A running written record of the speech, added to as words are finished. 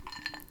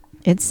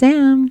It's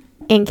Sam.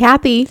 And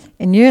Kathy.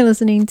 And you're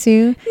listening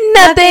to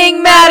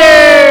Nothing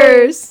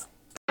Matters.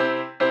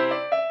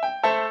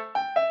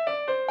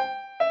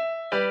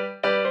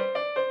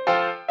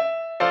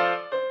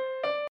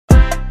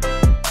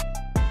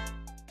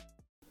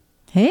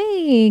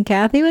 Hey,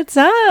 Kathy, what's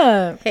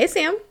up? Hey,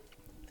 Sam.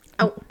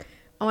 Oh,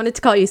 I wanted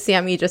to call you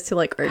Sammy just to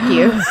like irk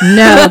you.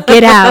 No,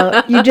 get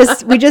out.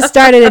 We just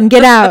started and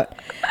get out.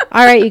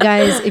 All right, you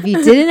guys, if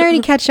you didn't already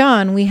catch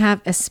on, we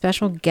have a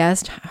special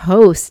guest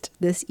host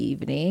this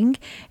evening.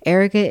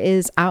 Erica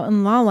is out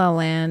in La La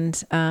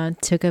Land,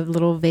 took a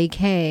little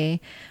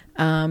vacay.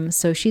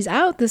 So she's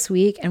out this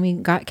week and we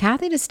got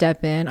Kathy to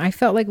step in. I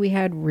felt like we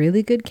had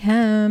really good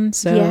chem.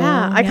 So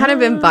I kind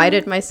of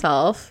invited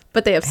myself,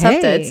 but they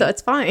accepted, so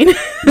it's fine.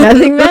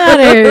 Nothing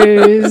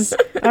matters.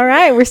 All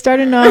right, we're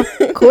starting off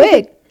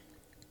quick.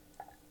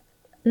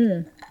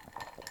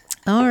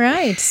 All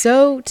right,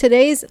 so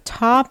today's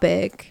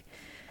topic,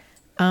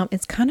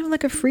 it's kind of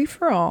like a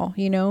free-for-all,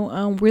 you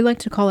know. We like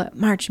to call it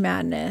March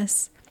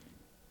Madness.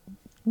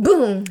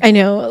 Boom. I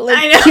know.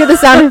 Hear the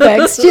sound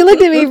effects. She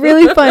looked at me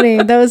really funny.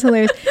 That was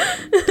hilarious.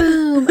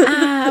 Boom.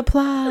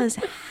 Applause.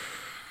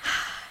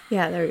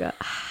 Yeah, there we go.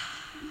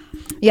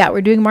 Yeah,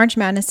 we're doing March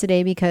Madness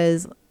today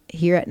because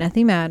here at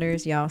Nothing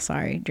Matters, y'all,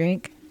 sorry,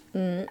 drink.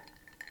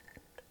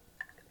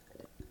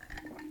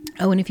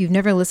 Oh, and if you've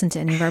never listened to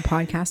any of our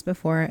podcasts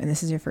before and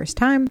this is your first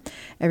time,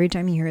 every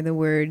time you hear the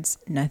words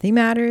Nothing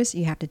Matters,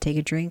 you have to take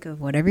a drink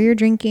of whatever you're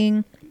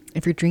drinking.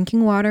 If you're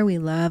drinking water, we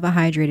love a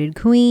hydrated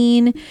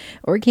queen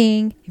or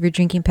king. If you're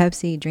drinking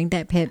Pepsi, drink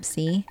that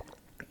Pepsi.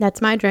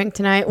 That's my drink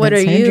tonight. What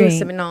are you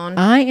sipping on?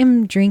 I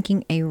am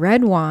drinking a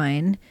red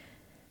wine.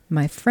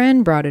 My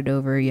friend brought it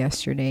over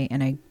yesterday,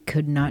 and I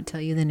could not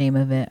tell you the name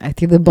of it. I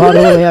threw the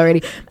bottle away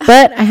already.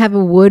 But I have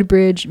a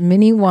Woodbridge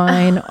mini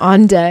wine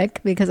on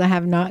deck because I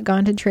have not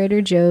gone to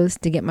Trader Joe's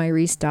to get my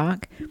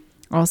restock.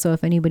 Also,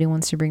 if anybody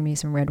wants to bring me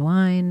some red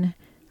wine,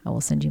 I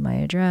will send you my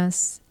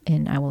address,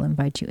 and I will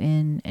invite you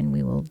in, and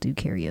we will do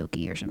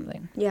karaoke or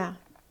something. Yeah.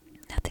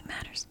 Nothing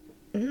matters.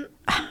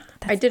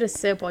 I did a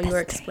sip while you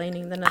were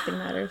explaining the Nothing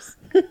Matters.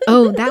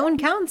 Oh, that one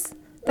counts.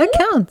 That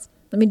counts.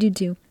 Let me do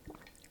two.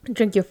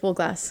 Drink your full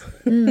glass.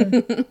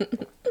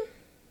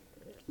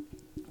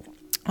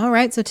 All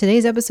right, so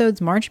today's episode's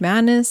March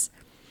Madness.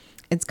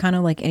 It's kind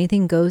of like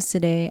anything goes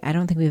today. I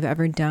don't think we've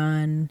ever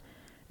done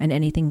an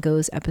anything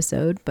goes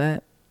episode,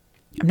 but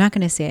I'm not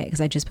going to say it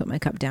because I just put my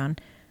cup down.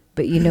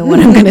 But you know what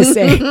I'm going to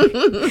say.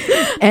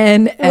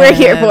 And we're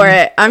here for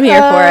it. I'm here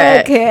for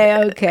it.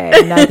 Okay.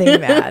 Nothing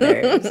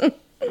matters.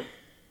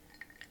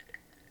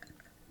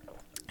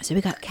 So we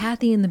got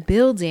Kathy in the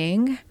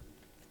building.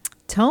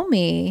 Tell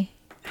me,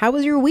 how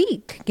was your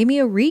week? Give me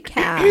a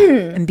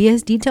recap and be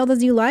as detailed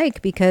as you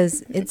like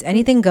because it's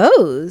anything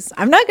goes.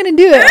 I'm not going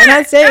to do it. I'm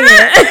not saying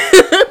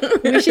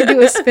it. We should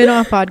do a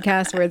spin-off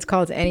podcast where it's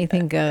called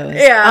Anything Goes.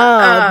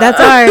 Yeah. That's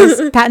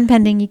ours. Patent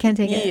pending. You can't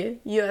take it.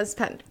 U.S.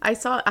 patent. I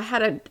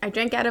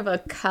drank out of a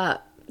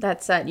cup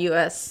that said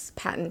U.S.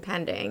 patent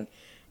pending.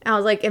 And I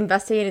was like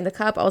investigating the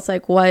cup. I was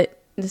like, what?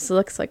 This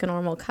looks like a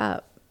normal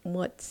cup.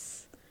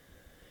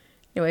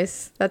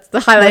 Anyways, that's the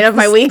highlight of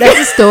my week. That's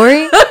the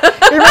story.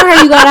 Remember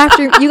how you got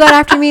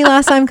after me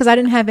last time because I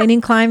didn't have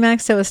any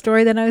climax to a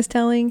story that I was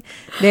telling?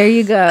 There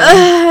you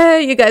go.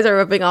 You guys are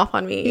rubbing off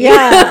on me.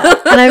 Yeah,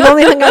 and I've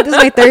only hung out. This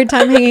is my third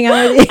time hanging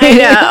out with you. I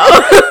know.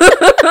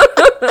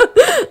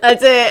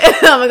 That's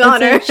it. I'm a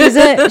goner. She's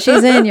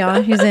in,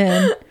 y'all. She's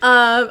in.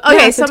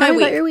 Okay, so tell my me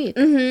week. about your week.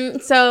 Mm-hmm.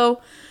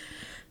 So,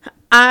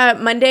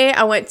 Monday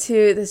I went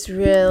to this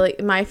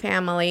my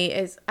family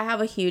is. I have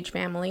a huge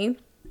family.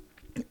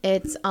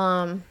 It's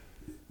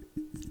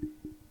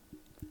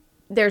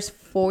there's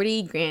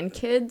 40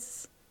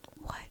 grandkids.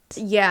 What?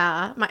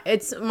 Yeah,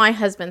 it's my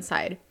husband's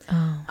side.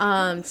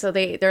 Oh. So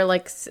they're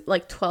like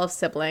 12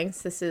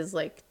 siblings. This is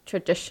like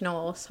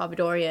traditional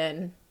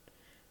Salvadorian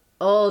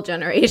old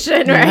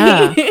generation,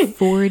 right? Yeah,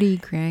 40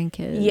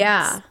 grandkids.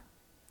 Yeah.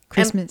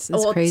 Christmas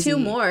is crazy. 2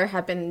 more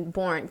have been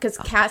born because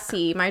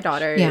Cassie, my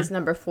daughter, is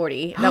number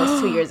 40. That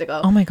was 2 years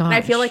ago. Oh my gosh. And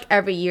I feel like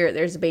every year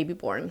there's a baby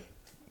born.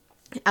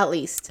 At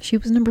least. She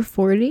was number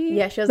 40?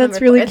 Yeah, she was That's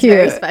number really 40. cute.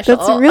 It's very special.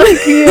 That's really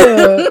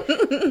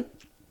cute.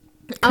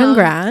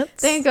 Congrats.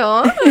 Thank you.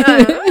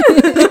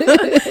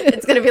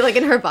 It's gonna be like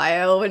in her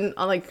bio when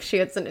she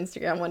gets an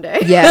Instagram one day.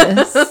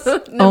 Yes.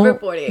 Number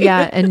 40.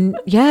 Yeah, and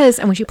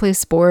when she plays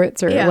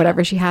sports or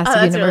whatever, she has to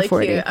be number really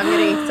 40. Cute. I'm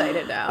getting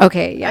excited now.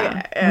 Okay,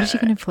 yeah. What is she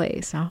gonna play?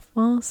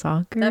 Softball,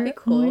 soccer? That'd be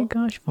cool. Oh my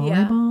gosh, volleyball.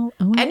 Yeah. Oh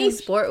my Any gosh.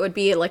 sport would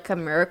be like a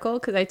miracle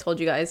because I told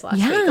you guys last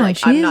week. Yeah,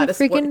 I'm not a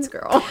sports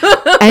girl.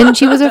 And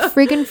she was a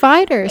freaking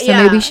fighter, so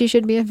Yeah. maybe she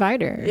should be a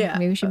fighter. Yeah,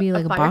 maybe she should be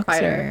like a boxer.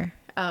 fighter.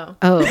 Oh,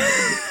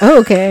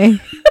 okay.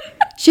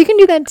 She can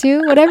do that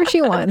too. Whatever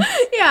she wants.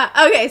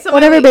 Yeah. Okay. So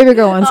whatever baby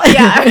girl wants.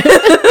 Yeah.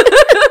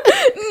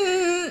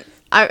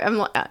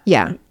 I'm.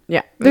 Yeah.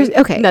 Yeah. There's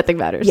okay. Nothing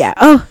matters. Yeah.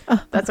 Oh.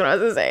 That's what I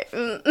was gonna say.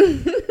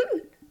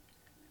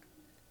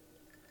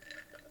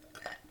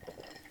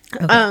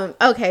 Okay.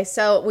 Okay.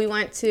 So we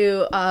went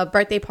to a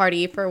birthday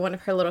party for one of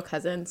her little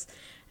cousins,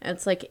 And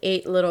it's like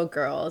 8 little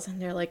girls,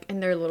 and they're like in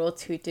their little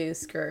tutu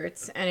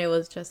skirts, and it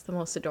was just the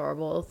most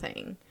adorable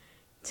thing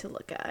to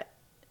look at.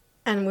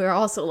 And we were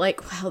also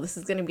like, wow, this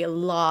is going to be a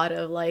lot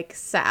of like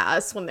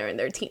sass when they're in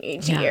their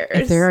teenage years.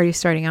 If they're already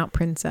starting out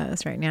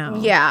princess right now.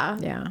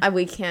 Yeah.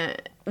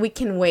 We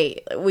can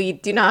wait. We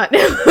do not,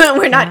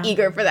 we're not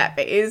eager for that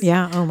phase.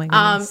 Yeah. Oh my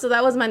goodness. So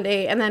that was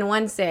Monday. And then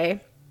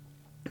Wednesday,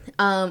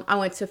 I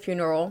went to a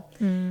funeral,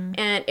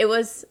 and it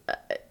was,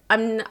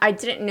 I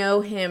didn't know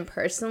him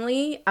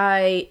personally.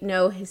 I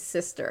know his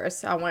sister.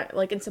 So I went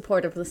like in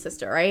support of the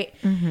sister. Right.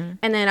 Mm-hmm.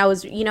 And then I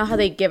was, you know how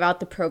they give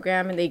out the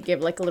program and they give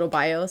like a little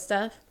bio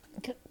stuff.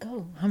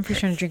 Go. Humphrey's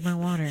trying to drink my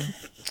water.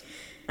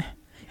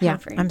 Yeah,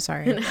 Humphrey. I'm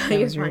sorry. That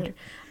You're was rude.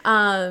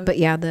 fine. But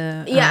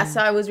yeah,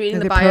 So I was reading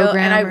the bio,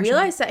 and I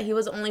realized that he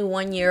was only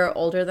 1 year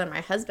older than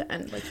my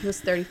husband. Like he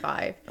was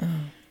 35,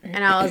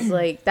 and I was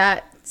like,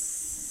 that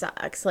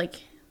sucks. Like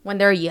when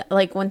they're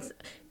like when,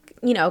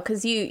 you know,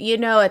 because you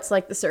know it's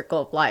like the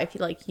circle of life.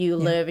 You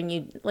live and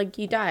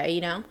you die.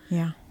 You know.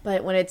 Yeah.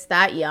 But when it's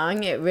that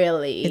young,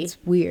 it's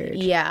weird.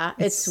 Yeah,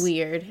 it's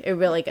weird. It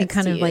really gets. It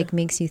kind to of you. like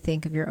makes you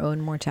think of your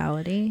own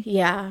mortality.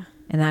 Yeah.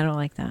 And I don't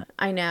like that.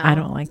 I know. I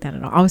don't like that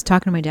at all. I was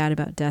talking to my dad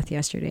about death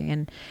yesterday,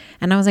 and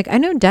I was like, I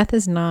know death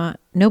is not,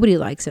 nobody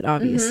likes it,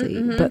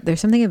 obviously, but there's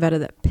something about it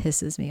that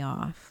pisses me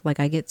off. Like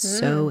I get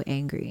so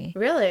angry.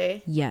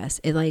 Really? Yes.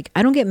 It like,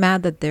 I don't get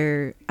mad that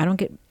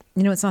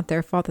it's not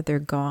their fault that they're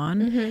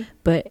gone,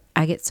 but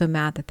I get so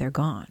mad that they're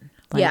gone.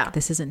 Like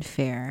this isn't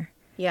fair.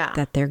 Yeah.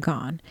 That they're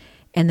gone.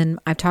 And then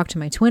I've talked to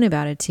my twin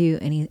about it too,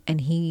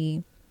 and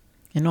he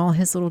in all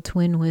his little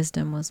twin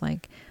wisdom was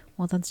like,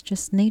 well, that's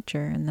just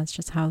nature, and that's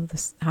just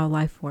how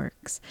life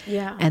works.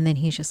 Yeah. And then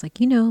he's just like,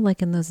 you know,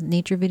 like in those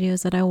nature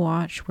videos that I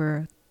watch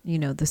where, you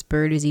know, this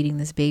bird is eating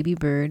this baby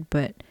bird,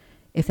 but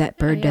if that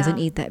bird doesn't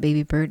eat that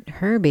baby bird,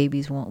 her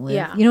babies won't live.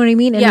 Yeah. You know what I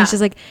mean? And it's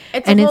just like,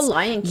 it's and a whole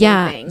Lion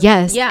King thing.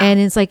 Yes. Yeah. And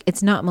it's like,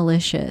 it's not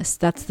malicious.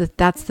 That's the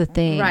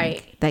thing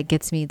that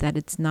gets me, that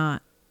it's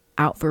not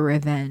out for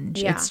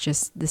revenge. It's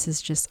just, this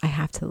is just, I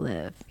have to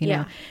live, you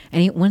know?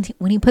 And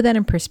when he put that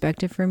in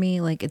perspective for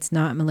me, like it's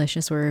not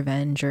malicious or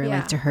revenge or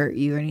like to hurt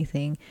you or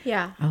anything.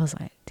 Yeah. I was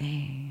like,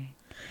 dang.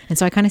 And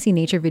so I kind of see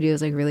nature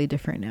videos like really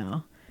different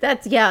now.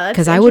 That's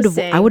because I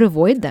would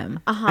avoid them.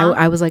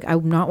 I was like,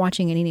 I'm not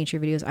watching any nature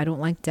videos. I don't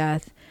like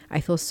death.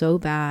 I feel so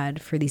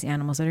bad for these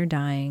animals that are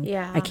dying.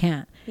 Yeah. I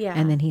can't. Yeah.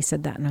 And then he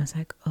said that, and I was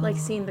like, oh. Like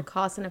seeing the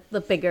cost and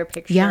the bigger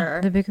picture. Yeah,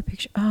 the bigger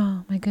picture.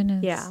 Oh my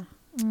goodness. Yeah.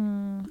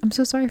 I'm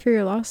so sorry for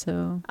your loss,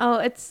 though.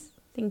 Oh,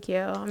 thank you.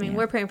 I mean,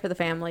 we're praying for the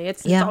family.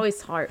 It's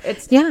always hard.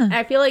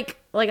 I feel like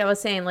I was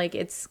saying, like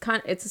it's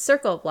a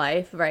circle of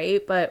life,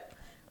 right? But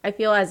I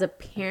feel as a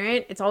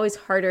parent, it's always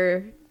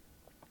harder.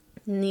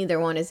 Neither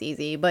one is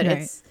easy, but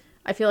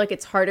I feel like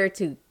it's harder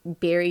to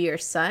bury your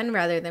son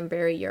rather than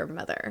bury your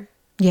mother.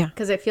 Yeah.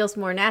 Because it feels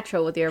more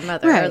natural with your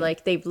mother. Right.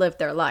 Like they've lived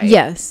their life.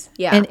 Yes.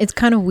 Yeah. And it's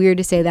kind of weird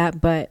to say that,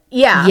 but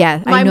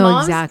yeah, I know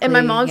exactly. And my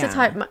mom's the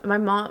type, my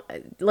mom,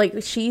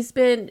 like she's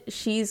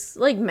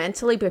like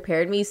mentally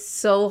prepared me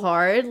so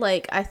hard.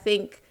 Like I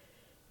think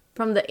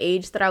from the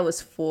age that I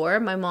was 4,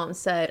 my mom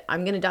said,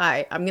 I'm going to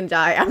die. I'm going to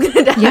die. I'm going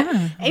to die.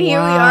 Yeah. And here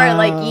we are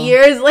like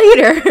years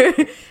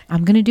later.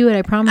 I'm going to do it.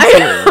 I promise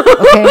you.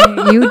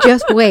 Okay. You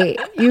just wait.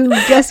 She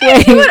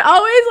would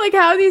always like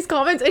have these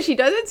comments, and she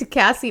does it to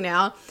Cassie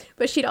now,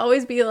 but she'd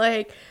always be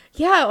like,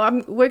 yeah,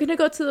 we're going to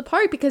go to the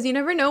park because you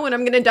never know when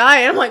I'm going to die.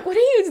 And I'm like, what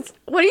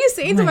are you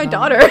saying to my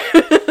daughter?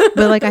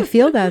 But like, I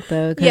feel that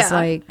though. Cause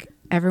like,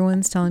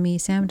 everyone's telling me,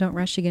 Sam, don't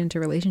rush to get into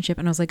a relationship.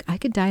 And I was like, I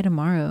could die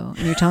tomorrow.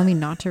 And you're telling me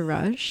not to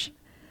rush?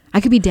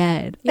 I could be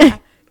dead. Yeah.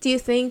 Do you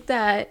think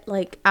that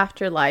like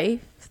after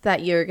life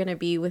that you're going to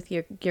be with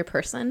your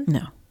person?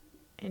 No.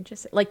 And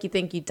just like you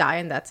think you die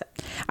and that's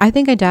it? I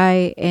think I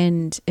die.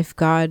 And if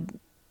God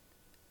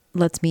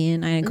lets me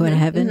in, I go to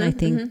heaven.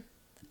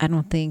 I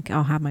don't think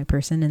I'll have my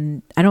person.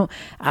 And I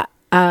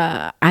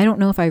don't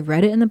know if I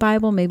read it in the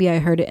Bible. Maybe I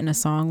heard it in a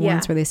song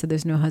once where they said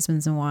there's no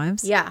husbands and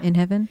wives in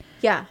heaven.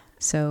 Yeah.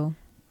 So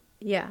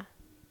yeah,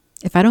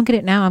 if I don't get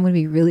it now, I'm gonna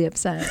be really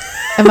upset.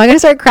 Am I gonna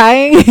start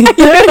crying? You look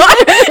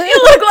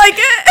like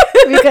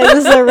it. Because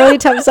this is a really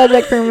tough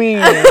subject for me.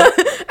 All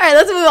right,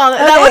 let's move on.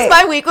 Okay. That was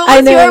my week.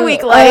 What was your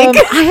week like?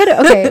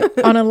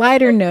 On a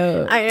lighter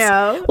note. I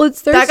know. Well,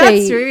 it's Thursday. That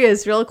got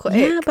serious real quick.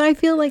 Yeah, but I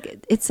feel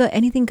like it's a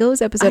anything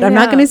goes episode. I'm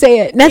not gonna say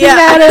it. Nothing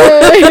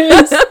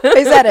matters.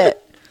 I said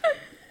it.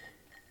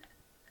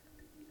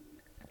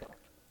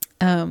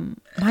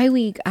 My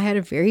week, I had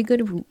a very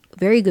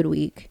good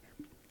week.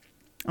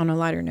 On a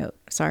lighter note,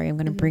 sorry, I'm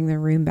going to bring the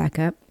room back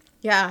up.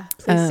 Yeah,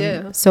 please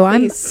do. So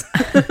please,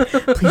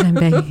 I'm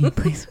begging you,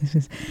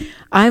 please.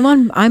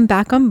 I'm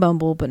back on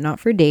Bumble, but not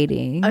for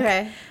dating.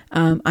 Okay.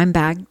 I'm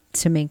back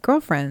to make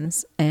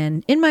girlfriends,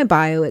 and in my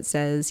bio it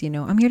says,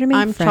 I'm here to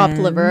make friends. I'm chopped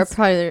liver,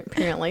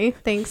 apparently.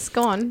 Thanks.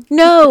 Go on.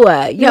 No,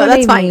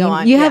 that's fine. Go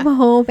on. You have a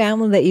whole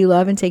family that you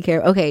love and take care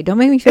of. Okay, don't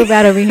make me feel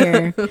bad over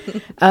here.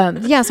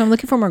 Yeah, so I'm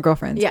looking for more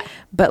girlfriends. Yeah,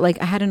 but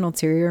like I had an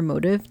ulterior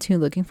motive to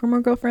looking for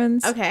more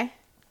girlfriends. Okay.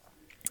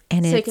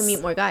 And so you can meet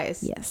more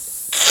guys.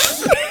 Yes.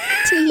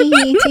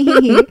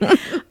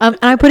 And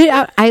I put it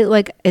out.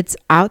 It's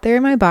out there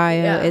in my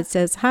bio. Yeah. It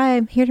says, "Hi,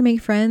 I'm here to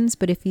make friends,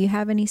 but if you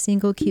have any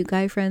single cute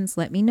guy friends,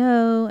 let me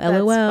know."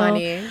 LOL. That's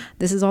funny.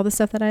 This is all the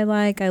stuff that I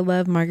like. I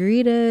love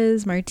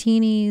margaritas,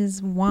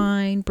 martinis,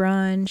 wine,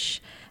 brunch,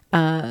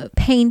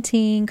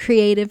 painting,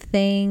 creative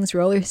things,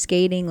 roller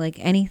skating, like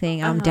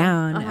anything. I'm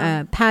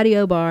down.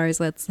 Patio bars.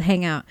 Let's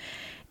hang out.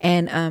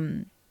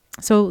 And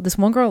so this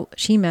one girl,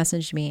 she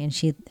messaged me and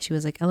she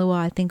was like, "LOL,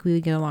 I think we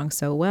would get along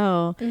so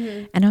well."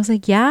 And I was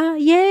like, "Yeah,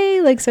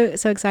 yay!" Like so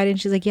excited.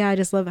 And she's like, "Yeah, I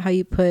just love how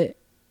you put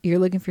you're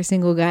looking for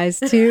single guys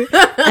too."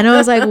 And I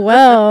was like,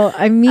 well,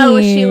 I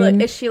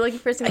mean, is she looking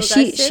for single guys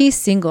too? She's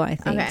single, I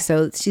think. Okay.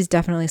 So she's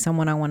definitely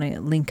someone I want to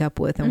link up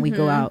with, and we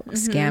go out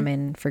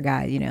scamming for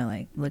guys,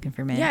 like looking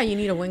for men. Yeah, you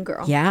need a wing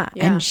girl. Yeah.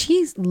 And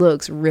she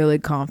looks really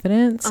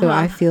confident, so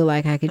I feel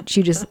like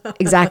she just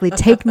exactly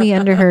take me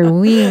under her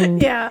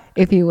wing,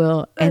 if you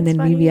will. That's and then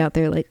funny. We'd be out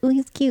there like, "Oh,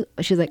 he's cute."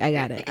 She's like, I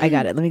got it,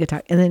 let me go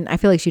talk. And then I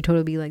feel like she'd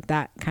totally be like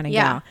that kind of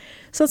gal.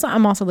 So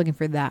I'm also looking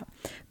for that.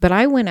 But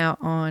I went out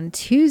on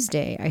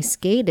Tuesday. I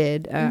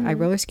skated. I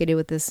roller skated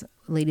with this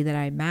lady that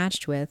I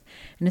matched with.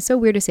 And it's so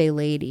weird to say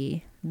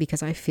lady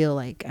because I feel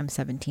like I'm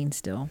 17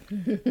 still.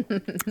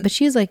 But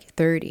she's like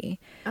 30.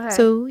 Okay.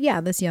 So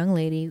yeah, this young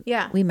lady,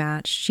 we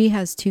matched. She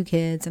has 2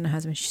 kids and a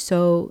husband. She's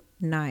so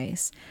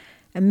nice.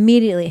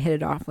 Immediately hit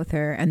it off with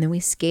her. And then we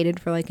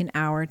skated for like an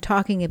hour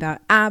talking about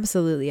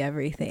absolutely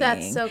everything.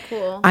 That's so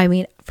cool. I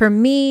mean, for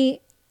me,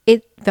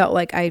 it felt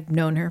like I've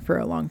known her for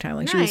a long time.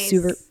 Like nice. She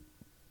was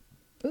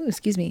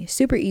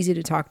super easy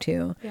to talk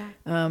to.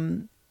 Yeah.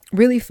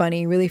 Really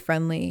funny, really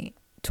friendly.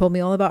 Told me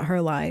all about her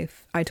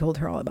life. I told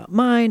her all about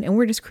mine, and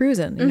we're just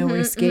cruising.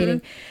 We're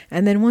skating.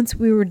 And then once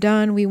we were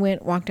done, we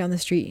walked down the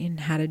street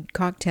and had a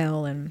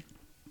cocktail, and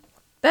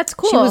that's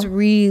cool. She was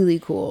really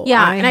cool.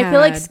 Yeah, I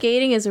feel like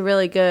skating is a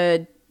really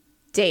good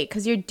date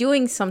because you're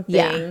doing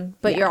something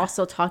but you're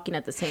also talking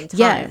at the same time.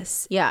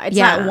 Yes. Yeah, it's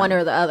not one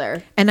or the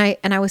other. And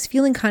I was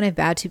feeling kind of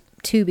bad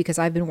too because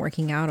I've been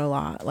working out a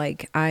lot.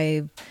 Like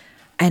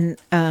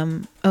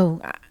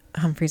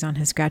Humphrey's on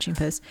his scratching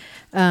post.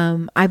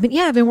 I've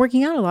been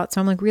working out a lot,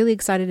 so I'm like really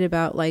excited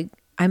about like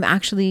I'm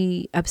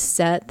actually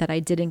upset that I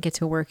didn't get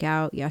to work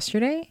out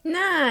yesterday.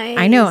 Nice.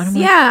 I know. And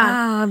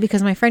I'm like,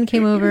 because my friend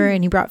came over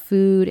and he brought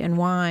food and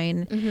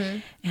wine,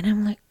 and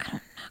I'm like, I'm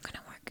not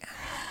gonna work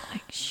out.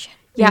 Like shit.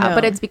 Yeah,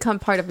 but it's become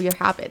part of your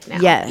habit now.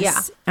 Yes.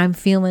 Yeah. I'm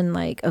feeling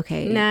like,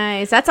 okay.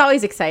 Nice. That's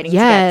always exciting to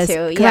get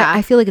to. Yeah.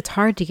 I feel like it's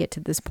hard to get to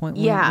this point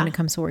when it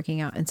comes to working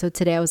out. And so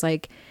today I was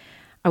like,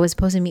 I was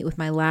supposed to meet with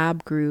my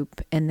lab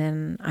group, and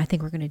then I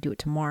think we're going to do it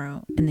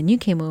tomorrow. And then you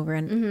came over,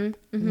 and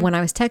when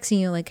I was texting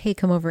you like, "Hey,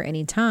 come over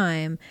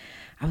anytime,"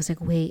 I was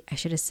like, wait, I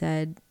should have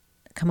said,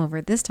 "Come over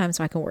at this time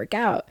so I can work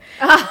out."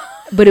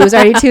 But it was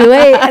already too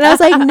late. And I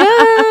was like,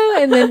 no.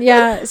 And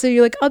then, so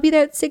you're like, "I'll be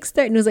there at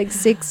 6:30. And it was like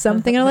 6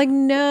 something. And I'm like,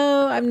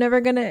 no, I'm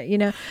never going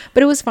to,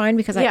 But it was fine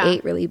because I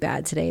ate really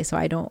bad today. So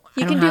I don't.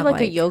 You can do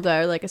like a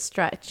yoga or like a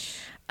stretch.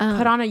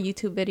 Put on a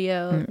YouTube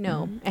video.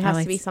 No, it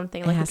has to be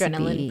something like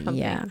adrenaline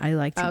pumping. Yeah, I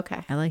like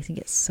to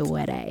get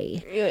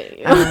sweaty.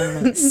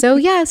 So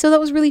that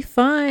was really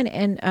fun.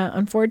 And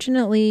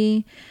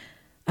unfortunately,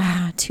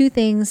 2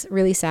 things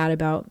really sad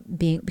about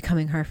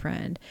becoming her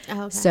friend.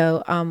 Oh, okay.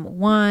 So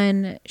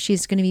one,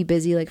 she's going to be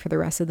busy like for the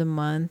rest of the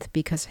month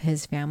because her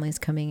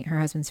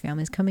husband's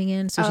family's coming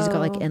in. So she's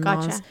got like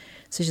in-laws. Gotcha.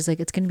 So she's like,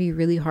 it's going to be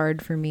really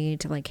hard for me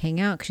to like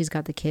hang out because she's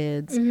got the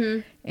kids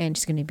and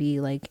she's going to be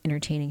like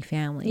entertaining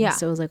family. Yeah.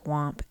 So it was like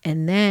womp.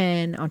 And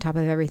then on top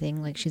of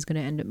everything, like she's going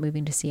to end up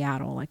moving to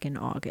Seattle like in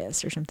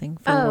August or something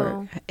for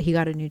work. He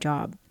got a new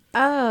job.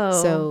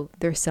 Oh. So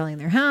they're selling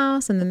their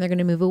house and then they're going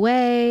to move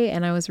away.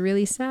 And I was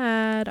really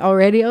sad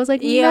already. I was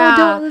like, no,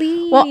 don't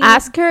leave. Well,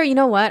 ask her, you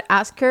know what?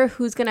 Ask her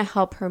who's going to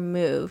help her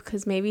move.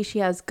 Because maybe she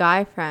has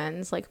guy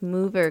friends, like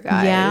mover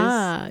guys.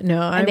 Yeah.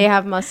 No. And they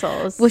have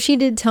muscles. Well, she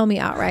did tell me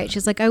outright.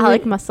 She's like, I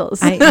like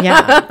muscles. I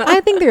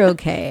think they're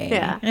okay.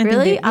 Yeah.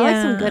 Really? I like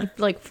some good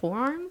like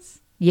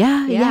forearms.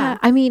 Yeah.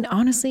 I mean,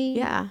 honestly.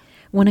 Yeah.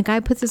 When a guy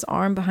puts his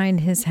arm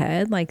behind his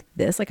head like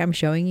this, like I'm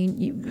showing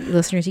you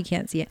listeners, you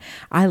can't see it.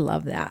 I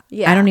love that.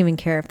 Yeah. I don't even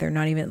care if they're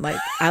not even like,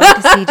 I like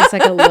to see just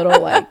like a little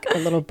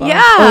bump.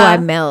 Yeah. Oh, I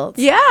melt.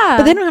 Yeah.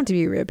 But they don't have to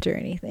be ripped or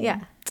anything. Yeah.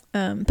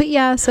 But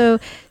yeah, so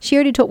she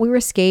already we were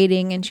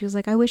skating and she was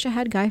like, I wish I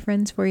had guy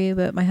friends for you,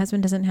 but my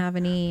husband doesn't have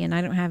any and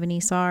I don't have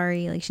any.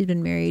 Sorry. Like she's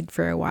been married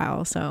for a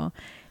while. So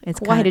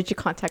why did you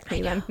contact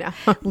me then? No.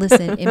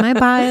 Listen, in my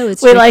bio, it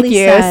strictly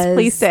says,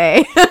 please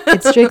say.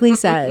 It strictly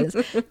says,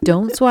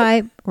 don't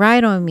swipe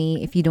right on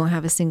me if you don't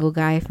have a single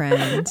guy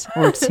friend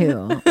or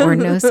 2 or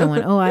know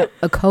someone.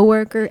 A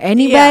coworker,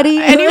 anybody.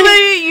 Yeah.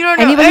 Anybody, you don't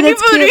know anybody.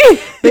 That's cute.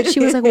 But she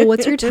was like, well,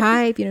 what's your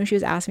type? She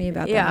was asking me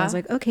about that. And I was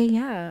like, okay,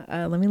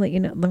 let me let you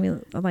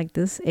know. I like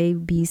this A,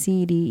 B,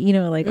 C, D,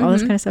 like all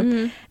this kind of stuff.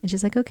 And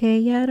she's like,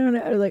 okay, I don't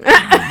know. I was like,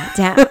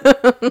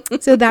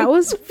 damn. So that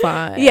was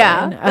fun.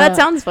 Yeah, that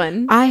sounds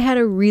fun. I had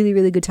a really,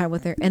 really good time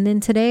with her. And then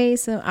today,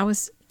 so I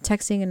was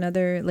texting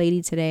another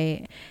lady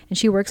today, and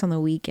she works on the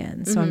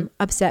weekends. So I'm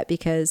upset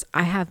because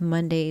I have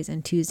Mondays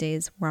and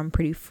Tuesdays where I'm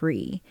pretty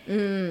free.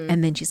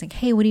 And then she's like,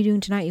 hey, what are you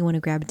doing tonight? You want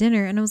to grab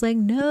dinner? And I was like,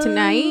 no.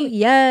 Tonight?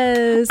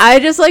 Yes. I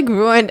just like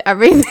ruined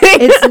everything.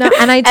 It's not,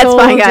 and I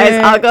told her, fine, guys.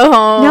 I'll go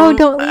home. No,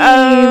 don't leave.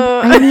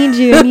 I need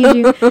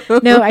you.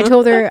 No, I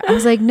told her, I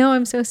was like, no,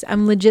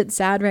 I'm legit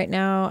sad right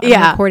now.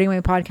 I'm recording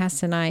my podcast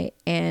tonight,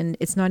 and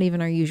it's not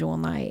even our usual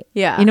night.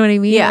 Yeah. You know what I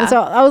mean? Yeah.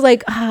 So I was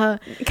like,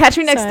 catch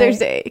her next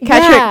Thursday.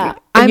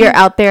 If you're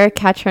out there,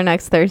 catch her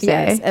next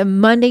Thursday. Yes,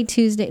 Monday,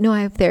 Tuesday. No,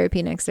 I have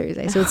therapy next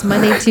Thursday. So it's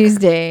Monday,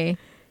 Tuesday.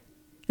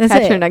 That's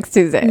catch her next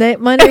Tuesday.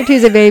 Monday,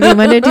 Tuesday, baby.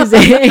 Monday,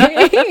 Tuesday.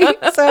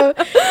 so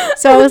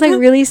I was like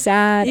really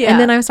sad. Yeah. And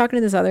then I was talking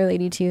to this other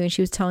lady too, and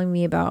she was telling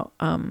me about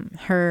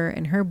her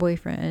and her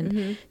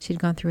boyfriend. She'd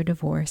gone through a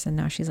divorce, and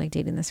now she's like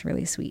dating this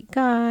really sweet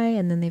guy,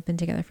 and then they've been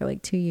together for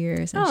like 2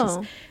 years,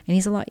 and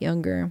he's a lot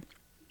younger.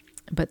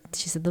 But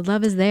she said the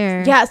love is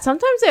there. Yeah,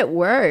 sometimes it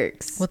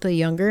works. With the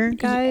younger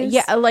guys?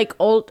 Yeah, like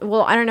old.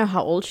 Well, I don't know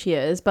how old she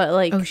is, but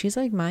like... Oh, she's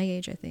like my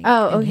age, I think.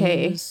 Oh,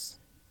 okay.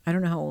 I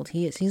don't know how old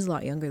he is. He's a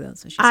lot younger though.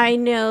 So I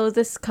know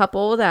this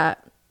couple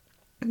that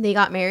they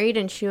got married,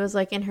 and she was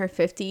like in her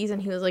 50s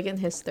and he was like in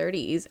his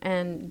 30s.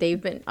 And they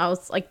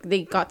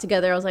got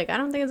together. I was like, I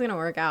don't think it's going to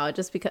work out,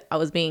 just because I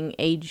was being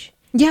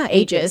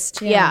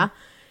ageist. Yeah.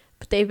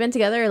 But they've been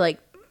together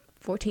like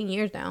 14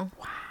 years now.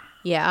 Wow.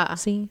 Yeah.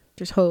 See,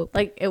 there's hope.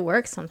 Like it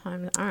works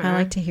sometimes. I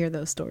like to hear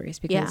those stories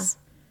because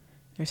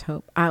there's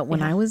hope.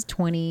 When I was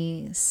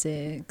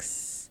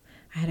 26,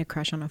 I had a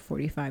crush on a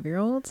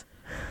 45-year-old.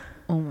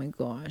 Oh my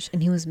gosh.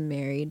 And he was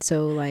married.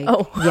 So like,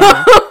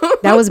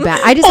 that was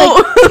bad. I just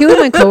like, he was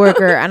my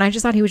coworker, and I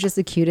just thought he was just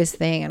the cutest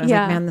thing. And I was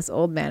like, man, this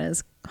old man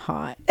is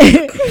hot.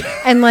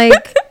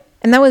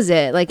 And that was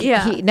it. Like,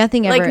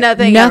 nothing ever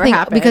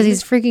happened. Because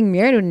he's freaking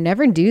married, would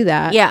never do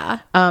that. Yeah.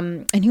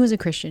 And he was a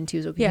Christian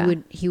too. So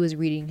he was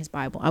reading his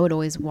Bible. I would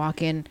always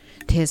walk in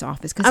to his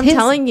office. I was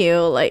telling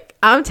tell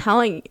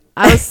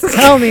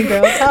me,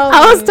 girl.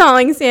 I was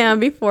telling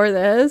Sam before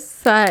this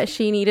that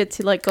she needed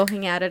to like go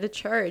hang out at a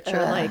church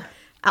or like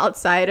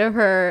outside of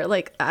her,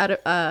 like out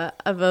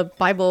of a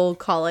Bible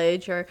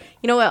college, or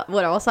you know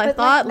what else I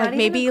thought? Like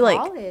maybe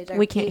like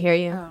we can't hear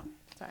you. Oh,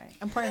 sorry.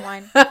 I'm pouring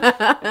wine.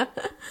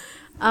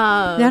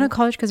 They're out of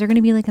college because they're going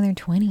to be like in their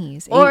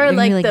 20s, or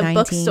like the 19,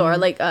 bookstore,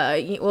 like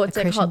what's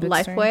it called,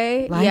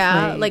 Lifeway?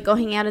 Yeah, like go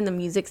hang out in the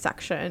music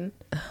section,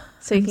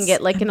 so you can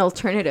get like an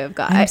alternative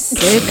guy. I'm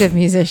sick of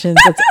musicians.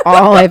 That's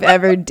all I've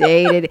ever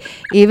dated.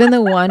 Even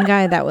the one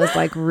guy that was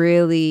like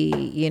really,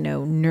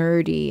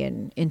 nerdy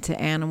and into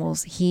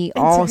animals. He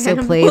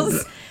also played.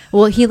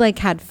 Well, he like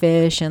had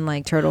fish and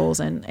like turtles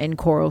and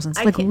corals and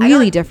stuff, like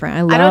really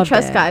different. I don't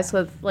trust guys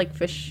with like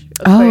fish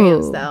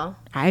aquariums though.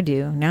 I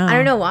do. No, I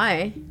don't know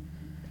why.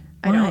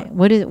 I don't.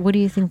 What do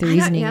you think the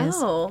reasoning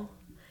is?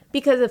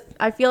 Because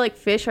I feel like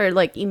fish are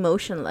like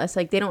emotionless.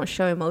 Like they don't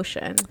show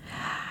emotion.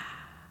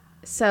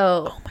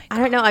 So I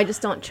don't know. I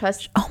just don't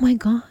trust. Oh my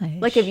gosh.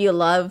 Like if you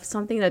love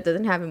something that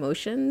doesn't have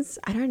emotions,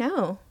 I don't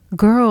know.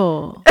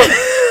 Girl.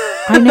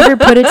 I never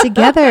put it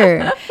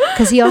together,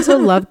 because he also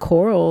loved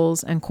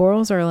corals, and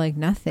corals are like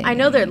nothing. I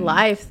know they're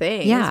live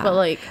things, but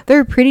like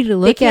they're pretty to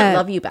look at. They can't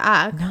love you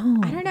back. No.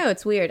 I don't know.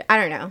 It's weird. I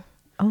don't know.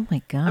 Oh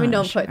my gosh. I mean,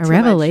 don't put a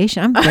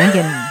revelation. Much. I'm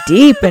thinking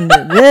deep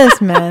into this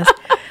mess.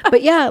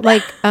 But yeah,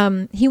 like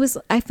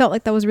I felt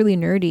like that was really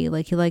nerdy.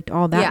 Like he liked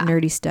all that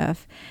nerdy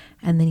stuff.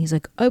 And then he's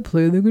like, I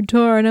play the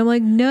guitar. And I'm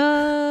like,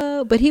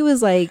 no. But he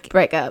was like,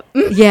 break up.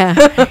 Yeah.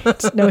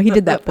 No, he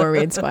did that for me.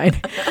 It's fine.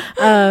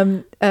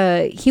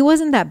 He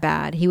wasn't that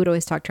bad. He would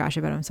always talk trash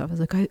about himself. I was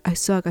like, I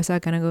suck.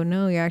 And I go,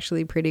 no, you're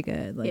actually pretty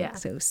good. Like,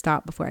 so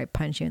stop before I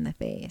punch you in the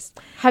face.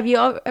 Have you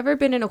ever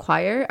been in a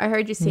choir? I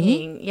heard you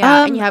singing. Me?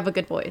 Yeah. And you have a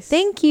good voice.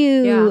 Thank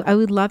you. Yeah. I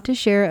would love to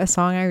share a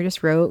song I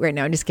just wrote right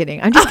now. I'm just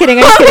kidding. I was getting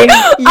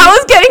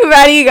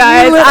ready,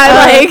 guys.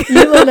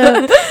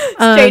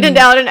 Straightened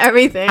out and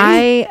everything.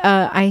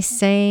 I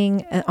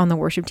sang on the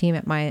worship team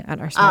at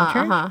our small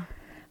church,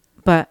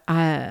 but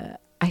I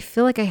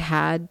feel like I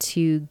had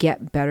to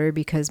get better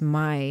because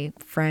my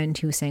friend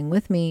who sang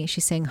with me,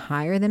 she sang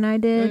higher than I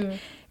did.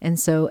 And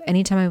so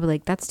anytime I would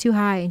like, that's too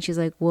high. And she's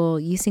like, well,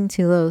 you sing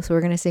too low, so we're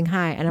going to sing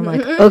high. And I'm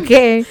like,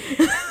 okay,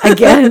 I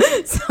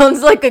guess.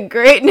 Sounds like a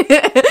great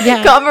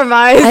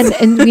compromise.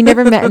 And we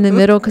never met in the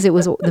middle because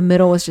the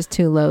middle was just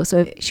too low.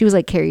 So she was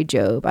like Carrie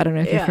Job. I don't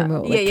know if you're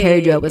familiar. Like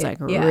Carrie Job was like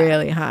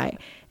really high.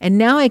 And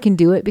now I can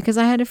do it because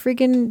I had a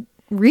freaking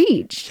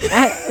reach.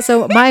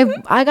 So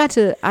I got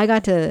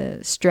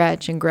to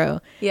stretch and grow.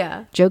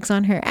 Yeah. Jokes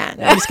on her. I'm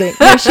just kidding.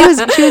 No,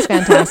 she was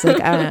fantastic.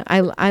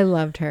 I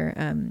loved her.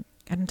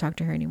 I don't talk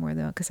to her anymore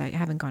though because I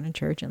haven't gone to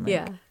church in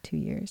like 2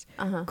 years.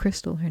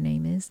 Crystal, her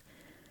name is.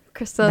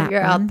 Crystal,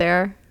 you're out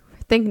there. We're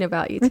thinking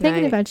about you tonight. We're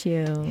thinking about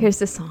you. Here's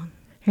the song.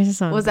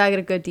 Was that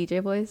a good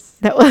DJ voice?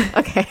 That was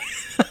okay.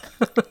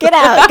 Get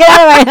out of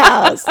my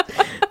house.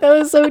 That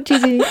was so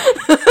cheesy.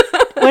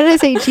 What did I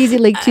say? Cheesy,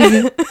 like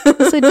cheesy.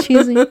 I said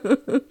cheesy.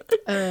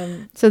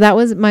 So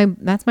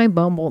that's my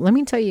Bumble. Let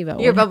me tell you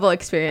about your Bumble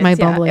experience. My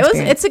Bumble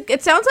experience.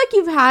 It sounds like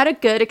you've had a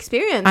good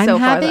experience so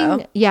far,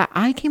 though. Yeah,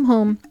 I came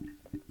home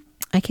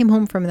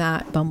from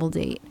that Bumble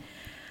date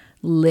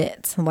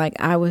lit. Like,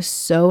 I was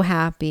so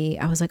happy.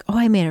 I was like, oh,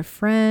 I made a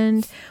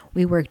friend.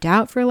 We worked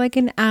out for like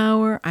an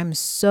hour. I'm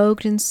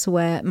soaked in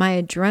sweat.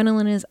 My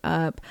adrenaline is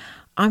up.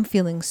 I'm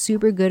feeling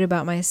super good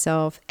about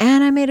myself.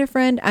 And I made a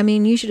friend. I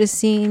mean, you should have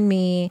seen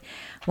me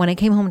when I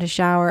came home to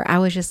shower. I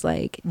was just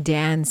like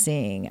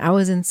dancing. I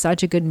was in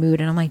such a good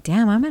mood. And I'm like,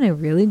 damn, I'm in a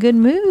really good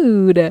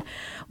mood.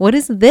 What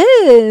is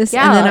this?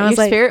 Yeah, and then I was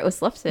your spirit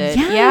was lifted.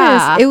 Yes,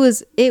 yeah.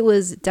 It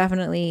was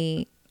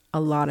definitely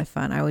a lot of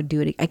fun. I would do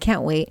it. I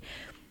can't wait.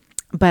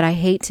 But I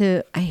hate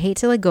to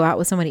like go out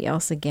with somebody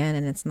else again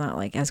and it's not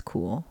like as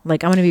cool.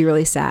 Like, I'm gonna be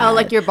really sad. Oh,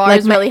 like your bar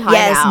is really high.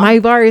 Yes, now. My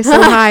bar is so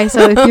high.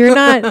 So if you're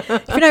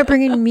not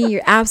bringing me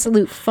your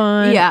absolute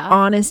fun,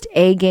 honest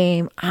A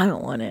game, I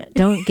don't want it.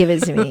 Don't give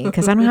it to me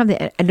because I don't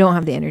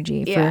have the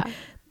energy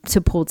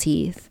to pull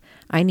teeth.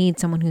 I need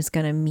someone who's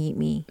gonna meet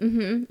me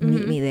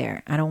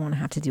there. I don't want to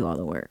have to do all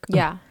the work.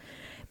 Yeah.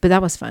 But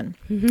that was fun.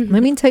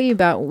 Let me tell you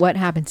about what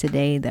happened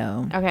today,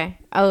 though. Okay.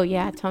 Oh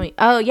yeah, tell me.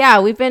 Oh yeah,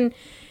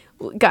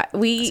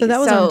 so that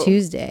was on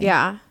Tuesday.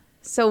 Yeah.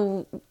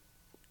 So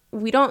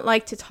we don't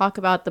like to talk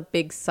about the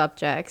big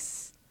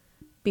subjects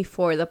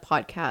before the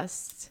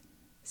podcast.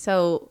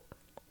 So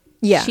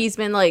yeah, she's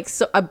been like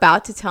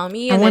about to tell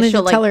me, and then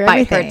she'll like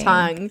bite her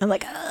tongue. I'm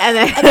like, and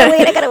then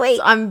I gotta wait.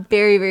 So I'm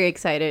very, very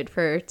excited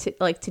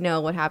to know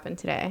what happened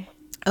today.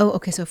 Oh,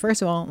 okay. So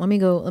first of all, let me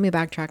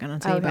backtrack and I'll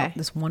tell you about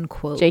this one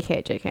quote.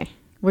 JK.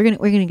 We're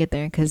gonna get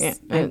there because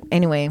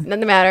anyway,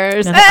 nothing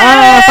matters.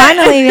 Oh,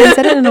 finally, we haven't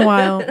said it in a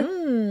while.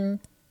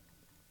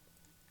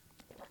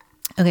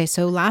 Okay,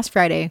 so last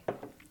Friday,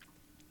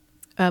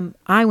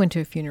 I went to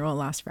a funeral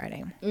last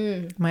Friday.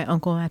 My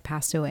uncle had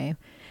passed away,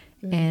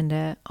 and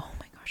oh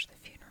my gosh, the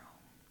funeral.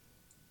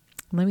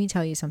 Let me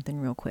tell you something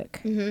real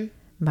quick.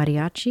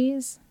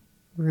 Mariachis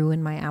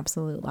ruined my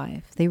absolute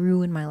life. They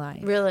ruined my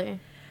life.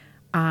 Really?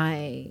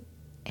 I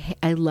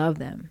love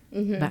them,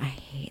 but I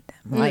hate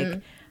them.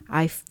 Like,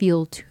 I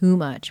feel too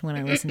much when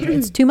I listen to it.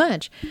 It's too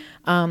much.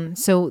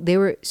 So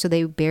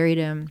they buried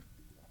him.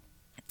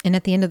 And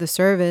at the end of the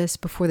service,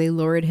 before they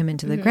lowered him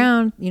into the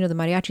ground, the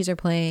mariachis are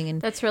playing, and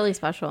that's really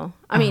special.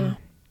 I mean,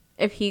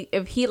 if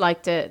he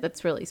liked it,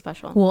 that's really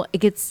special. Well, it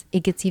gets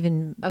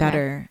even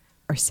better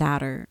or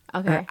sadder.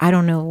 Okay, or I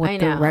don't know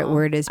what the right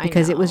word is,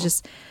 because it was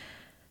just,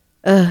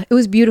 it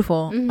was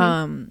beautiful.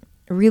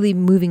 Really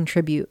moving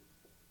tribute.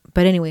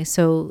 But anyway,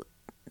 so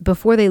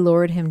before they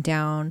lowered him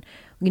down,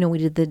 we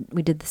did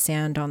the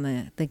sand on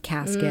the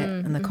casket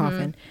and the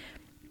coffin,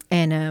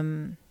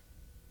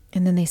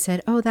 and then they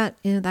said, "Oh, that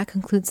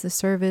concludes the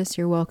service.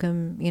 You're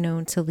welcome,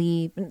 to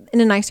leave," in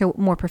a nicer,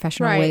 more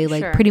professional way.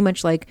 Like, pretty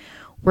much like,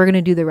 we're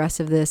gonna do the rest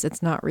of this.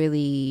 It's not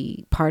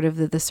really part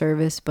of the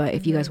service, but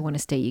if you guys want to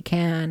stay, you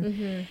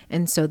can.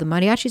 And so the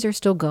mariachis are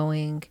still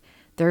going.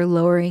 They're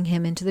lowering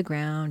him into the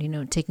ground,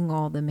 taking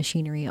all the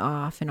machinery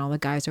off, and all the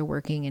guys are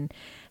working, and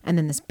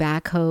then this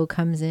backhoe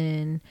comes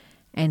in,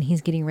 and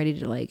he's getting ready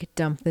to like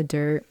dump the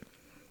dirt,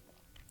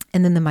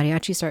 and then the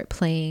mariachis start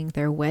playing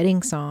their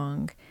wedding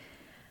song.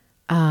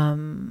 Oh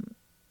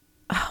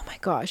my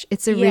gosh,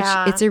 it's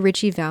a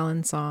Richie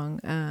Valens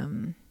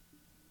song.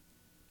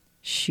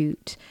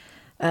 Shoot.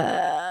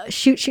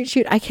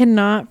 I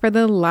cannot for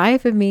the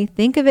life of me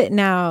think of it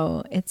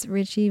now. It's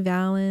Richie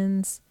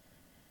Valens.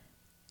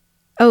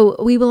 Oh,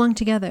 We Belong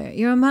Together.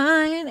 You're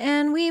mine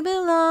and we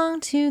belong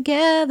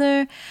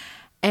together.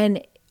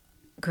 And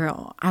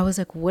girl, I was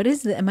like, what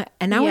is this?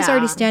 And I was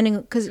already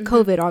standing, because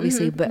COVID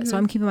obviously, but so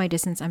I'm keeping my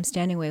distance. I'm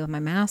standing away with my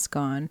mask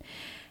on.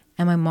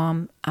 And my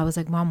mom, I was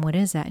like, Mom, what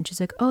is that? And she's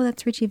like, oh,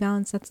 that's Richie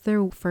Valens. That's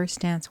their first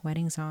dance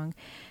wedding song.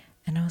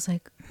 And I was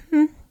like,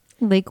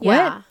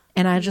 what?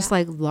 And I just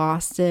like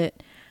lost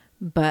it,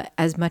 but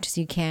as much as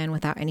you can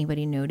without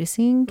anybody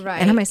noticing. Right.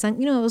 And my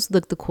son, it was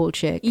the cool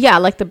chick. Yeah,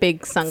 like the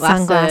big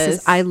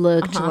sunglasses. I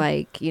looked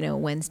like,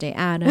 Wednesday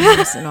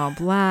Addams and all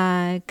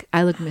black.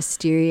 I looked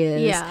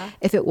mysterious. Yeah.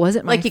 If it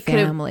wasn't my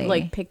family.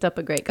 Like picked up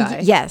a great guy.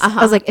 Yes.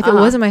 I was like, if it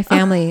wasn't my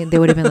family, they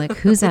would have been like,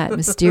 who's that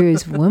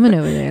mysterious woman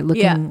over there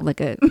looking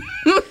like a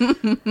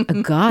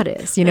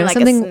goddess, like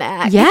something. A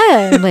snack.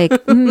 Yeah. Like,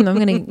 I'm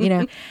going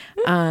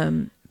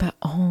to, but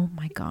oh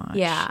my gosh.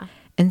 Yeah.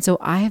 And so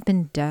I have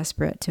been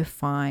desperate to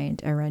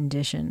find a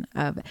rendition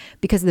of it,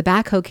 because the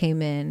backhoe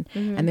came in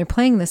and they're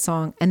playing the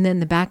song, and then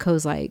the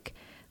backhoe's like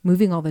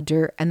moving all the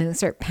dirt, and then they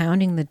start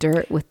pounding the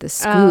dirt with the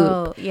scoop.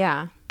 Oh,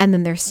 yeah. And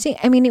then they're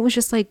it was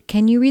just like,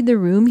 can you read the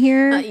room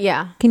here?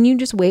 Yeah. Can you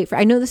just wait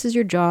I know this is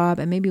your job,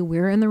 and maybe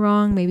we're in the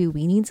wrong. Maybe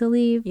we need to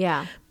leave.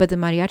 Yeah. But the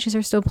mariachis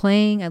are still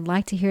playing. I'd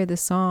like to hear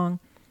this song.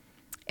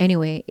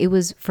 Anyway, it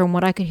was, from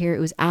what I could hear, it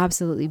was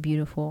absolutely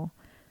beautiful.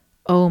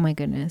 Oh my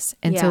goodness.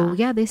 And so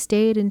they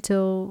stayed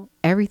until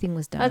everything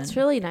was done. That's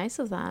really nice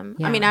of them.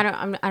 Yeah. I mean, I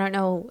don't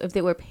know if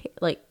they were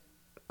like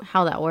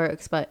how that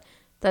works, but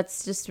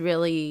That's just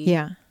really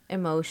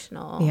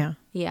emotional.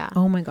 Yeah.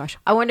 Oh my gosh.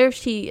 I wonder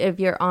if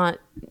your aunt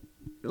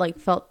like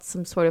felt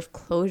some sort of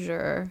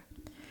closure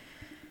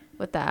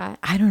with that.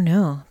 I don't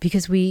know,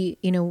 because we,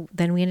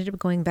 then we ended up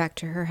going back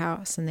to her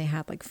house and they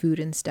had like food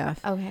and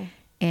stuff. Okay.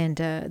 And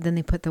then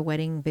they put the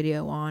wedding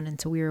video on, and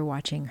so we were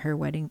watching her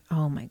wedding.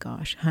 Oh my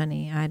gosh,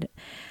 honey.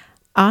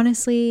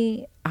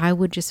 Honestly, I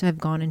would just have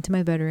gone into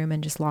my bedroom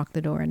and just locked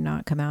the door and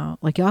not come out.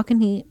 Like, y'all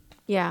can eat.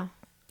 Yeah.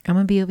 I'm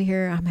gonna be over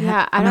here.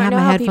 I don't know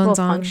how people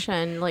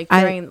function like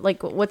during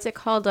like what's it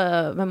called?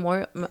 Not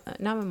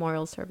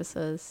memorial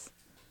services.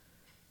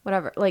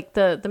 Whatever, like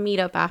the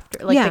meetup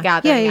after, like the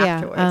gathering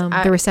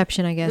afterwards. The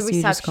reception, I guess you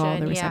just call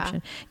the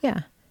reception.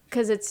 Yeah.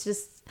 Because it's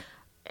just,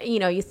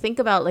 you think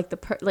about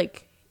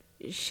like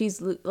she's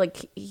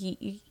like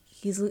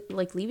he's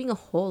like leaving a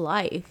whole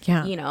life.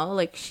 Yeah.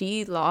 Like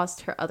she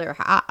lost her other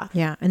half.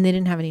 Yeah, and they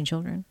didn't have any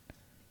children.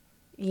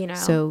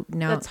 So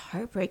now that's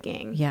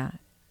heartbreaking. Yeah.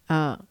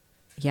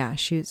 Yeah,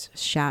 she was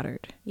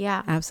shattered.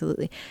 Yeah,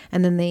 absolutely.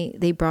 And then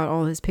they brought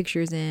all his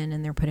pictures in,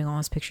 and they're putting all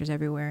his pictures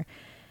everywhere.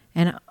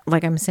 And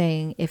like I'm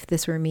saying, if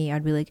this were me,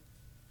 I'd be like,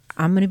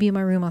 I'm going to be in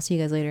my room. I'll see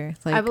you guys later.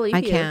 Like, I believe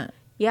I can't.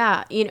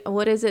 Yeah.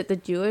 What is it? The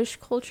Jewish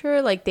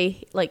culture? Like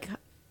they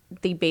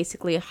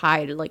basically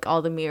hide like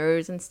all the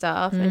mirrors and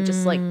stuff and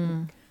just like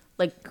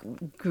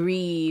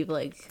grieve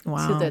like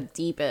to the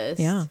deepest.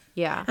 Yeah.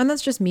 Yeah. And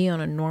that's just me on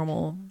a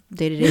normal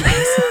day-to-day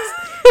basis.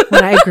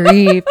 When I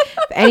grieve,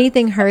 if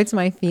anything hurts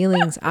my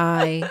feelings,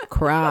 I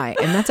cry.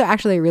 And that's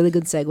actually a really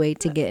good segue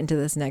to get into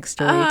this next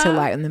story to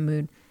lighten the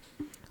mood.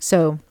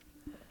 So...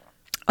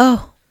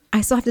 Oh,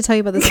 I still have to tell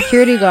you about the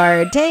security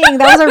guard. Dang,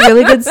 that was a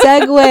really good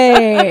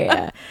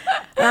segue.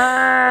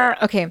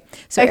 Okay.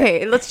 So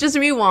okay, let's just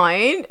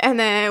rewind and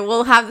then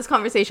we'll have this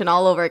conversation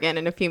all over again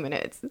in a few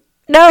minutes.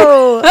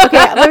 No.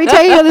 Okay, let me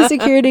tell you about the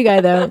security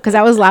guy though, because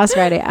that was last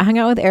Friday. I hung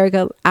out with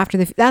Erica after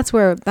that's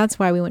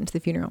why we went to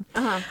the funeral.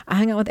 I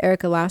hung out with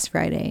Erica last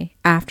Friday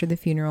after the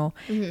funeral,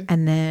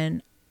 and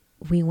then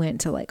we went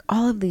to like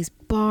all of these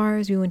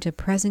bars. We went to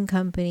Present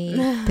Company,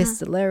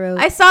 Pistoleros.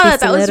 I saw that.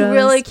 That was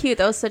really cute.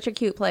 That was such a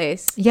cute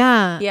place.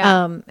 Yeah.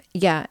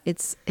 Yeah.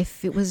 It's,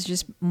 if it was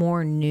just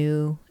more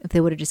new, if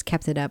they would have just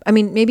kept it up. I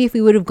mean, maybe if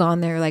we would have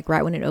gone there like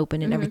right when it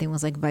opened and everything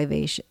was like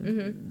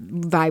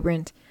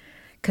vibrant,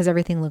 because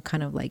everything looked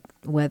kind of like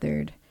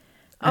weathered.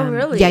 Oh,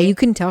 really? Yeah, you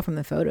couldn't tell from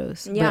the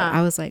photos. Yeah. But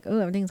I was like, oh,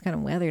 everything's kind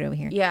of weathered over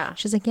here. Yeah.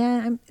 She's like,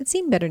 yeah, it's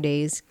seen better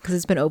days because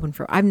it's been open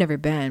I've never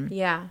been.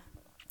 Yeah.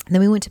 And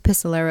then we went to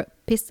Pistoleros.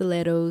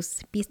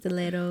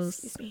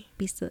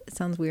 It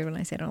sounds weird when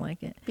I say I don't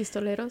like it.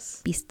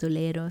 Pistoleros.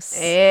 Pistolero.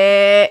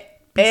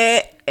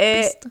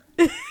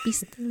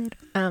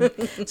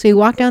 So we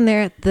walked down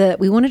there.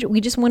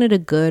 We just wanted a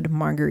good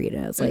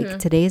margarita. It's like,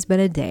 today's been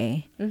a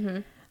day.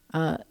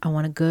 I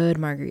want a good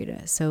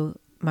margarita. So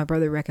my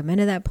brother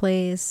recommended that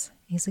place.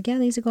 He's like, yeah,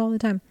 they used to go all the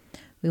time.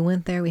 We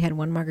went there. We had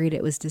one margarita.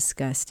 It was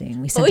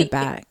disgusing. We sent it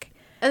back.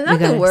 Isn't that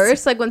the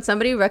worst? Like when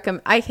somebody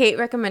I hate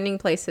recommending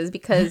places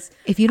because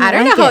if you don't I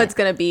don't know how it's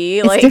gonna be.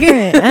 It's like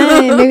different.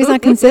 Maybe it's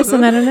not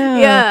consistent. I don't know.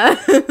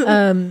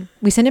 Yeah.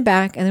 We sent it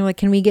back and they're like,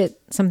 "Can we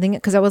get something?"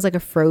 Because that was like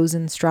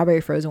a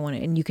strawberry frozen one,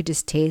 and you could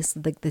just taste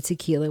like the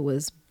tequila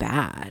was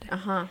bad.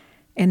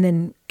 And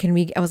then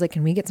I was like,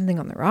 "Can we get something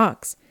on the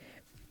rocks?"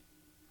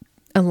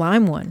 A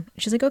lime one.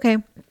 She's like, "Okay."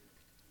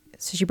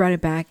 So she brought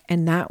it back,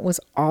 and that was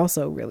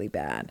also really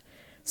bad.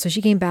 So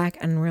she came back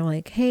and we're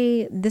like,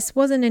 hey, this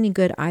wasn't any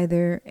good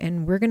either.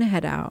 And we're going to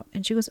head out.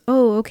 And she goes,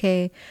 oh,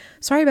 okay.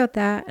 Sorry about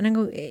that. And I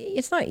go,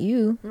 it's not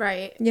you.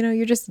 Right.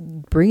 You're just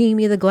bringing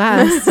me the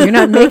glass. You're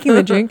not making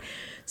the drink.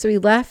 So we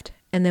left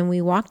and then we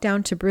walked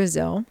down to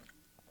Brazil,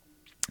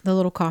 the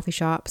little coffee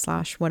shop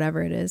 /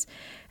 whatever it is.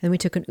 And we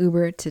took an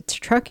Uber to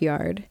Truck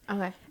Yard.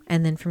 Okay.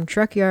 And then from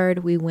Truck Yard,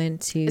 we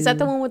went to... Is that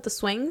the one with the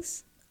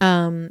swings?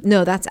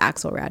 No, that's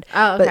Axelrad.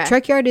 Oh, okay. But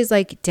Truck Yard is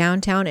like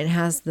downtown. It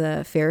has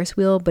the Ferris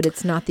wheel, but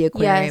it's not the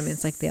aquarium.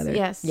 It's like the other.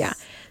 Yes. Yeah.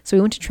 So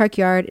we went to Truck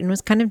Yard and it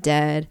was kind of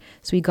dead.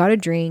 So we got a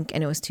drink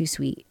and it was too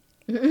sweet.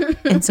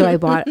 And so I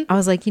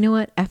was like, you know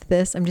what? F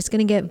this. I'm just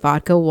going to get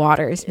vodka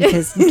waters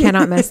because you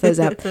cannot mess those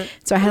up.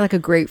 So I had like a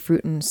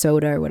grapefruit and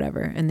soda or whatever.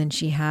 And then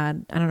she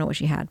had, I don't know what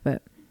she had,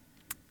 but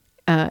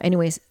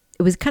anyways,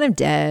 it was kind of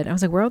dead. I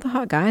was like, where are all the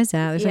hot guys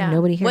at? There's like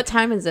nobody here. What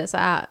time is this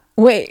at?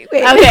 Wait.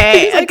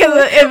 Okay,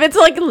 because if it's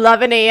like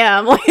 11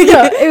 a.m., like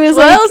no, it was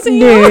like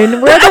noon.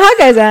 Where are the hot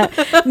guys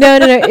at? No.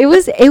 It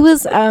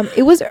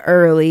was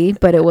early,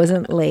 but it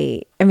wasn't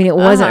late. I mean, it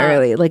wasn't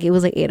early. Like it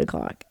was like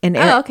 8:00,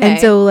 and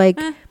so like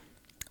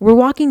we're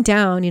walking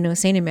down,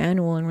 St.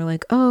 Emmanuel, and we're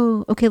like,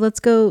 oh, okay, let's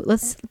go.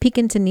 Let's peek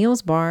into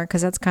Neil's bar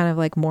because that's kind of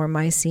like more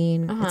my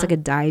scene. It's like a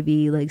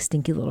divey, like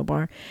stinky little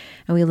bar.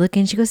 And we look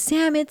and she goes,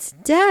 Sam, it's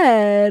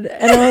dead.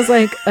 And I was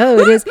like, oh,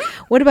 it is.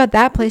 What about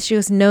that place? She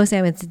goes, no,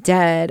 Sam, it's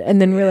dead. And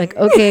then we're like,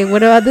 okay,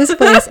 what about this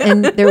place?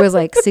 And there was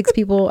like 6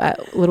 people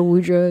at Little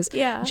Woodrow's.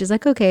 Yeah. And she's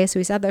like, okay. So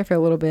we sat there for a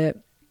little bit.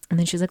 And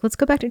then she's like, let's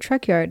go back to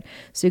Truck Yard.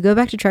 So we go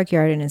back to Truck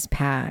Yard and it's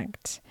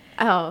packed.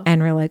 Oh.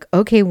 And we're like,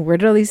 okay, where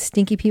did all these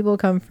stinky people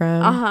come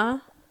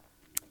from?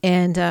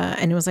 And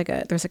it was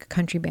there's like a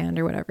country band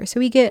or whatever. So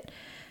we get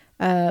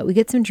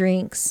some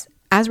drinks.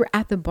 As we're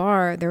at the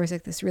bar, there was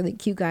like this really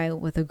cute guy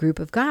with a group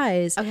of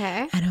guys.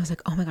 Okay. And I was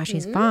like, oh my gosh,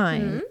 he's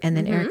fine. And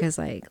then Erica's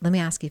like, let me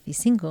ask you if he's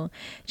single.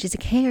 She's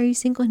like, hey, are you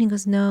single? And he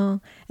goes,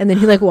 no. And then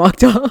he like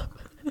walked off.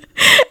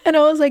 And I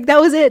was like, that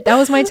was it. That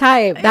was my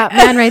type. That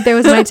man right there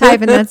was my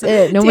type, and that's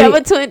it. Nobody, do you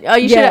have a twin? Oh,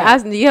 you should have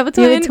asked him. Do you have a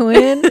twin? Do you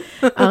have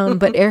a twin?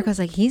 But Erica's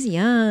like, he's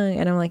young.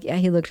 And I'm like, yeah,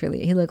 he looked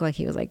like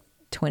he was like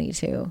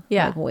 22.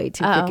 Yeah. Like way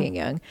too freaking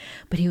young.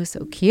 But he was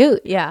so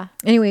cute. Yeah.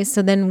 Anyway,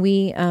 so then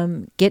we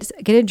get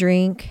a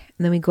drink,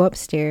 and then we go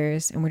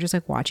upstairs, and we're just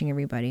like watching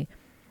everybody.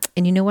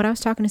 And you know what? I was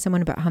talking to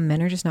someone about how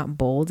men are just not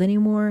bold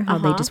anymore. How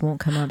they just won't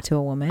come up to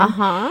a woman.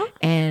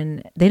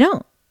 And they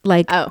don't.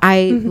 Like,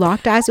 I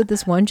locked eyes with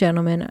this one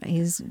gentleman.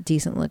 He's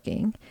decent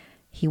looking.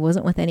 He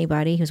wasn't with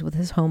anybody. He was with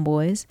his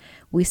homeboys.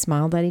 We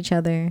smiled at each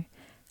other.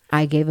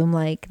 I gave him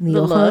like the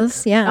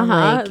ojos. Yeah.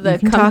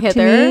 Like, you can talk to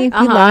me if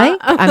you like.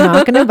 I'm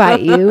not going to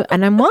bite you.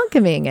 And I'm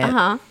welcoming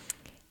it.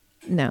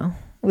 No.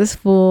 This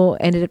fool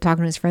ended up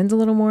talking to his friends a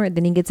little more.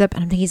 Then he gets up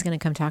and I'm thinking he's going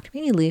to come talk to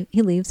me. And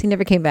he leaves. He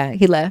never came back.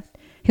 He left.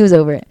 He was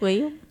over it.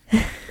 Wait.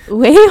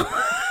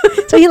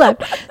 So he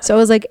left. So I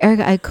was like,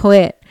 Erica, I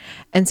quit.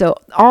 And so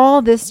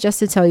all this just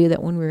to tell you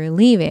that when we were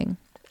leaving,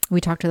 we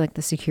talked to like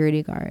the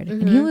security guard,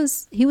 and he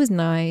was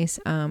nice.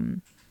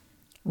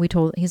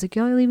 He's like,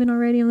 y'all are leaving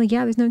already? I'm like,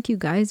 yeah, there's no cute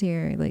guys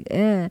here. Like,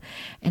 eh.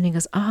 And he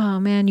goes, oh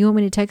man, you want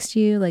me to text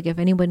you? Like if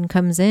anyone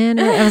comes in?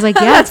 And I was like,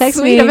 yeah,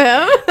 text me. Of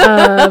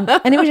him.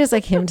 And it was just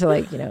like him to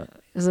like, it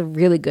was a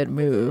really good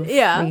move.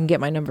 Yeah. You can get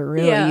my number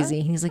real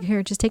easy. He's like,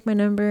 here, just take my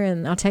number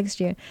and I'll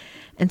text you.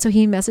 And so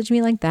he messaged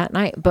me like that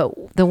night.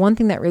 But the one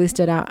thing that really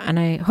stood out, and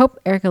I hope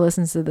Erica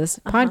listens to this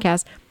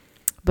podcast,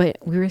 but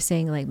we were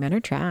saying like men are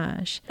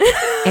trash.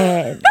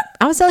 And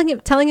I was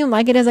telling him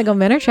like it is. I go,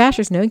 men are trash.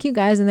 There's no cute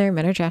guys in there.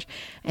 Men are trash.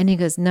 And he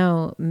goes,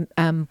 no,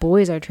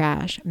 boys are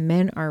trash.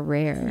 Men are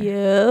rare.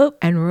 Yep.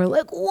 And we're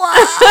like,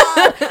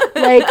 what?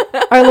 Like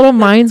our little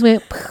minds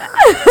went.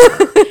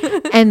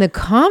 And the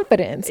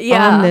confidence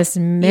on this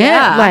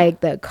man, like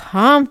the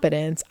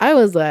confidence, I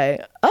was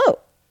like, oh.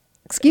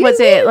 Was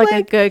it like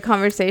a good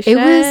conversation?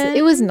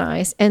 It was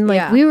nice. And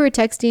like we were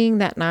texting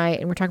that night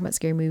and we're talking about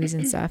scary movies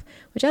and stuff,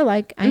 which I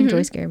like. I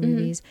enjoy scary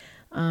movies.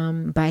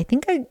 But I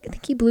think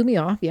he blew me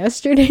off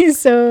yesterday.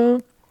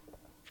 So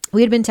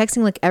we had been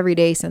texting like every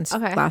day since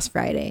last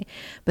Friday.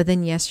 But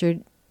then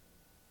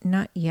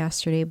not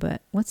yesterday,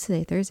 but what's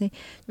today? Thursday?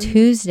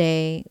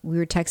 Tuesday we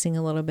were texting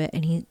a little bit,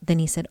 and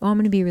he said, oh, I'm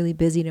going to be really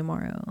busy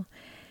tomorrow.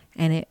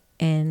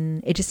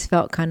 And it just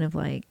felt kind of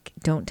like,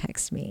 don't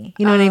text me.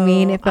 You know what I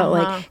mean? It felt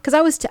like, because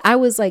I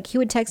was like, he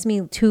would text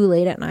me too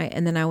late at night,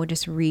 and then I would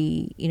just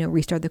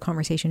restart the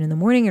conversation in the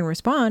morning and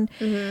respond.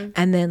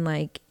 And then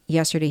like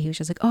yesterday, he was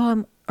just like,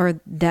 or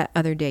that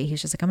other day, he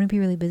was just like, I'm going to be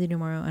really busy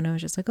tomorrow. And I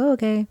was just like, oh,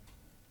 okay.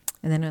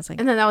 And then I was like,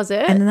 and then that was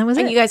it? And then that was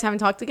it. And you guys haven't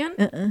talked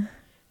again?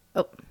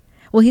 Oh.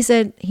 Well,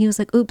 he was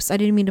like, oops, I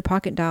didn't mean to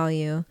pocket dial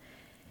you.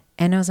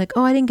 And I was like,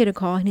 oh, I didn't get a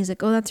call. And he's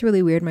like, oh, that's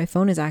really weird. My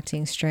phone is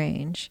acting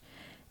strange.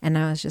 And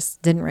I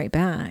didn't write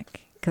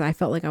back because I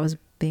felt like I was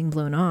being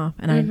blown off.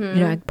 And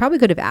I probably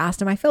could have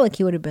asked him. I felt like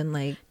he would have been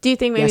like, do you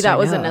think maybe that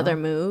was another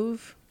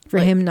move for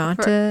him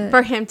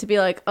for him to be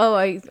like,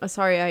 oh,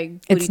 sorry, I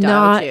booty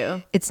dialed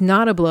you. It's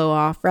not a blow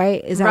off,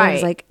 right? Is that what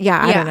it's like?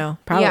 Yeah, I don't know.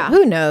 Probably. Yeah.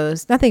 Who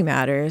knows? Nothing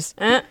matters.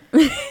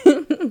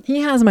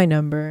 He has my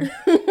number.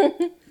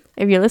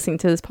 If you're listening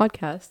to this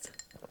podcast.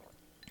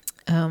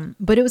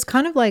 But it was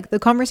kind of like, the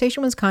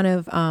conversation was kind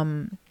of,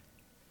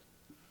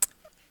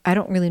 I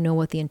don't really know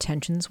what the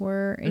intentions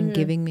were in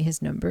giving me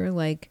his number.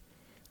 Like,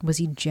 was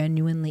he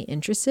genuinely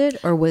interested,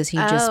 or was he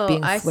just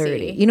being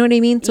flirty? You know what I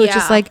mean? So it's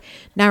just like,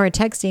 now we're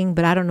texting,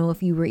 but I don't know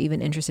if you were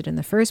even interested in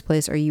the first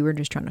place, or you were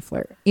just trying to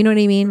flirt. You know what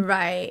I mean?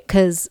 Right.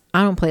 Because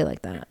I don't play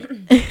like that.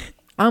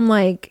 I'm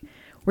like,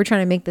 we're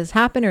trying to make this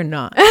happen or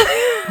not.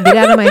 Get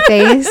out of my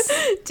face.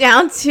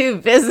 Down to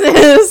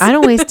business. I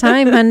don't waste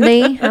time,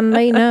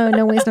 Hyundai.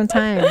 No waste no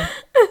time.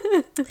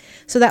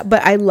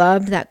 But I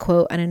loved that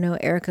quote, and I know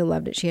Erica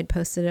loved it. She had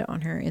posted it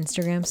on her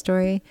Instagram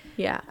story.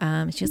 Yeah.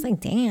 She was like,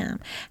 damn.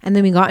 And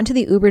then we got into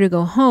the Uber to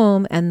go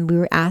home, and we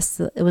were asked,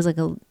 it was like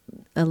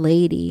a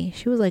lady.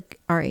 She was like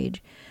our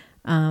age.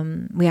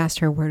 We asked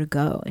her where to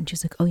go, and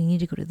she's like, oh, you need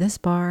to go to this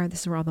bar.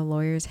 This is where all the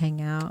lawyers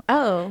hang out.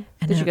 Oh,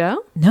 and did you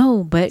go?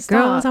 No, but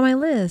girl, it's on my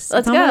list.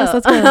 Let's go.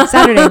 Let's go.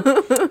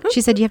 Saturday.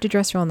 She said, you have to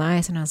dress real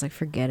nice. And I was like,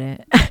 forget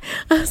it.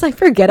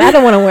 I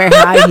don't want to wear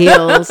high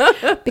heels,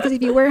 because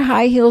if you wear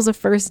high heels a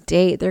first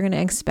date, they're going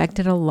to expect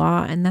it a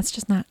lot. And that's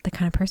just not the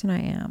kind of person I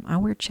am. I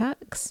wear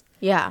Chucks.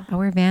 Yeah. I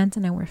wear Vans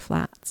and I wear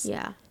flats.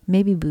 Yeah.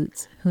 Maybe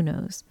boots. Who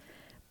knows?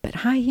 But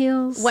high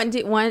heels.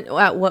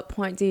 At what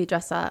point do you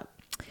dress up?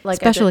 Like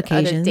special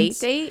occasions, at a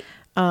date,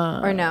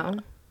 or no?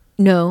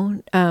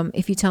 No.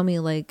 If you tell me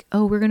like,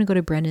 oh, we're gonna go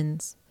to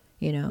Brennan's,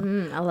 I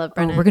love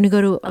Brennan's. We're gonna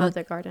go to. I love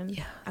their garden.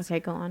 Yeah. Okay,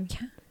 go on.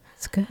 Yeah,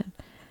 it's good.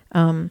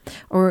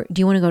 Or do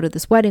you want to go to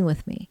this wedding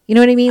with me? You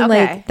know what I mean?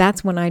 Okay. Like,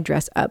 that's when I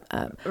dress up.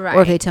 Right.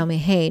 Or if they tell me,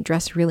 hey,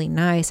 dress really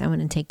nice, I'm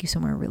gonna take you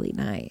somewhere really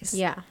nice.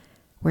 Yeah.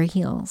 wear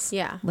heels.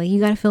 Yeah. Like, you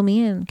got to fill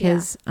me in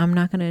because I'm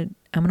going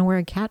to wear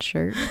a cat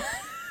shirt,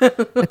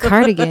 a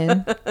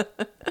cardigan,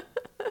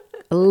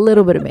 a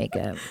little bit of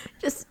makeup.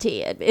 Just a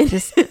tad bit.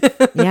 Just,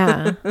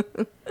 yeah.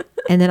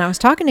 And then I was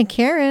talking to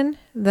Karen,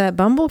 the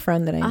Bumble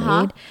friend that I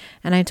made,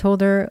 and I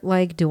told her,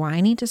 like, do I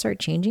need to start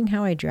changing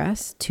how I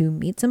dress to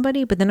meet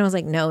somebody? But then I was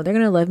like, no, they're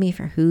going to love me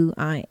for who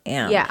I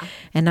am. Yeah.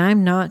 And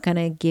I'm not going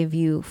to give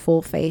you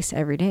full face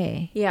every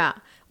day. Yeah.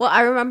 Well,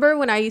 I remember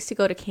when I used to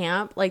go to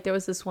camp, like, there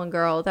was this one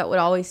girl that would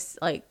always,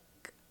 like,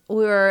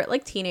 we were,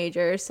 like,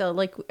 teenagers, so,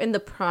 like, in the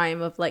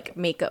prime of, like,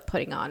 makeup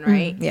putting on,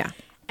 right? Yeah.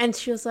 And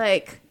she was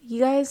like, you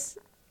guys,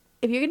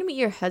 if you're going to meet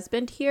your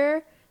husband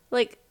here,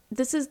 like,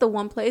 this is the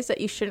one place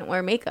that you shouldn't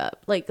wear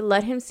makeup. Like,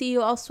 let him see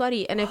you all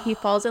sweaty. And if he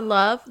falls in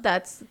love,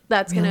 that's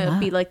going to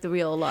be like the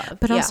real love.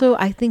 But also,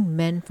 I think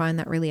men find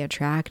that really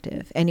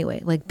attractive anyway,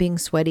 like being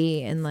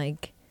sweaty and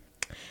like,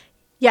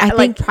 yeah, I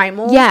like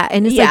primal. Yeah.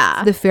 And it's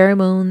like the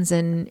pheromones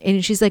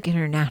and she's like in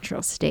her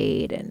natural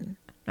state. And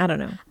I don't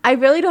know. I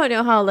really don't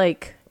know how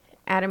like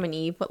Adam and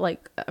Eve, but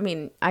like, I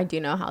mean, I do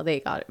know how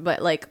they got it,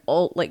 but like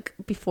all like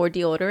before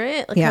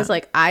deodorant, like, cause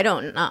like, I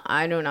do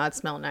not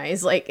smell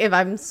nice. Like if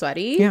I'm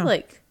sweaty,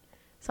 like,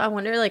 so I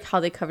wonder like how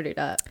they covered it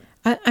up.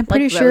 I'm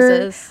pretty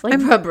sure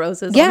rub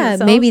roses. Yeah,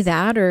 maybe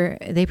that, or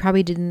they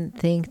probably didn't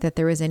think that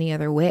there was any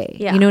other way.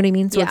 Yeah. You know what I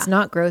mean? So it's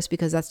not gross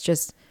because that's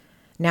just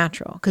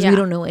natural because we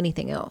don't know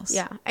anything else.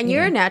 Yeah, and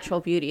you're a natural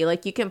beauty.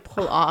 Like you can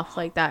pull off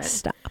like that.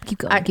 Stop. Keep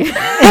going. Keep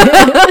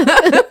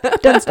going.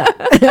 Don't stop.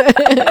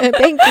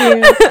 Thank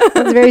you.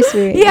 That's very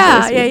sweet.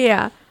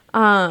 Yeah,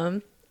 yeah.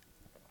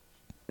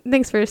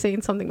 Thanks for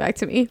saying something back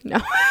to me. No.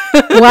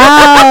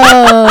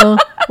 Wow.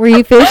 Were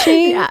you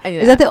fishing? Yeah.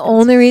 Is that the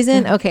only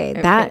reason? Okay.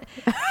 That.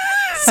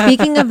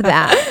 Speaking of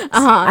that,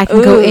 I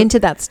can go into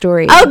that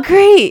story. Oh,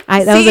 great.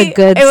 That was a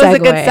good segue. It was a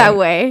good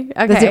segue.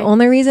 Okay. That's the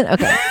only reason?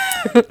 Okay.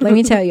 Let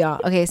me tell y'all.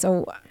 Okay.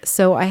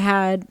 So I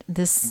had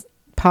this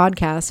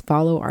podcast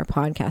follow our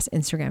podcast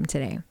Instagram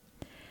today.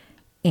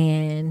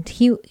 And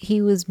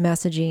he was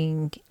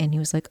messaging and he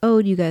was like,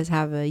 oh, do you guys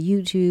have a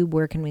YouTube?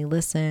 Where can we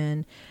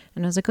listen?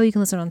 And I was like, oh, you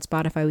can listen on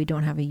Spotify. We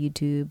don't have a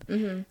YouTube.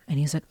 Mm-hmm. And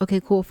he's like, okay,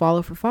 cool.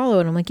 Follow for follow.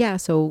 And I'm like, yeah.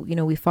 So,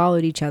 we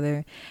followed each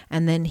other.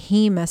 And then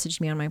he messaged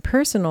me on my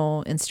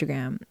personal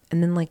Instagram.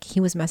 And then like he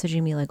was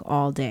messaging me like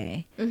all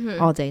day today.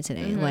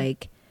 Mm-hmm.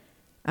 Like,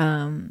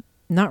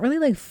 not really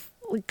like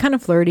kind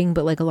of flirting,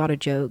 but like a lot of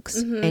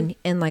jokes. Mm-hmm.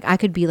 And like I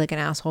could be like an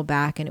asshole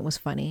back and it was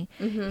funny.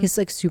 Mm-hmm. He's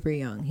like super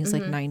young. He's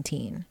like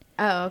 19.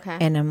 Oh, okay.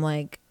 And I'm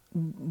like,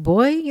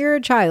 boy, you're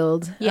a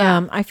child.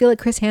 Yeah. I feel like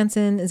Chris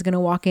Hansen is going to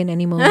walk in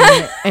any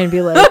moment and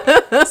be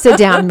like, sit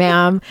down,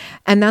 ma'am.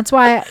 And that's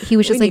why he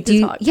was just like,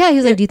 he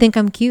was like, do you think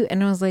I'm cute?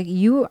 And I was like,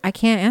 I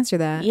can't answer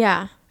that.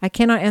 Yeah. I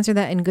cannot answer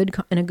that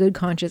in a good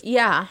conscience.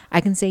 Yeah. I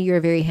can say you're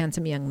a very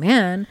handsome young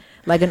man.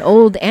 Like an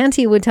old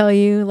auntie would tell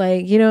you,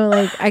 like,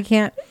 like I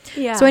can't.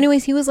 Yeah. So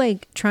anyways, he was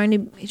like trying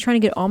to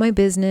get all my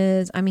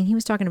business. I mean, he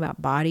was talking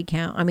about body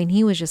count. I mean,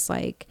 he was just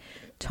like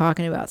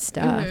talking about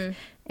stuff. Mm-hmm.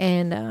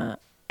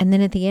 And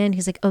then at the end,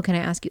 he's like, oh, can I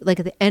ask you, like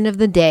at the end of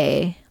the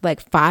day,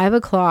 like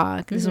 5:00,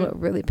 mm-hmm. This is what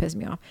really pissed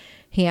me off.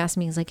 He asked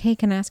me, he's like, hey,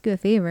 can I ask you a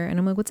favor? And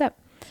I'm like, what's up?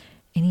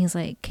 And he's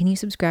like, can you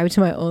subscribe to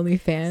my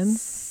OnlyFans?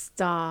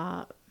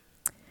 Stop.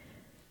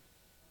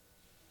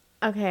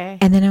 Okay.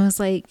 And then I was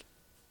like,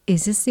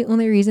 is this the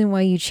only reason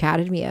why you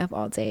chatted me up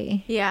all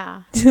day?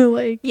 Yeah.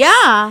 Like,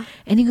 yeah.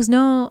 And he goes,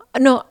 no.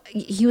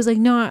 He was like,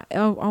 no,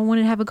 I want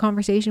to have a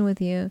conversation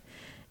with you.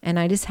 And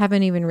I just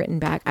haven't even written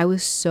back. I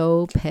was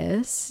so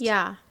pissed.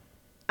 Yeah.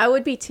 I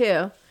would be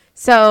too.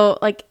 So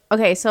like,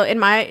 okay, so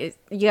you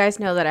guys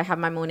know that I have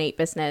my Monat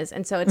business.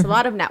 And so it's a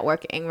lot of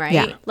networking, right?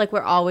 Yeah. Like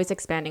we're always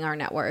expanding our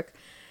network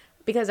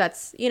because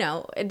that's,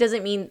 it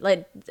doesn't mean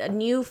like a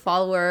new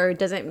follower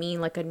doesn't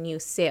mean like a new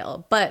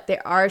sale, but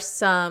there are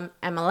some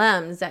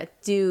MLMs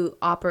that do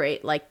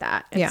operate like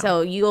that. And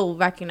so you'll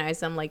recognize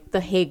them like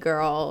the Hey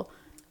Girl.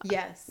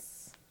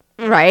 Yes.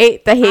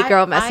 Right? The Hey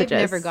Girl messages.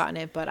 I've never gotten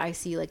it, but I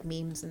see like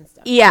memes and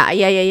stuff.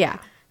 Yeah.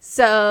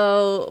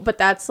 So, but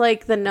that's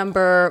like the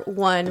number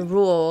one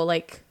rule,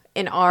 like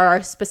in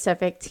our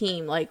specific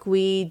team, like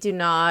we do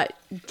not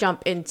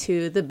jump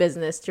into the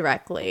business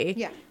directly.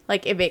 Yeah.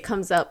 Like if it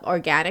comes up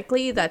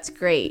organically, that's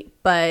great.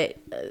 But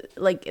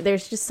like,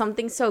 there's just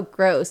something so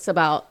gross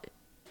about,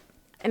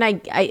 and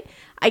I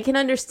can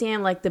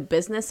understand like the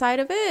business side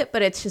of it,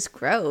 but it's just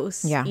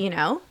gross. Yeah.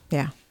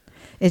 Yeah.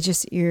 It's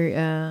just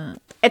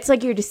it's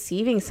like you're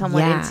deceiving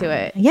someone into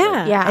it.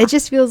 Yeah. It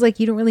just feels like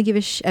you don't really give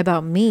a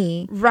about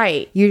me.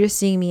 Right. You're just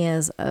seeing me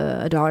as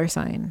a dollar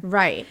sign.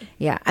 Right.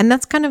 Yeah. And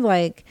that's kind of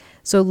like,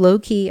 so low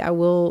key, I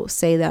will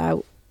say that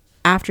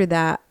after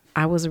that,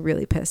 I was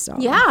really pissed off.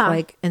 Yeah.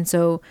 Like, and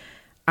so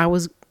I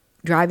was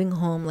driving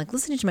home, like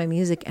listening to my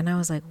music, and I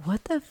was like,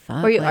 what the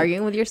fuck? Were you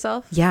arguing with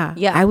yourself? Yeah.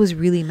 I was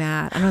really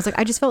mad, and I was like,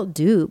 I just felt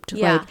duped.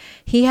 Like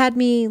he had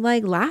me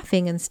like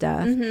laughing and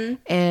stuff,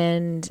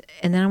 and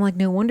then I'm like,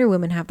 no wonder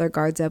women have their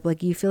guards up.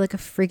 Like you feel like a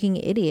freaking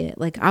idiot.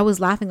 Like I was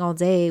laughing all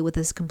day with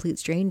this complete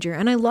stranger,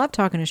 and I love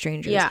talking to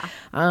strangers.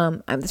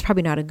 That's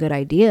probably not a good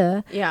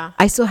idea.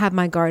 I still have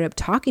my guard up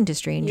talking to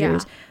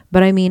strangers,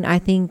 but I mean, I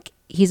think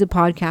he's a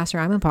podcaster,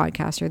 I'm a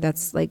podcaster.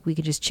 That's like we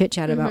could just chit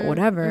chat about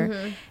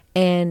whatever.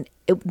 And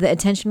the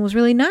attention was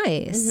really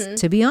nice,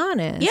 to be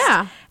honest.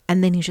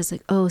 And then he's just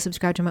like, oh,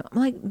 subscribe to my... I'm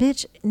like,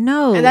 bitch,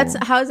 no.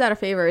 And how is that a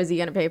favor? Is he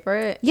going to pay for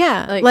it?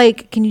 Yeah.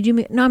 Like, can you do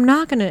me... No, I'm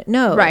not going to...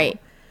 No. Right.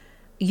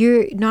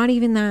 You're not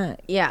even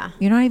that... Yeah.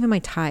 You're not even my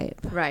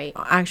type. Right.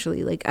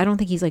 Actually, like, I don't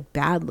think he's like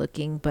bad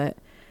looking, but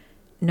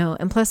no.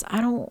 And plus,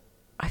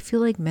 I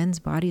feel like men's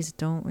bodies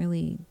don't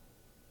really...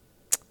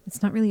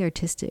 It's not really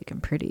artistic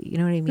and pretty. You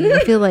know what I mean? I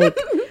feel like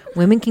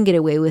women can get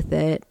away with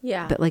it.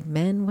 Yeah. But like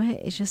men,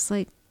 what? It's just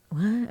like...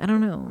 What? I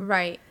don't know.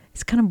 Right.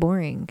 It's kind of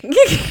boring.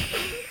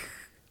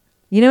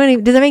 You know what I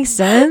mean? Does that make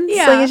sense?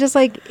 Yeah. Like it's just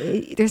like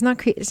there's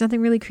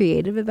nothing really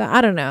creative about.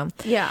 I don't know.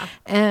 Yeah.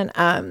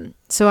 And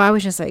so I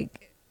was just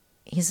like,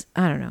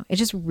 I don't know. It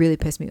just really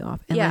pissed me off.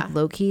 And like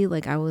low key,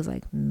 like I was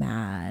like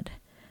mad.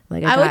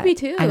 Like I would be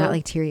too. I got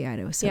like teary eyed.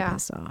 I was so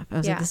pissed off. I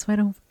was like, this is why I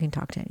don't fucking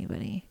talk to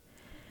anybody.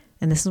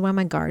 And this is why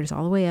my guard is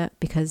all the way up,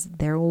 because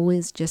they're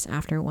always just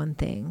after one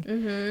thing.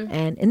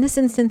 And in this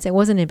instance, it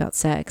wasn't about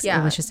sex.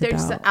 It was just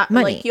about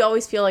money. Like you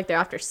always feel like they're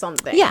after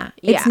something. Yeah.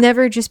 It's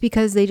never just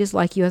because they just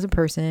like you as a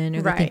person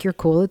or they think you're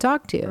cool to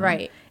talk to.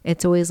 Right.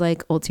 It's always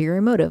like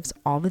ulterior motives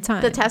all the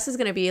time. The test is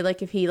going to be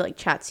like if he like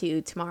chats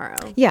you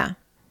tomorrow. Yeah.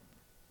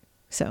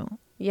 So.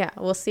 Yeah,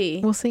 we'll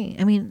see. We'll see.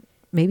 I mean,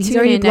 maybe he's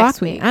already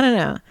blocked me. I don't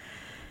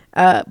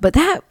know. But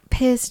that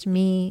pissed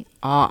me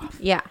off.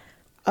 Yeah.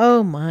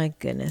 Oh my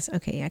goodness.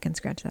 Okay, I can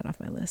scratch that off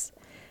my list.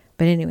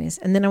 But anyways,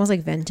 and then I was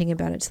like venting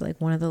about it to like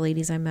one of the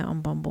ladies I met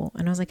on Bumble,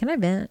 and I was like, "Can I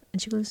vent?" And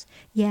she goes,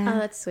 "Yeah." Oh,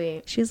 that's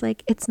sweet. She was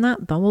like, "It's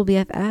not Bumble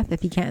BFF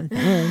if you can't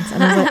vent."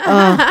 And I was like,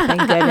 "Oh,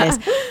 thank goodness."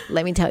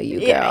 Let me tell you,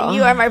 girl. Yeah,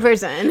 you are my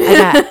person.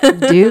 I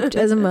got duped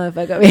as a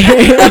motherfucker over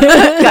here.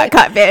 Got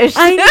catfish.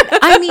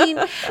 I mean,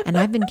 and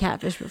I've been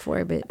catfished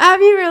before, but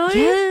have you really?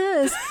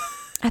 Yes.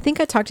 I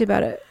think I talked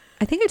about it.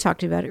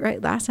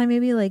 Right last time,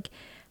 maybe. Like,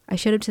 I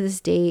showed up to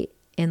this date.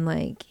 And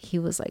like he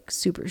was like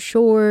super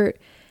short.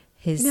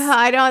 No,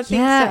 I don't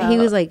think so. He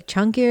was like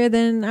chunkier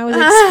than I was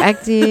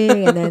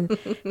expecting. And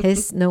then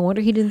no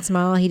wonder he didn't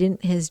smile.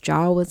 His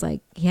jaw was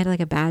like, he had like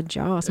a bad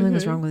jaw. Something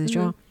was wrong with his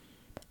jaw.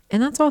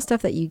 And that's all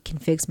stuff that you can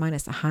fix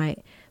minus the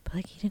height. But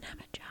like he didn't have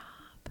a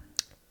job.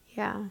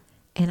 Yeah.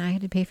 And I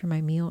had to pay for my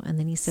meal. And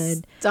then he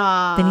said,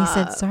 stop. Then he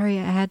said, sorry,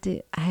 I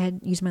had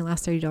used my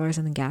last $30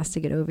 on the gas to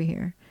get over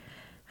here.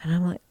 And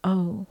I'm like,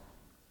 oh.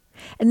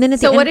 And then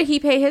what did he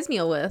pay his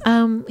meal with?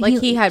 Like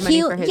he had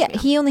money for his meal.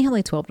 He only had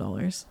like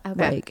 $12.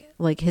 Okay.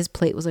 Like his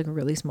plate was like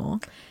really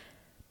small.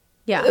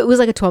 Yeah. It was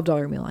like a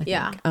 $12 meal, I think.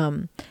 Yeah.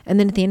 And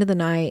then at the end of the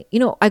night,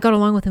 I got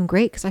along with him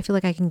great because I feel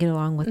like I can get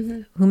along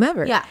with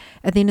whomever. Yeah.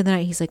 At the end of the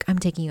night, he's like, I'm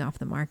taking you off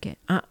the market.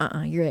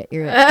 You're it.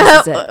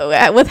 This is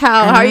it. With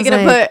how? How are you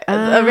going to put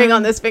a ring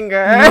on this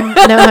finger?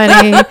 No,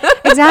 honey.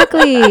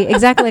 Exactly.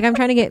 Like I'm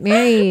trying to get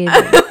married.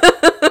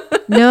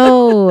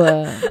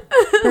 No,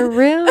 for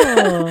real.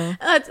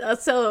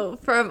 So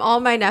from all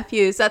my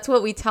nephews, that's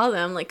what we tell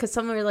them. Like, because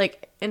some are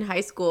like in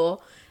high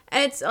school,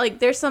 and it's like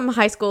there's some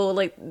high school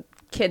like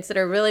kids that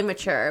are really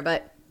mature,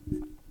 but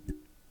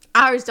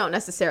ours don't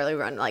necessarily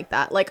run like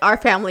that. Like our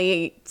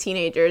family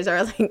teenagers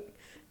are like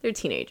they're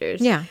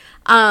teenagers. Yeah.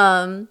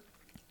 And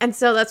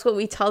so that's what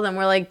we tell them.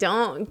 We're like,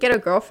 don't get a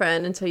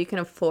girlfriend until you can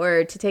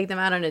afford to take them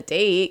out on a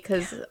date,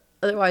 because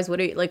otherwise, what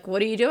are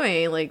you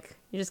doing? Like.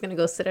 You're just gonna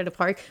go sit at a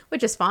park,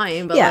 which is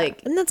fine, but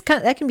like, and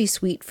that can be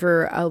sweet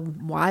for a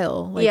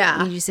while. Like,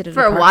 you sit at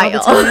for a park a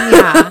while, all the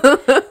time.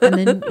 Yeah.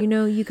 And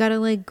then you gotta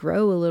like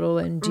grow a little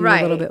and do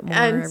a little bit more.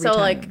 And every so time.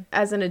 like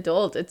as an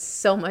adult, it's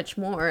so much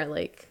more.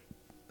 Like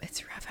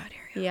it's rough out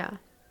here.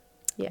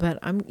 Yeah. But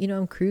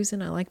I'm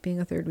cruising. I like being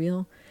a third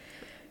wheel.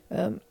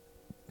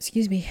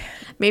 Excuse me.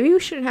 Maybe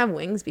we shouldn't have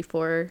wings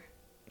before,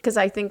 because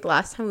I think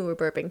last time we were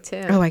burping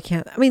too. Oh, I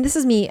can't. I mean, this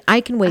is me. I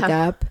can wake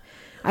up.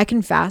 I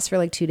can fast for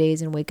like 2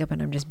 days and wake up and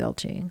I'm just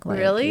belching. Like,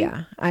 really?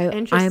 Yeah.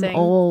 I'm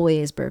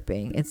always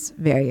burping. It's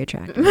very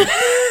attractive.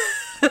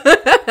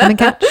 I'm a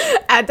catch.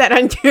 Add that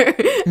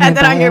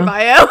on your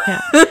bio.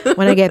 Yeah.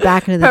 When I get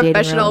back into the dating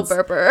professional realms,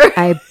 burper.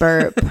 I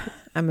burp.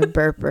 I'm a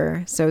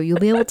burper. So you'll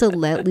be able to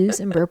let loose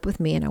and burp with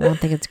me and I won't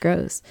think it's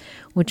gross.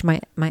 Which my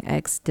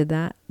ex did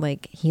that.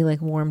 Like he like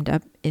warmed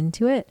up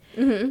into it.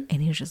 And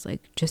he was just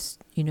like,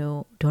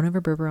 don't ever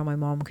burp around my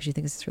mom because she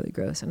thinks it's really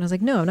gross. And I was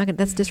like, no, I'm not gonna,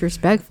 that's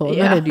disrespectful. I'm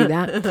not gonna do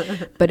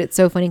that. But it's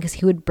so funny because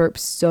he would burp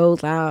so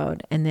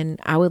loud and then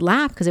I would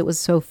laugh because it was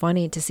so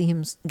funny to see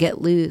him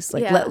get loose,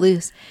 like let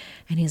loose.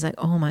 And he's like,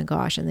 oh my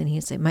gosh. And then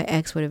he'd say, my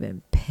ex would have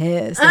been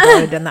pissed if I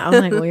had done that. I was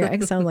like, well, your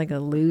ex sounds like a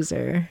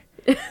loser.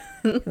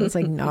 It's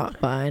like not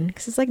fun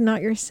because it's like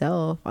not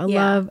yourself. I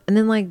love, and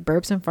then like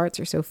burps and farts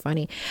are so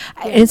funny.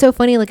 And it's so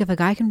funny, like if a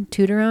guy can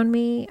toot around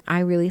me, I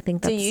really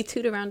think that's... Do you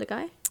toot around a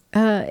guy?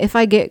 If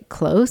I get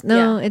close,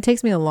 no, it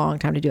takes me a long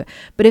time to do it.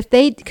 But if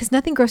they, because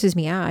nothing grosses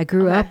me out. I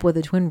grew up with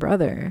a twin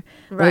brother.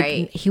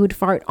 Right. Like, he would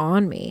fart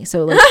on me.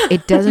 So like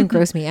it doesn't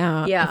gross me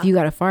out. Yeah. If you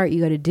got to fart,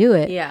 you got to do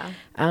it. Yeah.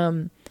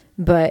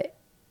 But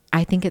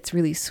I think it's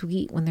really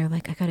sweet when they're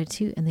like, I got to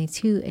toot, and they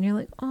toot, and you're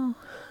like, oh,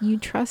 you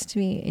trust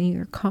me and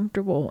you're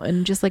comfortable,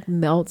 and just like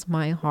melts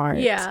my heart.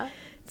 Yeah.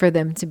 For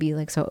them to be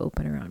like so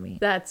open around me.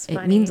 That's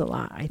funny. It means a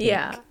lot, I think.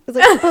 Yeah. It's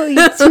like, oh,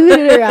 you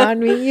tooted around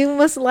me. You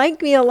must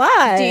like me a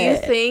lot. Do you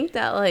think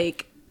that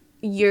like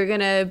you're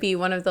gonna be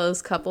one of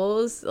those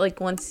couples, like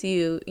once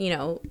you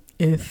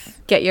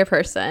get your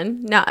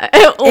person? Not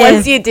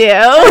once you do.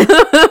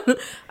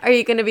 Are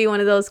you gonna be one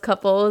of those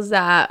couples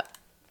that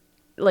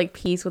like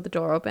pees with the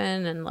door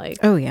open and like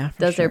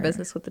does their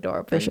business with the door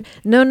open? Sure.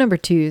 No number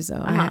twos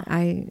though.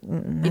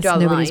 That's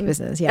nobody's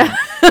business. Yeah.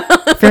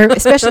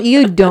 Especially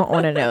you don't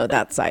want to know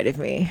that side of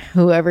me.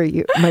 Whoever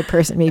my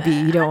person may be,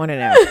 you don't want to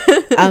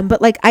know. But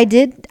like I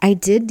did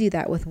do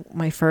that with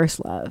my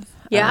first love.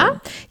 Yeah.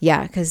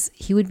 Yeah, because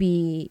he would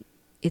be.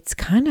 It's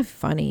kind of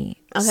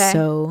funny. Okay.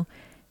 So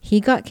he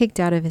got kicked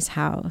out of his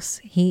house.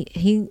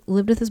 He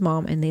lived with his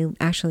mom, and they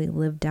actually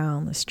lived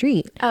down the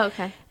street. Oh,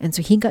 okay. And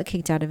so he got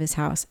kicked out of his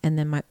house, and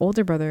then my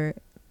older brother,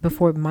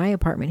 before my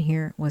apartment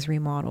here was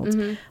remodeled,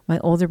 my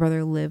older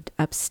brother lived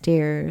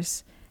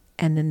upstairs,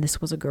 and then this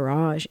was a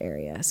garage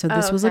area. So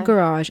this was a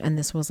garage, and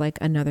this was like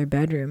another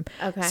bedroom.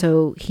 Okay.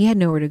 So he had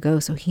nowhere to go,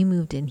 so he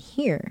moved in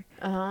here.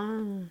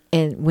 Oh.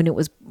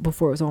 And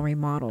before it was all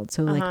remodeled.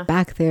 So like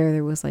back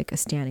there was like a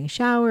standing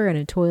shower and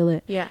a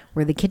toilet. Yeah.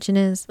 Where the kitchen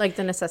is. Like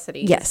the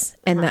necessities. Yes.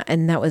 And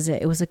that was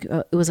it. It was like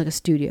a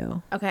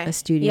studio. Okay. A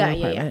studio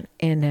apartment.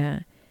 Yeah.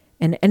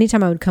 And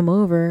anytime I would come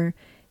over,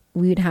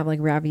 we would have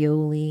like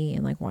ravioli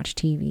and like watch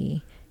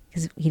TV,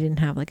 because he didn't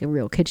have like a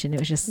real kitchen. It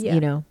was just,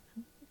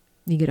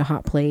 you get a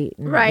hot plate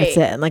and that's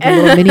it, and like a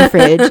little mini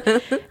fridge.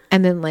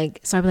 And then like,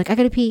 so I'd be like, I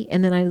gotta pee,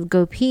 and then I'd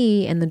go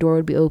pee, and the door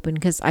would be open,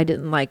 because I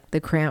didn't like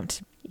the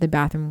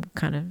bathroom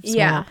kind of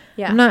small.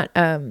 Yeah. I'm not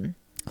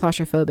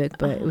claustrophobic,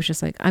 but it was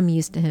just like, I'm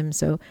used to him,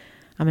 so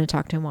I'm gonna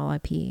talk to him while I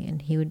pee.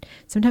 And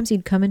sometimes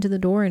he'd come into the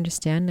door and just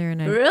stand there, and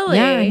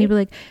and he'd be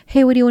like,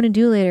 hey, what do you want to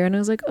do later? And I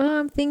was like, oh,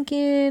 I'm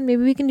thinking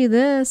maybe we can do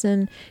this.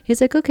 And he's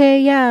like, okay,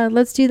 yeah,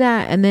 let's do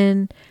that. And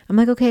then I'm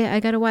like, okay,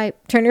 I gotta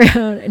wipe, turn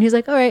around, and he's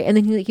like, all right. And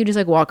then he'd just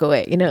like walk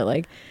away,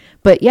 like.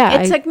 But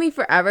yeah, it took me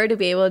forever to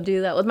be able to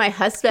do that with my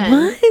husband.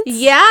 What?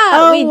 Yeah.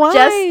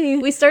 Oh,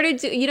 we started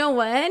to,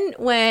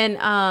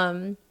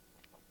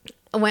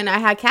 when I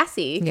had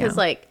Cassie, because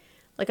like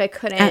I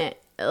couldn't.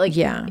 Like like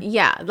you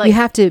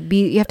have to have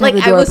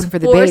the door open for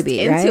the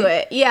baby, right? Into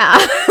it,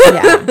 yeah.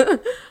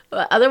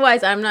 But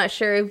otherwise, I'm not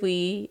sure if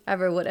we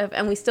ever would have,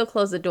 and we still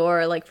closed the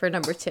door like for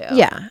number 2.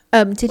 Yeah.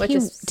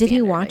 Did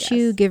he watch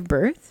you give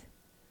birth?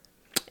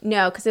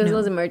 No, because it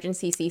was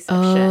emergency C-section.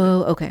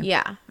 Oh, okay.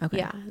 Yeah. Okay.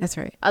 Yeah, that's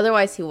right.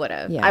 Otherwise, he would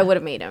have. Yeah. I would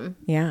have made him.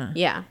 Yeah.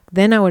 Yeah.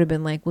 Then I would have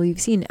been like, well, you've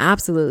seen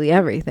absolutely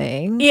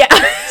everything. Yeah.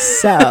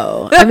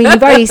 So I mean,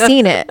 you've already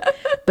seen it,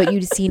 but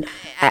you've seen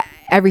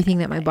everything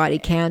that my body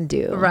can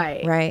do.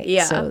 Right. Right.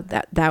 Yeah. So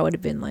that would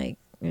have been like,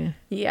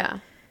 yeah.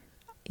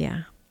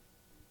 Yeah.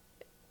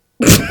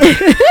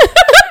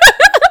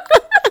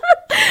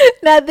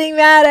 Nothing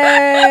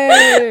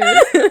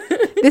matters.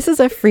 This is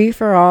a free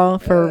for all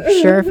for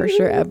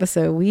sure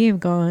episode. We have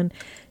gone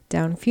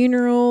down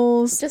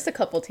funerals, just a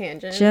couple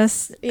tangents,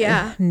 just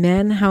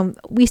men. How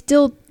we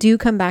still do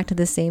come back to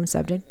the same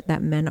subject,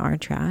 that men are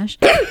trash.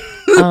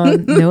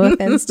 No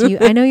offense to you,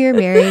 I know you're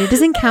married, it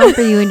doesn't count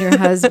for you and your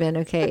husband,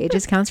 okay? It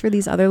just counts for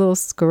these other little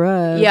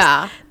scrubs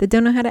that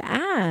don't know how to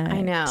act.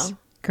 I know,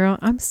 girl.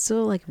 I'm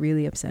still like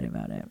really upset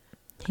about it.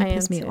 He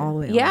pissed me all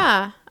the way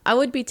off. I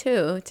would be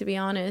too, to be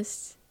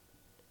honest.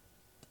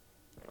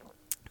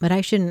 But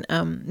I shouldn't,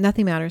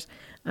 nothing matters.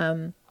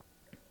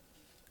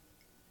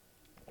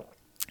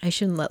 I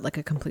shouldn't let like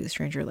a complete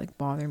stranger like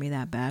bother me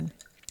that bad.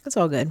 It's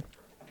all good.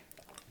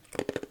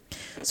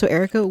 So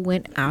Erica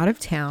went out of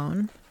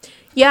town.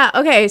 Yeah,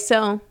 okay,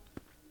 so.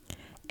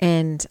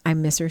 And I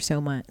miss her so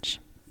much.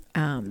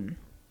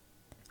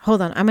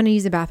 Hold on, I'm going to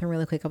use the bathroom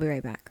really quick. I'll be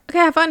right back. Okay,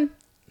 have fun.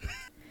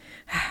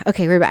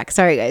 Okay, we're back.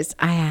 Sorry, guys.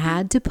 I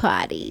had to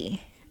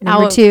potty.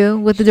 Number 2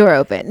 with the door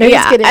open. No,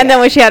 just kidding. And then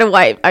when she had to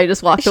wipe, I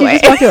just walked away.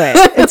 Just walked away.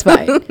 It's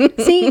fine.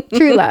 See,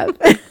 true love.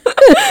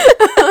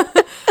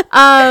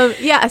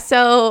 Yeah.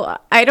 So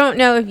I don't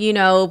know if you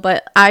know,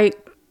 but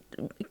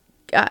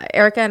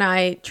Erica and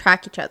I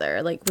track each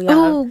other. Like we have.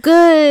 Oh,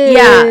 good.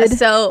 Yeah.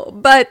 So,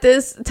 but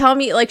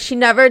she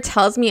never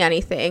tells me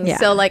anything. Yeah.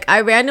 So like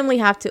I randomly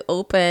have to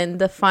open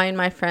the Find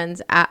My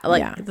Friends app,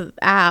 the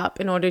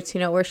app, in order to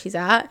know where she's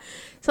at.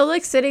 So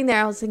like sitting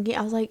there, I was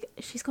like,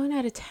 she's going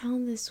out of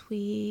town this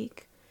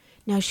week.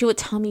 No, she would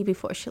tell me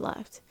before she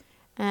left.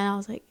 And I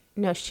was like,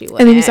 no, she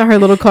wouldn't. And then you saw her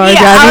little car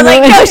driving. I was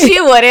like, no, she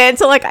wouldn't.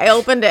 So like I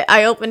opened it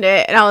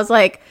and I was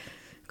like,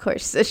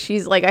 course,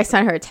 she's like, I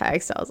sent her a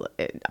text. I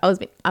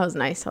was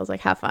nice. I was like,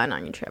 have fun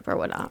on your trip or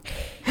whatnot.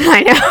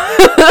 I know.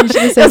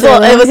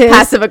 It was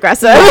passive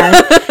aggressive.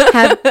 Yeah.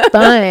 Have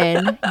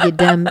fun, you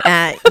dumb,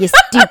 you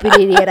stupid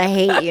idiot. I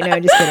hate you. No,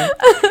 just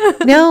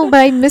kidding. No, but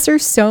I miss her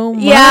so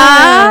much.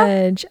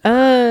 Yeah.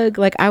 Ugh.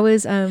 Like I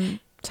was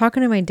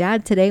talking to my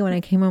dad today when I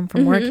came home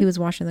from work. He was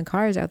washing the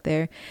cars out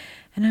there,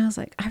 and I was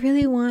like, I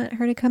really want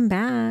her to come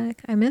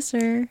back. I miss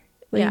her.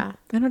 Like, yeah.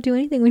 I don't do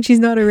anything when she's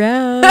not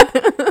around.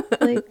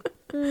 Like.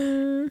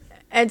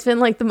 It's been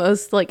like the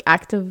most like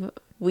active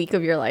week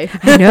of your life.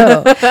 I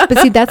know. But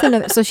see, that's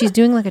another. So she's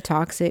doing like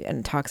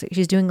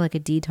she's doing like a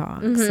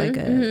detox, like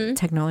a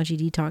technology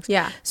detox.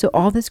 Yeah. So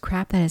all this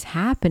crap that is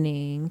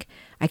happening,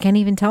 I can't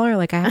even tell her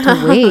like I have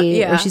to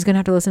wait or she's gonna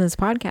have to listen to this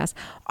podcast.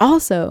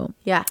 Also,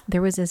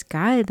 there was this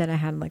guy that I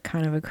had like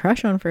kind of a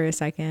crush on for a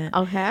second.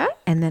 Okay.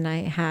 And then I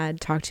had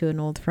talked to an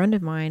old friend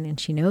of mine and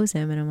she knows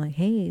him, and I'm like,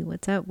 hey,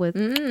 what's up with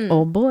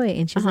old boy?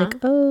 And she's like,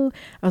 oh,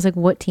 I was like,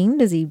 what team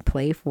does he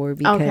play for?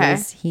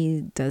 Because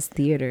he does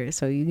theater,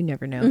 so you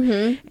never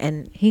know.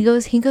 And he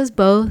goes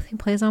both. He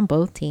plays on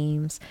both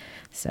teams.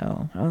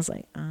 So I was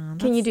like,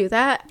 can you do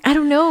that? I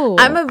don't know.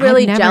 I'm a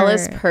really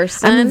jealous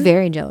person. I'm a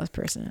very jealous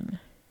person.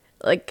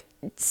 Like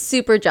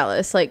super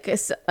jealous. Like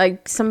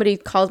somebody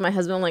calls my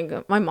husband,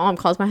 like my mom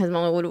calls my husband,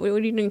 like, what are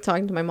you doing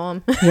talking to my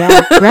mom?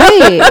 Yeah,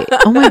 right.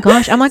 Oh my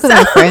gosh, I'm like with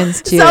my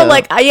friends too. So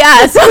like,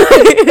 yes.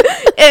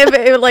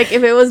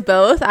 If it was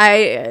both,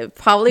 I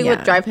probably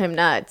would drive him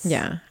nuts.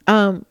 Yeah.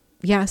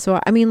 Yeah, so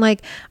I mean,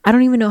 like, I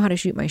don't even know how to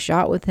shoot my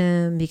shot with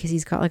him because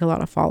he's got like a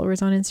lot of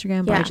followers on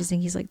Instagram. But I just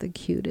think he's like the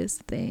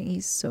cutest thing.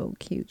 He's so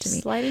cute to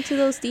me. Slide into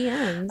those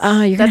DMs.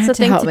 You're gonna have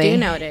to help me. Do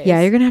nowadays.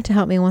 Yeah, you're gonna have to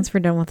help me once we're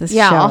done with this.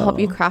 Yeah, show. I'll help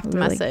you craft the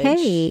message. Like,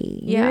 hey,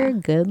 you're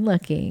good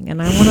looking,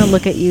 and I want to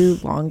look at you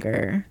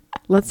longer.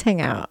 Let's hang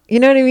out. You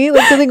know what I mean?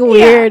 Like something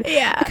weird.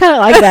 Yeah. I kind of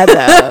like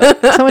that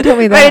though. Someone told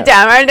me that.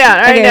 Write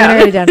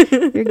it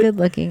down. You're good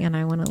looking, and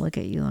I want to look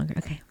at you longer.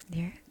 Okay,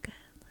 you're.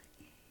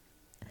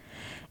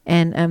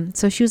 And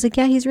so she was like,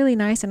 yeah, he's really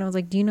nice. And I was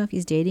like, do you know if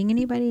he's dating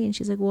anybody? And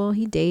she's like, well,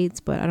 he dates,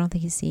 but I don't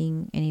think he's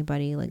seeing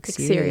anybody like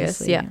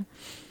seriously. Yeah.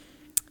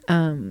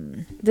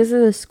 This is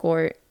a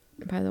skirt,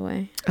 by the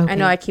way. Okay. I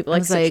know I keep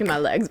like stretching my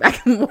legs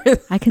back and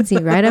forth. I can see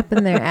right up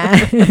in there.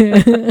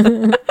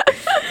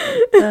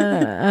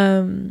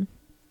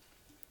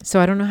 So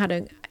I don't know how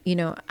to,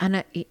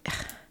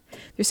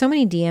 there's so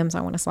many DMs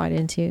I want to slide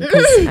into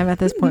because I'm at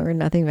this point where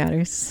nothing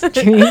matters.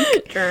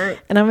 Drink.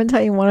 And I'm going to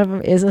tell you one of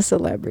them is a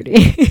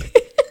celebrity.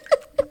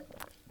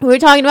 We were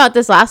talking about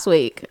this last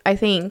week. I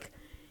think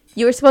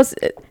you were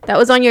that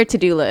was on your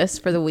to-do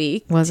list for the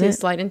week. Was it?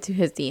 Slide into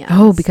his DMs.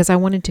 Oh, because I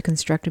wanted to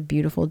construct a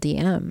beautiful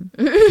DM.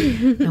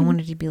 I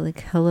wanted to be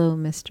like, hello,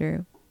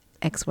 Mr.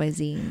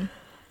 XYZ.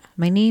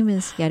 My name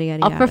is yada,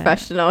 yada, yada. All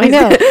professional. I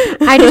know.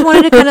 I just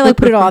wanted to kind of like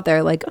put it all out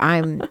there. Like,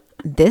 I'm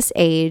this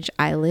age.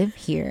 I live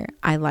here.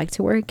 I like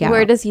to work out.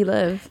 Where does he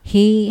live?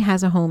 He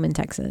has a home in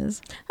Texas.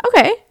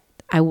 Okay.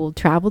 I will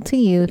travel to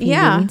you if you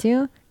need me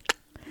to.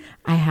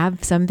 I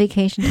have some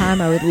vacation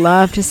time I would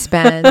love to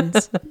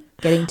spend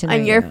getting to know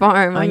on your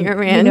farm, on your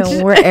ranch,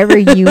 wherever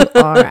you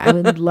are. I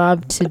would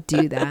love to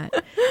do that.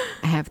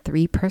 I have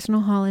 3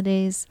 personal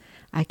holidays.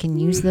 I can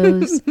use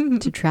those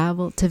to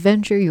travel, to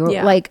venture your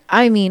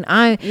and you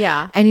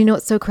know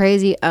what's so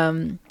crazy?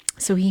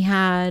 So he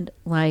had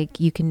like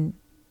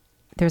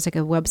there's like a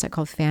website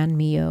called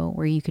FanMio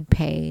where you could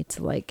pay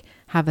to like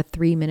have a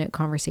 3-minute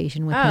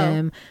conversation with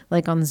him,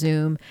 like on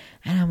Zoom.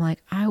 And I'm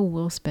like, I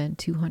will spend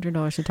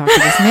 $200 to talk to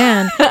this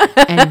man,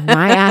 and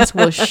my ass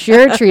will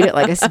sure treat it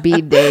like a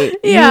speed date.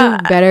 Yeah. You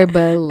better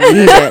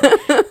believe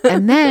it.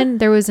 And then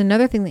there was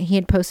another thing that he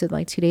had posted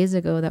like 2 days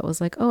ago that was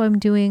like, oh, I'm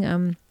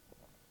doing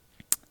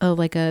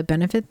like a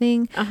benefit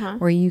thing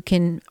where you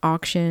can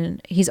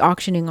he's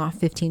auctioning off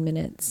 15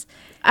 minutes.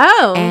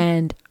 Oh.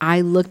 And I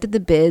looked at the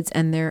bids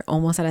and they're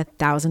almost at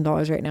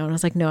 $1,000 right now. And I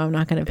was like, no, I'm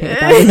not going to pay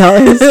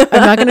 $1,000.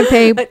 I'm not going to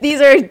pay. These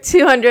are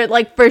 200,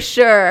 like for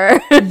sure.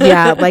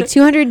 Yeah. Like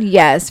 200.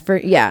 Yes.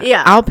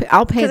 Yeah. I'll pay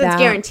that. Because it's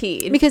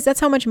guaranteed. Because that's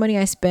how much money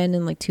I spend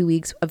in like 2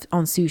 weeks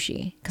on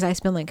sushi. Because I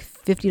spend like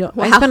 $50.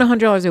 Wow. I spend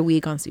 $100 a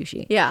week on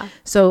sushi. Yeah.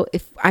 So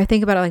if I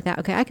think about it like that,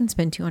 okay, I can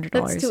spend $200.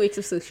 That's 2 weeks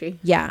of sushi.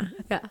 Yeah.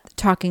 Yeah.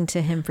 Talking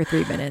to him for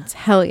 3 minutes.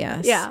 Hell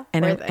yes. Yeah.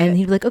 And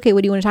he'd be like, okay,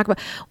 what do you want to talk about?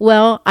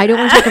 Well, I don't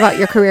want to talk about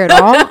your career at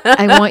all.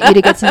 I want you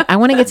to get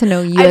to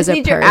know you as a person. I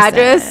need your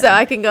address so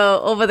I can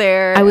go over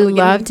there. I would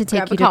love to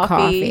take you to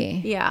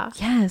coffee. Yeah.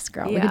 Yes,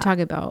 girl. Yeah. We can talk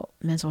about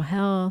mental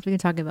health. We can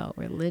talk about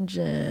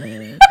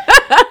religion.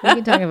 We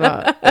can talk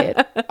about it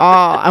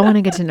all. I want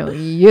to get to know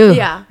you.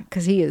 Yeah.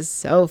 Because he is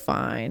so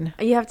fine.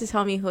 You have to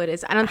tell me who it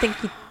is. I don't think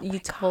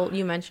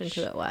you mentioned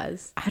who it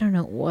was. I don't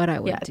know what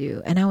I would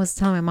do. And I was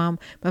telling my mom.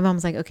 My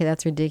mom's like, okay,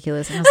 that's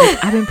ridiculous. And I was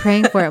like, I've been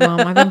praying for it, Mom.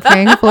 I've been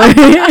praying for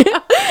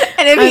it.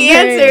 And if he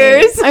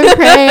answers, I'm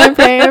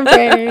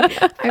praying.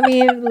 I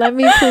mean, let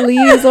me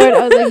please, Lord.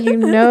 I was like,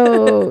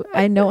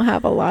 I don't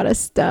have a lot of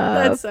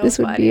stuff. This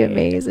would be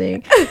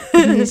amazing.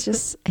 And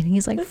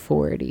he's like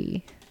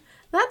 40.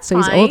 That's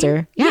so fine. He's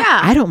older.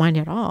 Yeah, I don't mind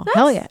at all.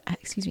 Hell yeah.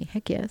 Excuse me.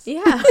 Heck yes.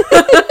 Yeah.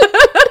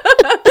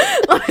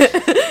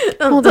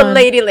 The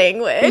lady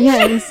language.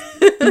 Yes,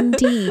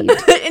 indeed.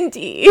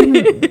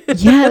 Indeed.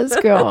 Yes,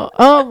 girl.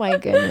 Oh my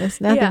goodness.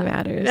 Nothing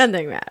matters.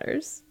 Nothing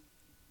matters.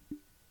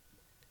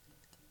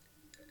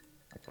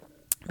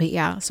 But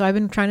yeah, so I've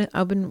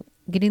been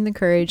getting the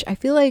courage. I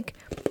feel like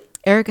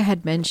Erica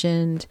had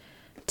mentioned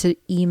to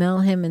email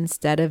him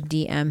instead of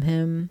DM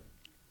him.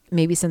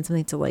 Maybe send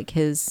something to like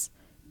his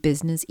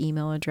business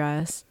email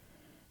address.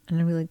 And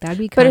I'd be like, that'd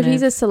be kind of... But if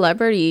he's a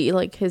celebrity,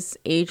 like his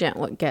agent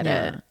would get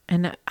it.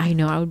 And I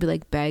know I would be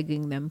like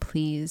begging them,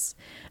 please.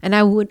 And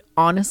I would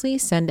honestly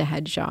send a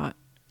headshot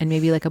and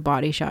maybe like a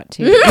body shot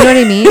too. You know what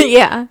I mean?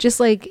 Yeah. Just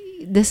like,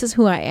 this is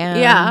who I am.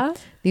 Yeah.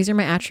 These are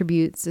my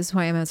attributes. This is who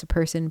I am as a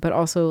person. But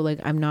also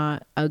like, I'm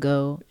not a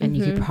go. And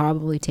you could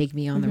probably take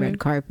me on the red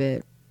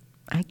carpet.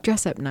 I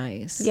dress up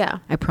nice. Yeah.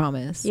 I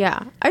promise.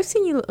 Yeah. I've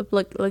seen you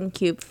look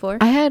cute before.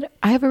 I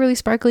have a really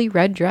sparkly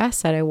red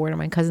dress that I wore to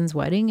my cousin's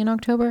wedding in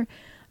October.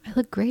 I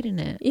look great in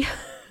it. Yeah.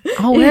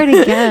 I'll wear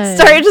it again.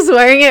 Started just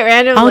wearing it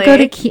randomly.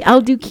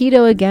 I'll do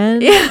keto again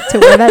to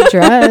wear that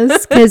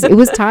dress because it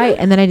was tight,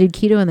 and then I did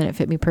keto and then it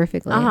fit me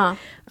perfectly. I'll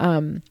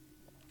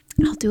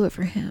do it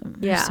for him.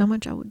 Yeah. There's so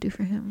much I would do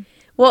for him.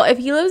 Well, if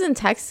he lives in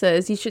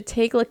Texas, you should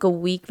take like a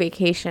week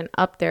vacation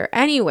up there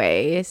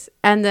anyways,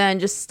 and then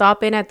just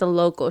stop in at the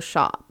local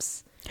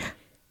shops.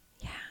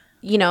 Yeah.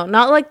 You know,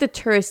 not like the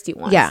touristy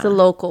ones, the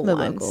local ones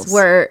locals.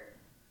 where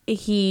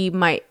he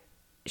might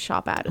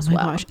shop at as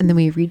well. Gosh. And then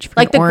we reach for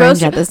like an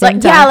orange at the same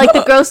time. Yeah, like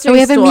the grocery we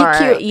have store. A meet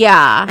cute.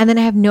 Yeah. And then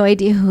I have no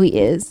idea who he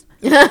is.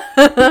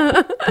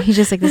 He's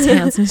just like this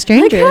handsome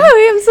stranger. Like,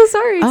 oh, I'm so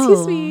sorry.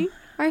 Excuse me.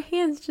 Our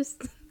hands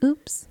just...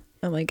 Oops.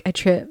 I'm like, I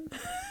trip.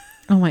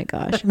 Oh my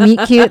gosh.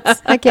 Meet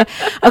cutes. Heck yeah.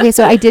 Okay,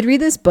 so I did read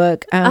this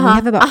book. We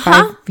have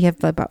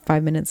about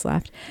 5 minutes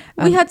left.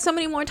 We had so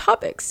many more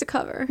topics to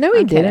cover. No,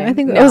 we didn't. I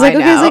think I was like,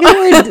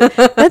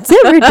 okay, that's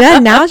it. We're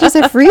done. Now it's just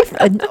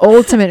an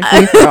ultimate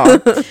free for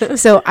all.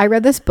 So I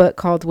read this book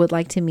called Would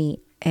Like to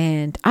Meet,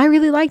 and I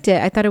really liked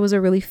it. I thought it was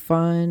a really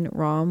fun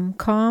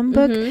rom-com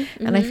book,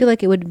 and I feel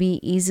like it would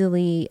be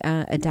easily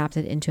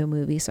adapted into a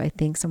movie. So I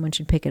think someone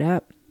should pick it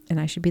up. And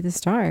I should be the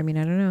star. I mean,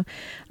 I don't know.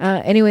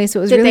 Anyway, so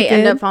it was really good. Did they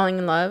end up falling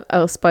in love?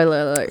 Oh,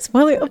 spoiler alert.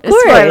 Spoiler, of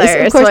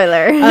course.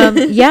 Spoiler.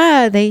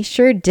 Yeah, they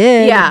sure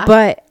did. Yeah.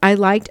 But I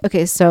liked,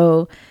 okay,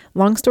 so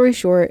long story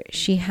short,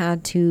 she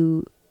had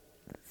to,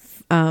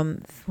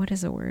 what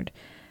is the word?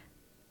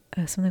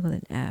 Something with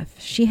an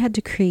F. She had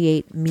to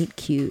create meet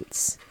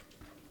cutes.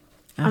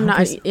 I'm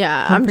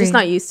just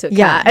not used to it.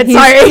 Yeah,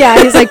 sorry.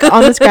 Yeah, he's like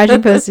on the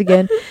scratching post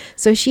again.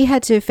 So she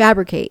had to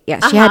fabricate.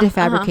 Yeah, she had to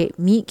fabricate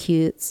meet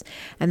cutes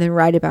and then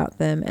write about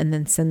them and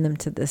then send them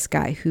to this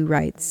guy who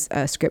writes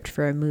a script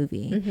for a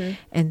movie.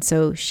 And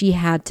so she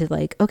had to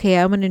like, okay,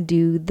 I'm going to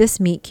do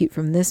this meet cute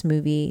from this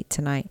movie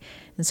tonight.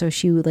 And so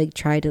she would like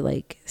try to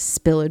like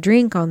spill a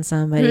drink on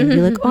somebody and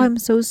be like, oh, I'm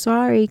so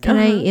sorry. Can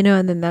I,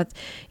 and then that's,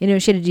 she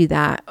had to do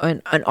that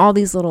and all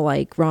these little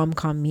like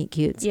rom-com meet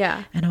cutes.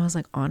 Yeah. And I was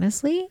like,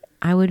 honestly,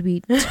 I would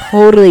be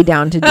totally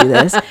down to do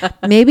this.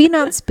 Maybe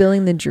not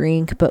spilling the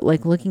drink, but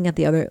like looking at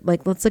the other,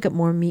 like let's look at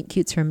more meet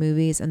cutes from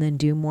movies and then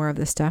do more of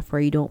the stuff where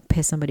you don't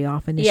piss somebody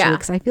off initially.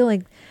 Because I feel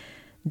like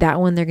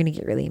that one they're gonna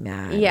get really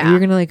mad. Yeah, you're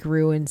gonna like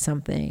ruin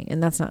something,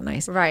 and that's not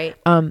nice. Right.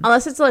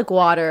 Unless it's like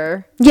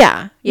water.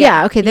 Yeah.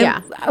 Okay.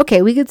 Then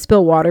okay, we could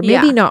spill water.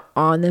 Maybe not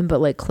on them, but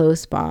like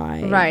close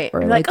by. Right.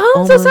 Or like oh,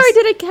 I'm so sorry.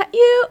 Did it get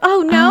you?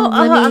 Oh no.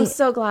 I'm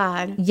so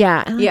glad.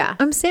 Yeah.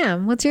 I'm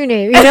Sam. What's your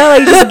name?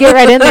 Like just get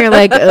right in there.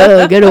 Like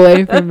get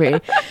away from me.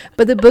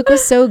 But the book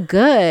was so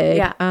good.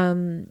 Yeah.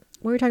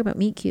 We were talking about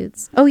meet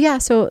cutes. Oh yeah.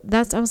 So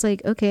I was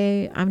like,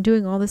 okay, I'm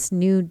doing all this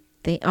new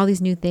thing, all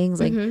these new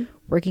things like.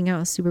 Working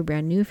out is super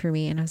brand new for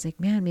me, and I was like,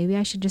 man, maybe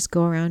I should just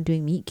go around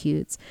doing meet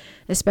cutes,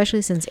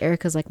 especially since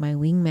Erica's like my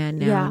wingman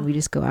now, and we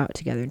just go out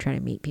together and try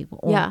to meet people.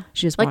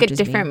 She just like a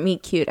different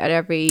meet cute at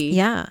every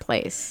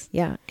place.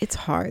 Yeah, it's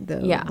hard though.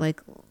 Yeah,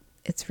 like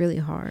it's really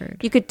hard.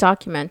 You could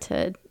document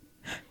it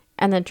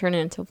and then turn it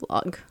into a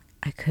vlog.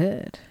 I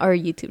could, or a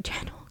YouTube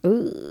channel.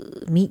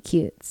 Ooh, meet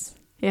cutes.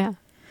 Yeah.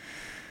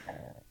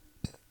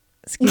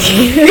 Excuse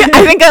me.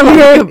 I think I'm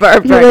like a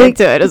burp right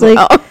into it as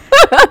well.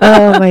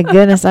 Oh my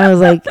goodness, I was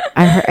like,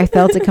 I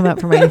felt it come up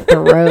from my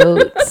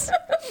throat.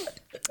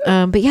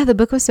 But yeah, the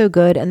book was so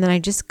good, and then I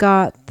just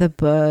got the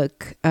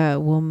book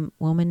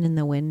Woman in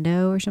the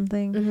Window or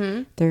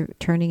something. They're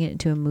turning it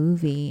into a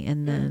movie,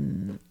 and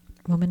then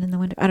Woman in the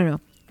Window, I don't know,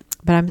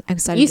 but I'm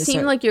excited. You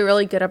seem like you're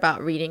really good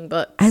about reading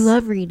books. I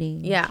love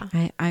reading. Yeah,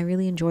 I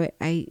really enjoy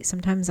it.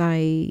 Sometimes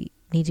I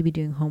need to be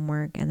doing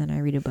homework and then I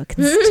read a book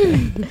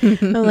instead.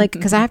 I'm like,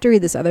 because I have to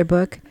read this other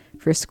book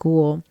for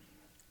school,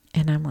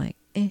 and I'm like,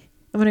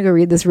 I'm gonna go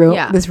read this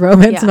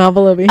romance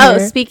novel over here. Oh,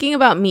 speaking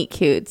about meet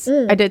cutes,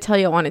 I did tell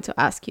you I wanted to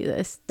ask you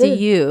this. Do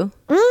you,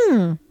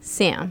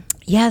 Sam?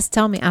 Yes,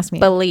 tell me. Ask me.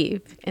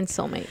 Believe in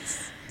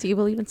soulmates? Do you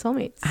believe in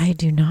soulmates? I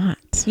do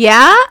not.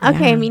 Yeah?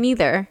 Okay, me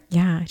neither.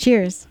 Yeah.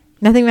 Cheers.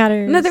 Nothing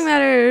matters. Nothing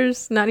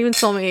matters. Not even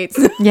soulmates.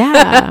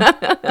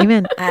 Yeah.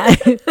 Amen.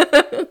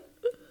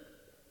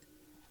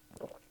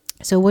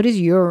 So what is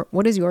your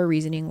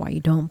reasoning why you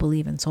don't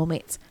believe in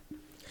soulmates?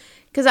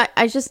 Because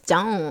I just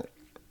don't.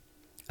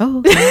 Oh,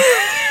 okay.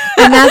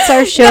 And that's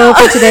our show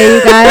for today,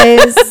 you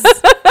guys.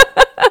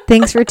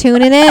 Thanks for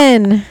tuning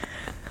in.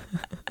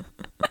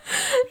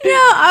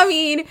 I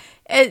mean,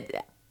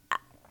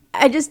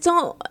 I just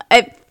don't.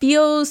 It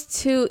feels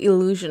too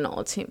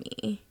illusional to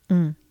me.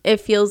 It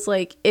feels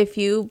like if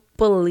you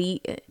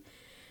believe,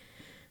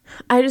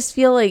 I just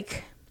feel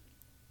like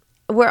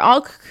we're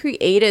all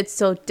created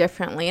so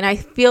differently, and I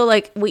feel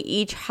like we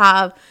each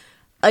have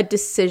a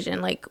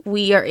decision. Like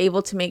we are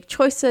able to make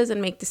choices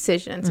and make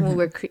decisions, and we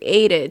were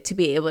created to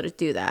be able to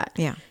do that.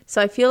 Yeah.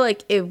 So I feel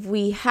like if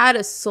we had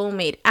a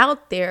soulmate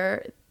out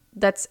there,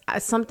 that's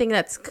something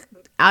that's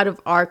out of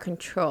our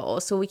control,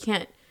 so we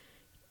can't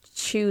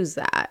choose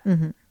that.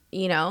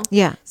 You know?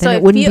 Yeah. Then so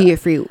it wouldn't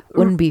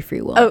be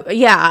free will. Oh,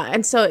 yeah.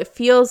 And so it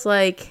feels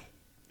like,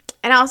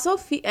 and I also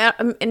feel,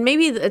 and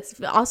maybe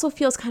it also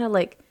feels kind of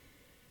like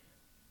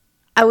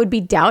I would be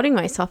doubting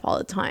myself all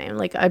the time.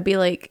 Like I'd be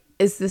like,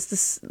 is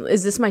this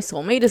my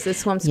soulmate? Is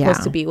this who I'm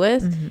supposed to be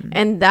with?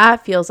 And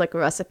that feels like a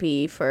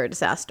recipe for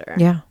disaster.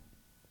 Yeah.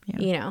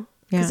 You know?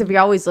 Because if you're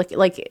always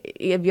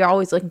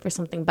looking for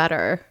something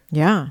better.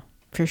 Yeah,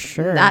 for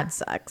sure. That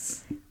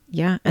sucks.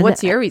 Yeah. And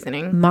what's your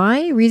reasoning?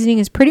 My reasoning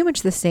is pretty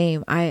much the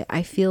same.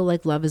 I feel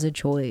like love is a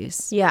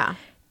choice. Yeah.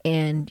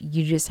 And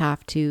you just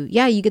have to,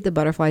 you get the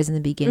butterflies in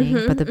the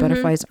beginning, but the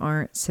butterflies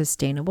aren't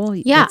sustainable.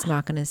 Yeah. It's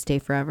not going to stay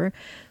forever.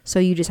 So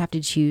you just have to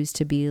choose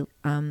to be,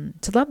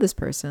 to love this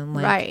person.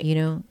 Like, right.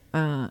 You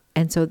know,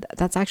 and so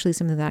that's actually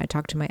something that I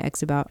talked to my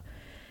ex about,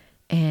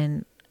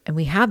 and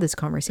we had this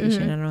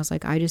conversation, and I was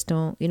like, I just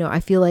don't, you know, I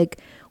feel like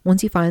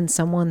once you find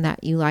someone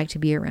that you like to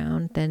be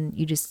around, then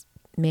you just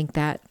make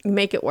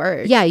it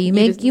work. Yeah, you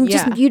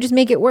just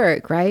make it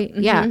work, right?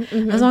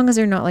 As long as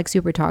they're not like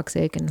super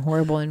toxic and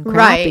horrible and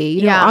crappy. Right.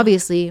 You know,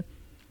 obviously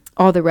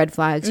all the red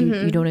flags,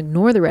 you don't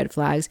ignore the red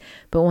flags,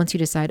 but once you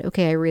decide,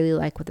 okay, I really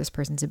like what this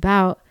person's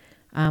about,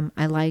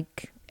 I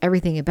like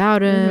everything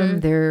about them,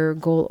 they're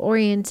goal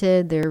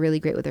oriented, they're really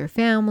great with their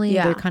family,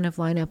 they're kind of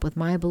line up with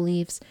my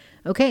beliefs,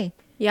 okay,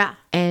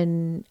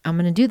 and I'm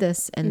gonna do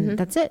this, and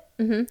that's it.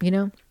 You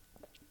know.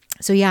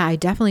 So yeah, I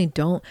definitely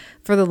don't.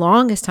 For the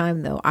longest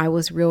time though, I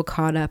was real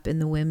caught up in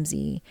the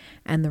whimsy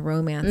and the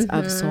romance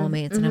of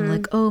soulmates. And I'm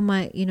like, oh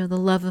my, you know, the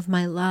love of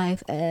my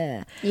life.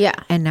 Yeah.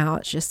 And now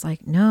it's just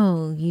like,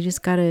 no, you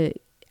just gotta,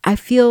 I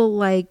feel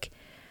like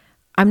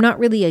I'm not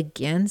really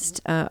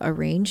against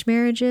arranged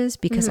marriages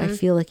because I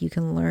feel like you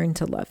can learn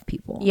to love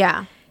people.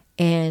 Yeah.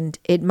 And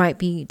it might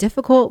be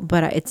difficult,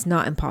 but it's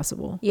not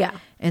impossible. Yeah.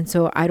 And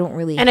so I don't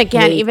really. And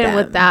again, even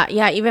with that,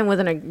 even with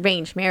an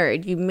arranged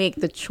marriage, you make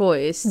the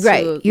choice.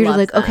 Right. You're just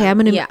like, okay, I'm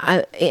going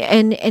to.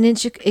 And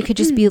it could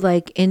just be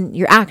like in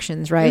your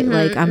actions, right?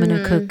 Like I'm going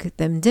to cook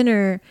them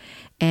dinner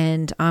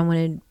and I'm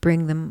going to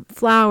bring them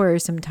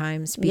flowers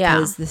sometimes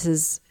because this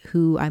is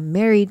who I'm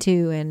married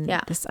to and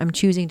I'm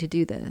choosing to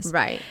do this.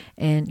 Right.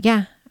 And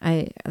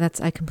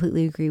I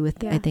completely agree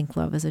with, I think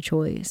love is a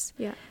choice.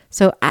 Yeah.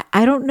 So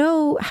I don't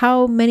know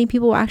how many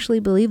people actually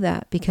believe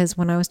that, because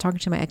when I was talking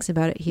to my ex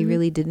about it, he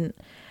really didn't.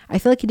 I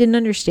feel like he didn't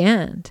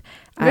understand.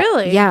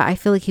 Really? I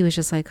feel like he was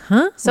just like,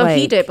 huh? So like,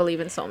 he did believe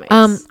in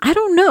soulmates. I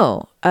don't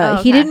know.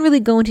 He didn't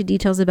really go into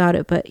details about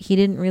it, but he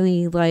didn't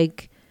really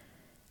like.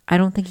 I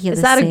don't think he had.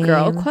 Is that a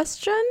girl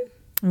question?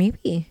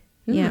 Maybe.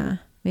 Yeah.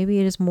 Maybe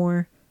it is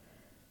more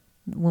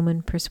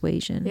woman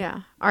persuasion.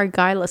 Yeah. Our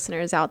guy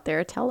listeners out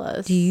there, tell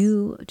us.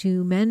 Do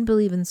men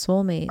believe in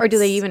soulmates? Or do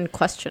they even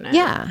question it?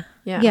 Yeah.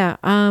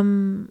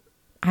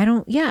 I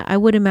don't. Yeah, I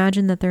would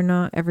imagine that they're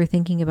not ever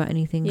thinking about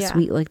anything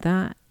sweet like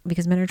that,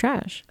 because men are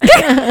trash.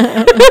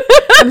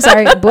 I'm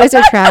sorry, boys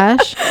are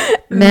trash.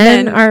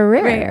 Men are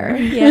rare.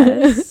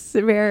 Yes,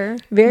 rare.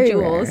 Very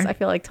jewels. rare. I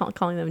feel like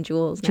calling them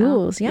jewels now.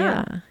 Jewels.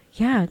 Yeah.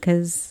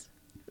 Because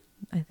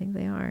I think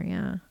they are.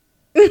 Yeah.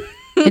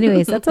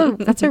 Anyways,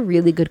 that's a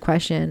really good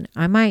question.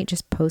 I might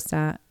just post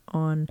that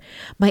on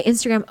my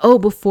Instagram. Oh,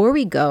 before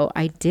we go,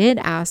 I did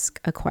ask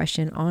a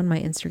question on my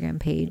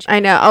Instagram page. I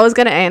know. I was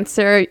gonna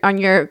answer on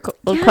your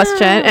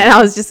question, and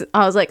I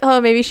was like,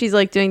 oh, maybe she's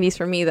like doing these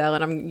for me though,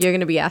 and you're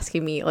gonna be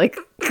asking me like.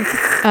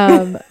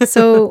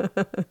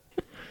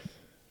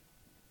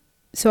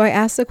 So I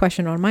asked the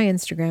question on my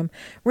Instagram,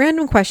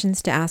 random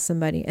questions to ask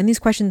somebody, and these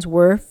questions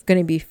were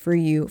gonna be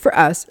for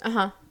us.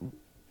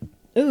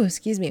 Oh,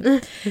 excuse me.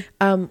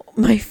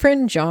 My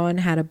friend John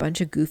had a bunch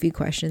of goofy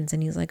questions,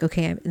 and he's like,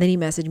 okay. And then he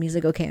messaged me. He's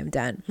like, okay, I'm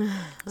done.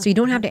 So you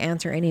don't have to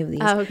answer any of these.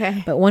 Oh,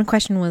 okay. But one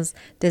question was,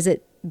 does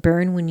it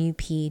burn when you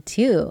pee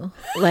too?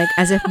 Like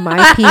as if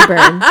my pee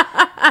burns.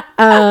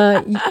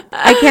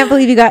 I can't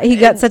believe he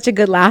got such a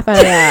good laugh out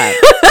of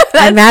that.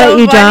 I'm mad at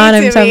you, John.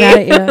 I'm so mad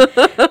at you.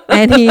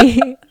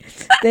 And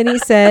then he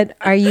said,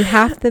 are you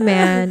half the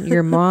man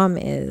your mom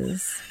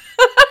is?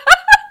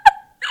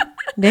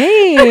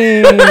 Dang.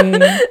 They're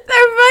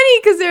funny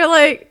because they're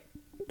like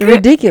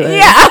ridiculous.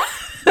 Yeah.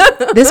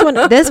 This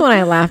one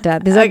I laughed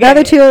at. The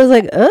other two I was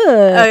like, ugh.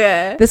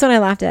 Okay. This one I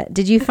laughed at.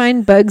 Did you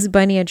find Bugs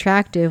Bunny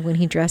attractive when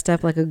he dressed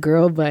up like a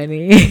girl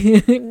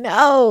bunny?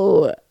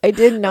 No, I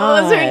did not.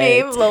 What was her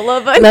name?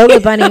 Lola Bunny. Lola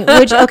Bunny.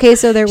 Which, okay,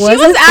 so there was she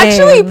was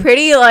actually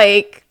pretty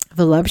like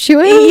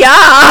voluptuous.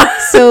 Yeah.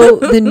 So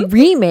the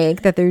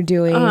remake that they're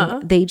doing,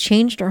 they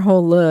changed her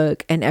whole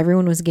look, and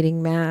everyone was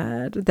getting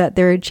mad that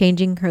they're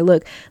changing her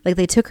look. Like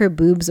they took her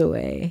boobs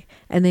away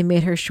and they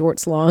made her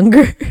shorts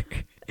longer.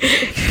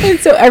 And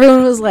so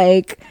everyone was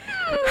like,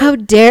 how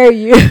dare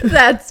you?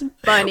 That's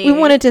funny. We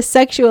wanted to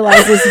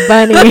sexualize this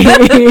bunny.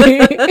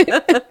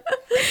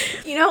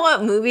 You know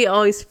what movie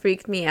always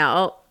freaked me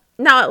out?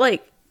 Not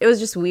like, it was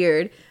just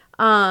weird.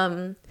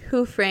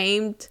 Who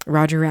Framed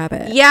Roger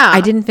Rabbit? Yeah, I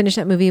didn't finish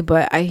that movie,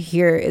 but I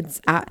hear it's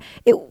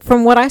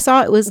from what I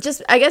saw, it was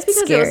just, I guess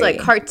because scary. It was like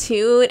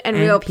cartoon and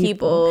real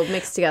people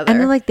mixed together, and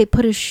then like they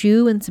put a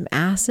shoe in some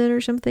acid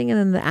or something,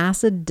 and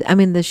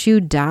then the shoe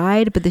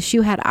died, but the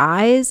shoe had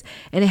eyes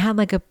and it had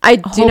like I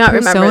do not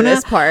remember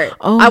this part.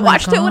 Oh, I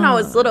watched it when I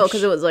was little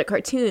because it was like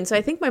cartoon, so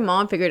I think my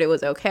mom figured it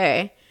was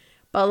okay.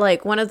 But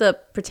like one of the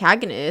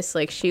protagonists,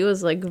 like she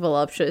was like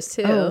voluptuous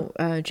too.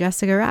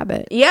 Jessica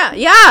Rabbit.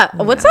 Yeah.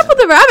 What's up with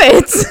the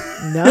rabbits?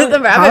 No,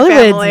 the rabbit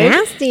family.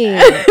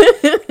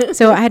 Nasty.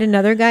 So I had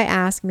another guy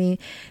ask me,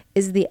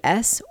 is the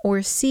S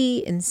or C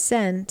in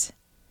scent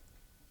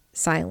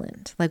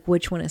silent? Like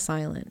which one is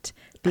silent?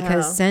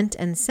 Because scent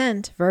and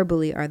scent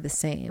verbally are the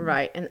same.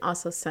 Right, and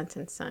also scent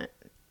and scent.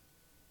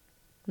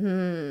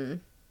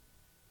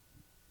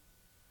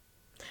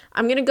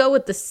 I'm going to go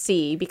with the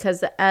C because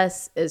the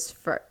S is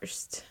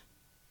first.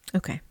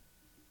 Okay.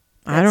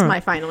 That's my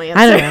final answer.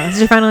 I don't know. Is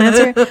your final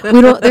answer?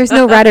 There's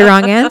no right or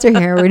wrong answer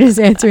here. We're just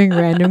answering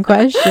random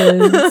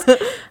questions.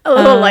 A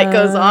little light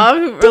goes off. A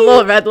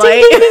little red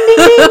light. Ding, ding,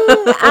 ding,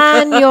 ding.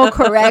 And you're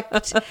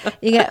correct.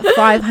 You get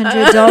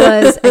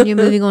 $500 and you're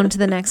moving on to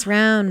the next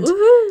round.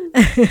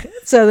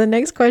 So the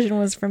next question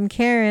was from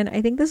Karen.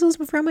 I think this was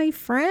from my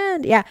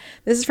friend. Yeah,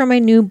 this is from my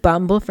new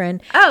Bumble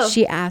friend. Oh.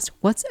 She asked,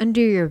 what's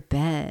under your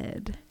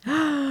bed?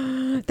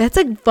 That's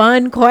a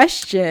fun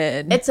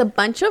question. It's a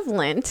bunch of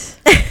lint.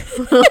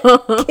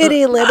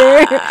 Kitty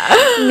litter.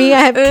 Me, I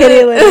have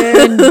kitty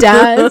litter and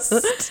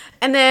dust.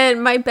 And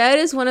then my bed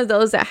is one of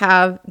those that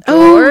have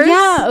drawers.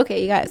 Oh, yeah.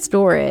 Okay, you got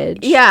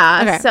storage.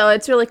 Yeah, okay. So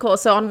it's really cool.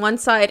 So on one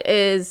side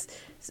is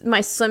my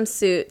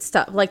swimsuit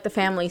stuff, like the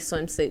family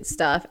swimsuit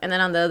stuff. And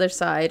then on the other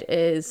side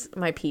is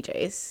my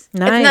PJs. Nice.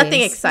 It's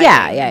nothing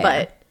exciting. Yeah.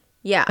 But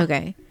yeah.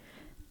 Okay.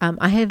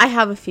 I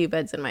have a few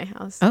beds in my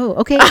house. Oh,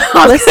 okay.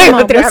 List them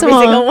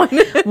all.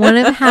 One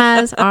of them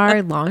has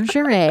our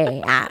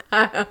lingerie,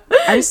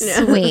 our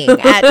swing.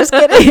 Just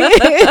kidding.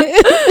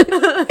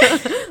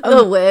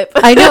 The whip.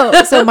 I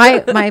know. So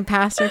my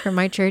pastor from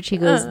my church, he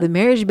goes, the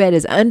marriage bed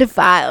is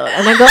undefiled.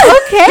 And I go,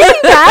 okay,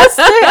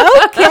 pastor,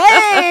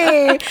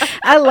 okay.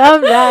 I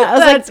love that. I was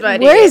That's like,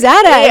 funny. Where is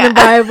that at in the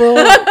Bible?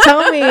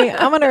 Tell me.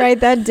 I'm going to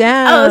write that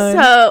down.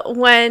 Oh, so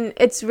when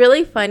it's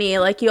really funny,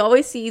 like you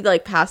always see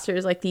like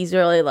pastors, like these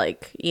really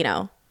like, you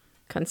know,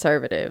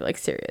 conservative, like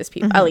serious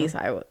people. At least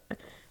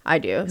I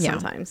do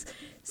sometimes.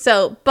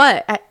 So,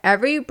 but at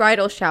every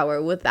bridal shower,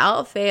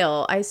 without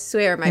fail, I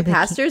swear my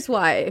pastor's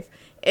wife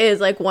is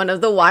like one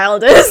of the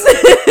wildest.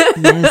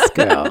 Yes,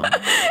 girl. And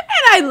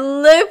I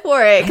live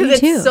for it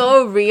because it's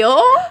so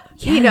real,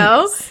 you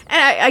know.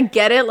 And I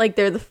get it. Like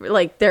they're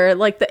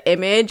the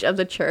image of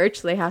the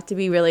church. So they have to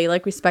be really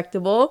like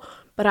respectable.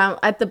 But I'm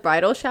at the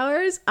bridal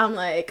showers. I'm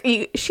like,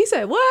 she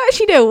said what?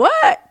 She did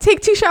what?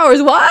 Take 2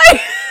 showers? Why?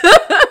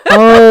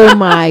 Oh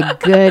my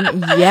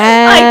goodness!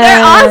 Yes, like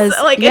they're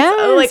awesome. Like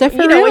yes, it's like you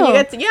know real. When you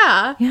get to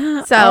yeah.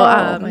 So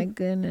oh my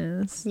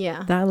goodness,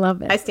 yeah, I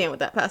love it. I stand with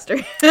that pastor.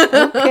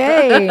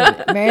 Okay,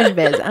 marriage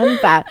beds. I'm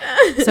fat.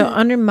 So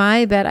under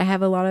my bed, I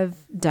have a lot of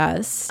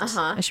dust.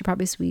 I should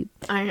probably sweep.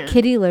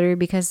 Kitty litter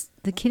because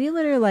the kitty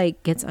litter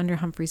like gets under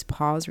Humphrey's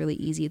paws really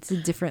easy. It's a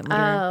different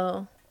litter.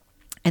 Oh.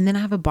 And then I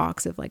have a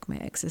box of like my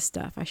ex's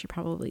stuff. I should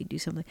probably do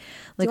something.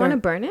 Like, do you want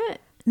to burn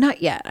it?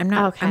 Not yet. I'm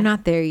not. Okay. I'm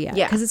not there yet.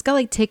 Yeah, because it's got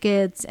like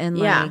tickets and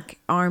like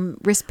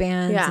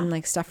wristbands and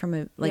like stuff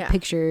from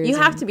pictures. You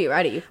have to be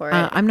ready for it.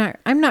 I'm not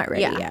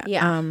ready yet.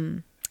 Yeah.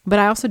 But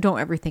I also don't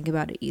ever think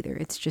about it either.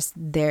 It's just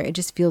there. It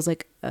just feels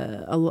like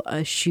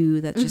a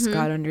shoe that just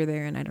got under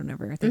there, and I don't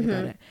ever think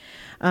about it.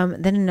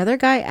 Then another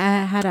guy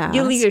had asked,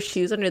 you leave your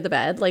shoes under the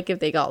bed, like if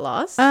they got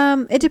lost?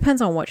 It depends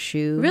on what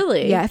shoe.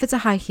 Really? Yeah, if it's a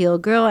high heel,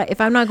 girl.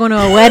 If I'm not going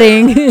to a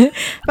wedding, that's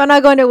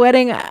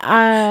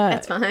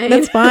fine.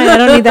 That's fine. I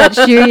don't need that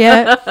shoe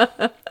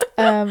yet.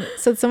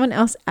 So someone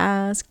else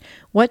asked,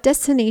 what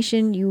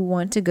destination you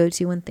want to go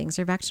to when things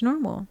are back to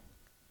normal?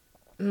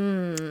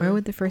 Where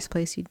would the first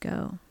place you'd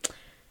go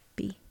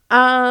be?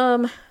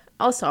 El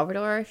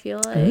Salvador, I feel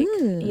like.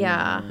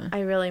 Yeah, I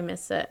really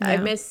miss it.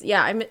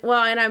 Yeah.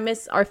 I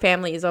miss our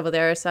families over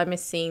there, so I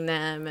miss seeing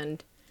them,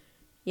 and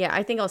yeah,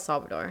 I think El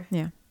Salvador.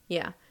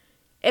 Yeah.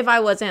 If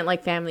I wasn't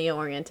like family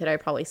oriented, I'd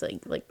probably say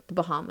like the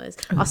Bahamas,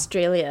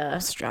 Australia.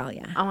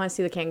 I want to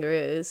see the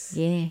kangaroos.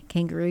 Yeah,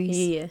 kangaroos.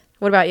 Yeah.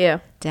 What about you?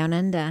 Down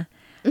under.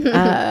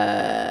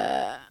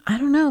 I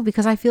don't know,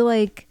 because I feel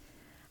like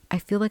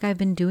I've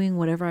been doing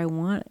whatever I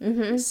want.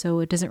 Mm-hmm. So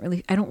it doesn't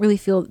really, I don't really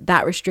feel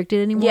that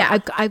restricted anymore. Yeah.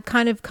 I've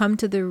kind of come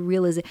to the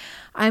realization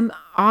I'm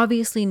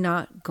obviously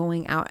not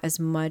going out as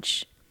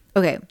much.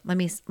 Okay. Let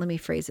me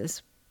phrase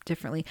this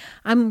differently.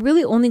 I'm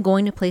really only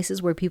going to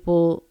places where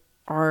people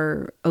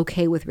are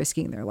okay with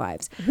risking their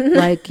lives.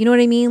 Like, you know what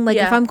I mean? Like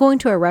if I'm going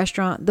to a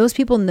restaurant, those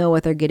people know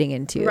what they're getting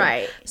into.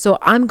 Right. So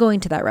I'm going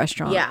to that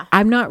restaurant. Yeah.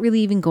 I'm not really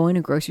even going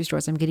to grocery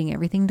stores. I'm getting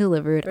everything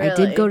delivered. Really? I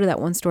did go to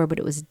that one store, but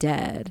it was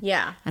dead.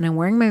 Yeah. And I'm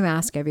wearing my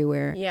mask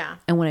everywhere. Yeah.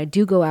 And when I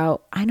do go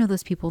out, I know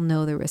those people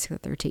know the risk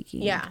that they're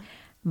taking. Yeah.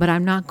 But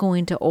I'm not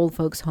going to old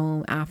folks'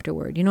 home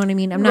afterward. You know what I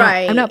mean? I'm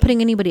not putting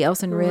anybody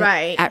else at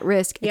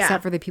risk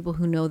except for the people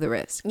who know the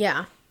risk.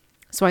 Yeah.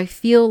 So I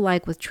feel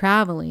like with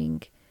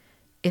traveling,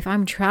 if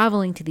I'm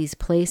traveling to these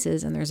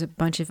places and there's a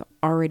bunch of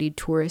already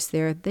tourists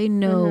there, they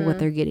know what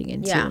they're getting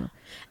into. Yeah.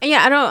 And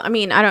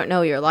I don't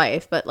know your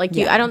life, but like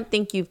I don't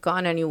think you've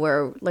gone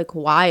anywhere like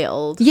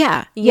wild.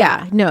 Yeah.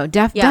 No,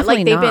 definitely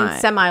like they've not. been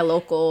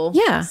semi-local.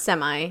 Yeah.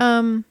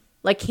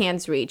 Like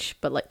hands reach,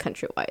 but like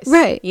country-wise.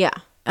 Right. Yeah.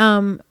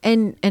 And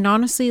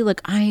honestly, like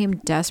I am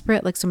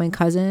desperate. Like, so my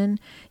cousin,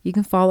 you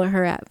can follow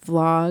her at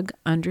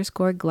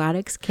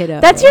vlog_Gladys Kiddo.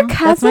 That's your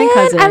cousin? That's my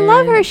cousin. I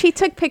love her. She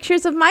took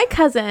pictures of my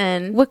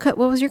cousin. What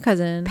was your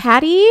cousin?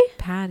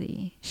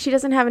 Patty. She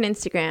doesn't have an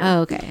Instagram.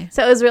 Oh, okay.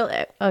 So it was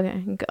really okay.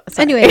 Go.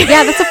 Anyway,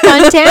 yeah, that's a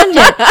fun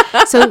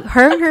tangent. So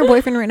her and her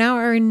boyfriend right now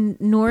are in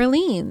New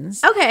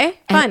Orleans. Okay,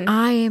 fun. And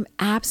I am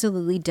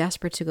absolutely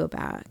desperate to go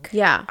back.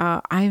 Yeah.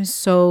 I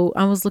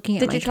was looking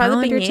at my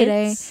calendar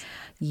today.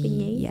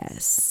 Beignets?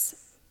 Yes.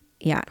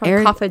 Yeah. From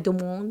Café du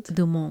Monde.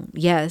 Du Monde.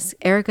 Yes.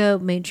 Erica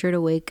made sure to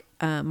wake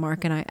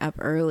Mark and I up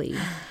early.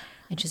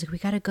 And she's like, we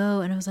got to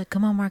go. And I was like,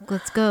 come on, Mark,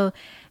 let's go.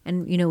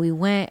 And, we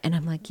went. And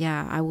I'm like,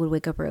 yeah, I would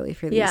wake up early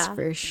for these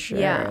for sure.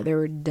 Yeah. They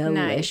were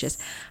delicious.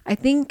 Nice. I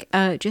think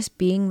just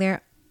being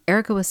there,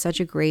 Erica was such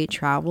a great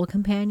travel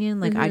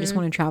companion. Like, I just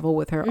want to travel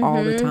with her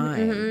all the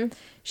time. Mm-hmm.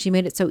 She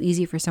made it so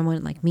easy for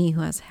someone like me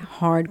who has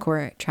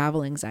hardcore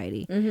travel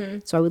anxiety. Mm-hmm.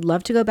 So I would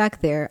love to go back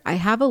there. I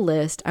have a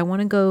list. I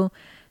want to go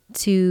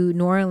to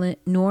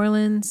New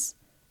Orleans,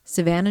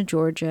 Savannah,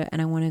 Georgia,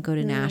 and I want to go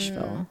to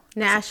Nashville.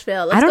 Let's go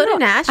to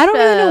Nashville. I don't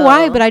really know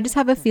why, but I just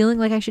have a feeling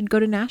like I should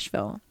go to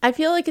Nashville. I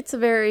feel like it's a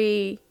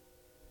very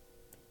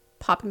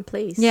popping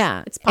place.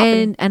 Yeah, it's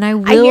popping. And I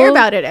hear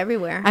about it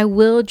everywhere. I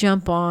will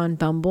jump on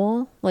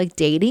Bumble, like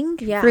dating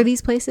for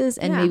these places,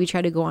 and maybe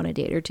try to go on a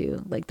date or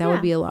two. Like that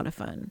would be a lot of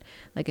fun.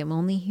 Like I'm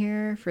only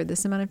here for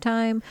this amount of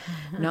time,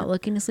 not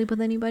looking to sleep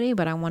with anybody,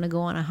 but I want to go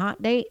on a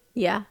hot date.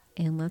 Yeah,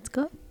 and let's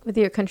go with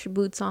your country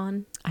boots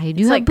on. I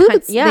do have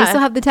boots. They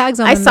still have the tags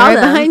on. I saw them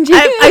behind you.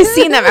 I've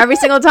seen them every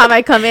single time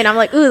I come in. I'm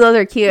like, ooh, those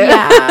are cute.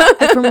 Yeah,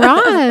 from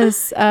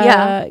Ross.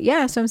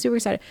 Yeah. So I'm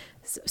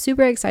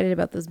super excited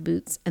about those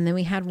boots. And then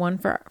we had one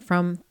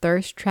from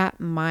Thirst Trap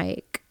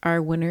Mike,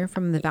 our winner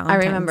from the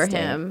Valentine's Day. I remember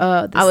him.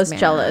 Oh, I was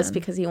jealous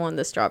because he won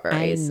the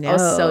strawberries. I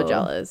was so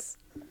jealous.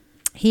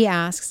 He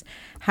asks,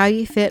 how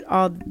you fit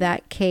all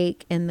that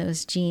cake in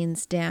those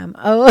jeans, damn.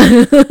 Oh.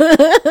 I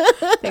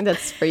think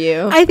that's for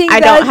you. I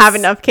don't have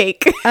enough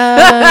cake.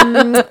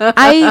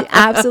 I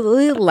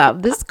absolutely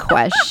love this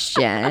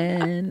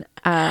question.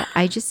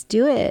 I just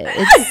do it.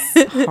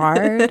 It's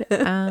hard.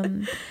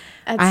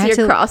 That's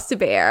your cross to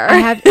bear.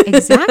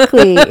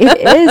 Exactly. It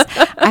is.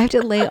 I have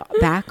to lay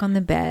back on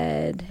the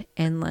bed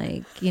and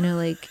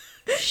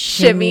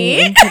shimmy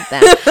into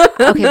them.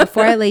 Okay,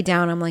 before I lay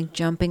down, I'm like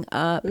jumping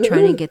up,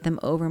 trying to get them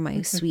over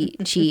my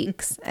sweet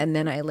cheeks, and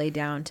then I lay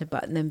down to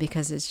button them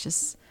because it's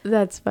just.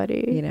 That's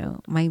funny.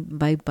 My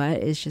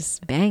butt is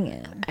just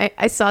banging.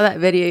 I saw that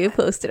video you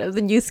posted of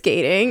the you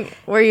skating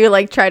where you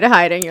like try to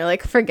hide and you're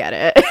like, forget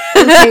it.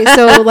 Okay,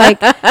 so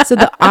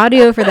the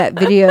audio for that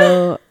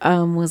video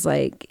was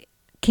like,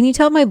 can you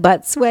tell my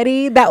butt's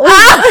sweaty? That was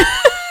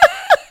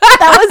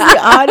that was the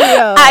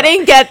audio. I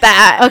didn't get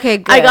that. Okay,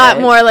 good. I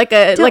got more like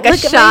a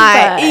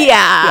shy.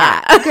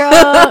 Yeah.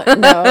 Girl,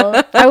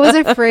 no. I was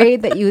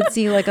afraid that you would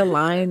see like a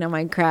line on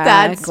my crack.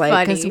 That's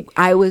funny.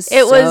 I was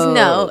it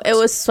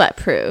was sweat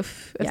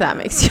proof, if that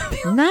makes you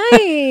feel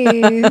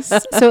nice.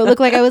 So it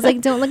looked like I was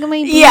like, don't look at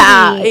my booty.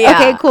 Yeah.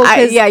 Okay, cool.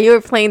 You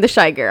were playing the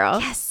shy girl.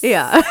 Yes.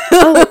 Yeah.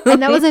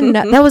 And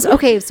that was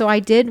okay. So I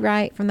did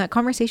write from that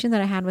conversation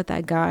that I had with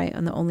that guy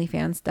on the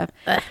OnlyFans stuff.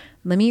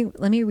 Let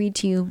me read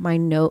to you my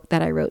note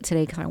that I wrote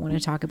today because I want to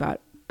talk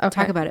about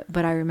it.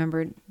 But I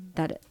remembered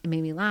that it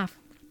made me laugh.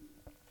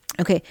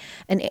 Okay,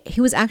 and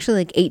he was actually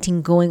like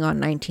 18 going on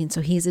 19,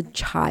 so he's a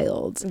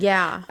child.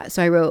 Yeah.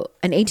 So I wrote,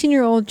 an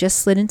 18-year-old just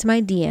slid into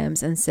my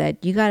DMs and said,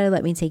 you got to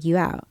let me take you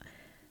out.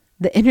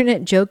 The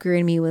internet joker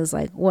in me was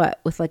like, what,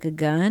 with like a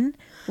gun?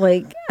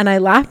 Like, and I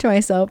laughed to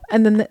myself.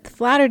 And then the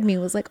flattered me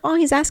was like, oh,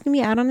 he's asking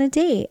me out on a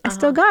date. I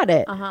still got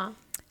it.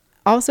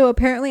 Also,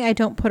 apparently I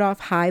don't put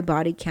off high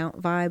body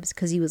count vibes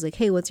because he was like,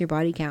 hey, what's your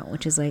body count?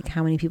 Which is like,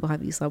 how many people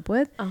have you slept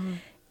with?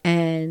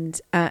 And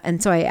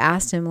so I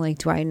asked him, like,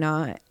 do I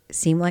not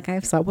seem like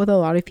I've slept with a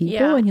lot of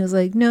people? And he was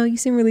like, no, you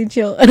seem really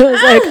chill. And I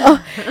was like,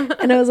 oh,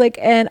 and I was like,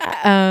 and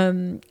I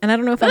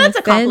don't know if I'm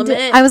offended.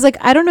 I was like,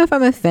 I don't know if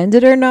I'm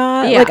offended or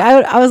not. Like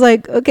I was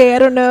like, okay, I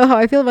don't know how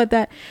I feel about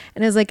that.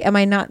 And I was like, am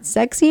I not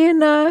sexy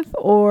enough,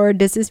 or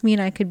does this mean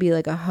I could be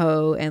like a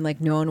hoe and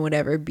like no one would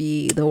ever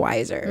be the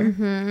wiser?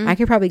 I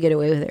could probably get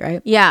away with it,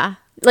 right? Yeah.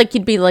 Like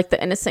you'd be like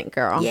the innocent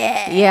girl.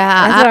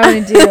 Yeah. That's what I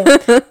want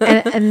to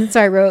do. and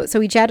so I wrote, so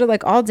we chatted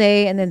like all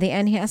day, and then at the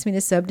end he asked me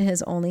to sub to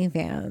his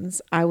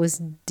OnlyFans. I was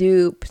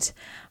duped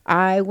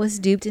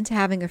into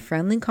having a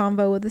friendly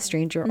convo with a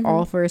stranger,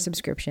 all for a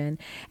subscription.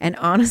 And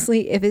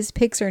honestly, if his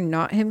pics are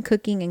not him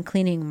cooking and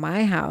cleaning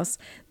my house,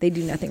 they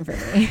do nothing for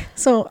me.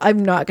 So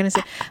I'm not gonna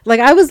say, like,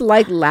 I was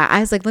like,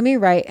 I was like, let me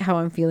write how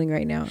I'm feeling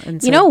right now.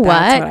 And so you know what?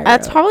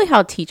 That's probably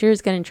how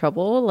teachers get in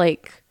trouble.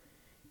 Like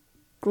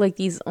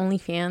these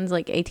OnlyFans,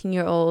 like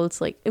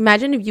 18-year-olds. Like,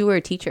 imagine if you were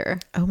a teacher.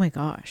 Oh my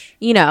gosh.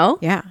 You know?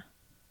 Yeah.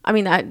 I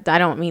mean, I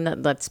don't mean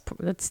that's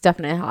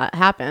definitely how it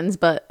happens,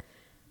 but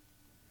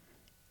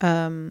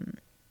and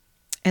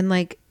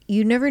like,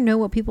 you never know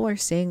what people are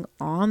saying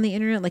on the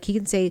internet. Like, he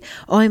can say,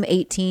 oh, I'm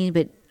 18,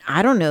 but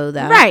I don't know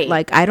that. Right.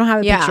 Like, I don't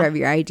have a picture of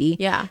your ID.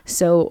 Yeah.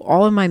 So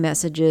all of my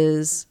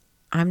messages,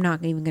 I'm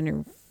not even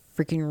gonna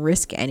freaking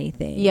risk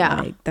anything. Yeah.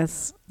 Like,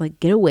 that's like,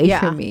 get away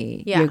from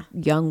me, you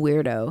young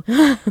weirdo.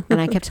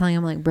 And I kept telling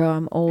him, like, bro,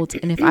 I'm old,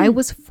 and if I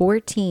was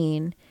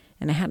 14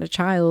 and I had a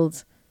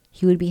child,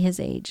 he would be his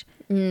age,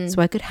 so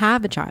I could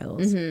have a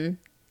child.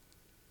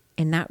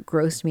 And that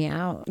grossed me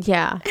out.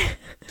 Yeah.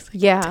 Like,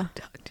 yeah.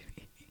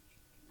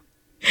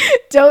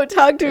 Don't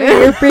talk to me.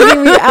 You're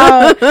freaking me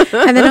out.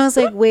 And then I was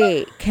like,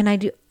 wait, can I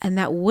do? And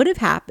that would have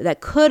happened. That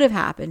could have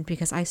happened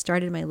because I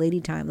started my lady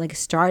time. Like,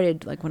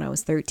 started like when I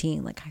was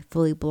 13. Like, I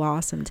fully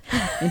blossomed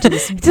into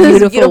this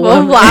beautiful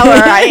flower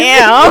I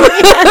am.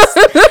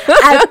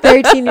 Yes, at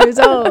 13 years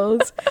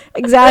old.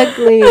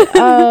 Exactly.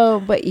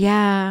 Oh, but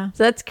yeah.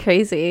 So that's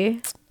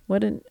crazy.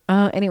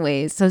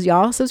 Anyways, so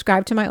y'all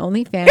subscribe to my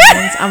OnlyFans.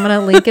 I'm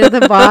gonna link it at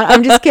the bottom.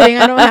 I'm just kidding,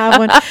 I don't have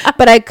one,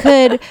 but I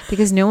could,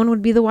 because no one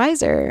would be the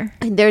wiser.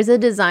 And there's a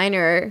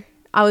designer.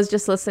 I was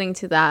just listening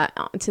to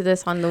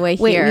this on the way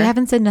here. Wait, we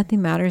haven't said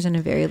Nothing Matters in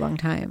a very long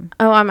time.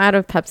 Oh, I'm out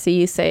of Pepsi.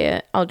 You say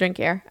it. I'll drink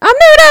air. I'm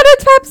not out of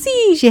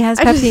Pepsi. She has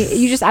Pepsi.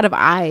 You just out of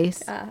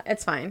ice.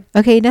 It's fine.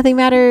 Okay, Nothing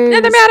Matters.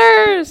 Nothing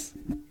matters.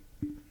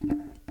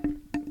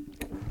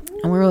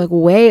 And we're like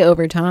way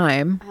over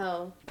time.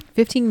 Oh.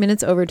 15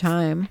 minutes over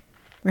time.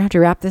 We're gonna have to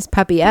wrap this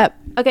puppy up.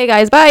 Okay,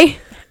 guys, bye.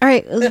 All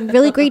right, it was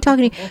really great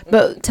talking to you.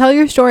 But tell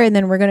your story, and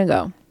then we're gonna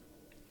go.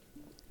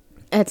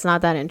 It's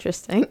not that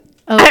interesting.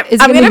 Oh,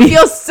 I'm gonna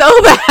feel so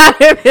bad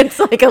if it's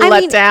like a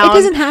letdown. It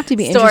doesn't have to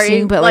be story.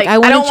 Interesting, but like I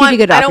want you to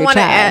get off your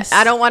chest.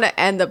 I don't want to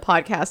end the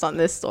podcast on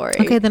this story.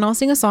 Okay, then I'll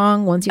sing a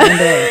song once you end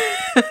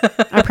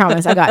it. I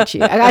promise. I got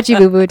you.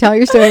 Boo boo. Tell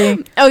your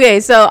story. Okay,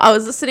 so I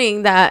was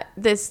listening that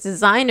this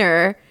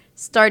designer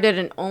started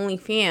an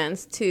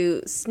OnlyFans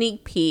to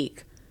sneak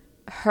peek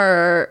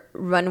her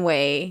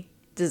runway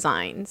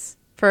designs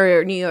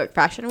for New York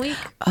Fashion Week.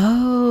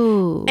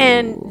 Oh.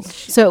 And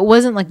so it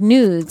wasn't like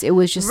nudes, it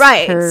was just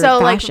her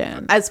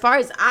fashion. Like, as far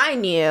as I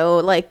knew,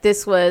 like,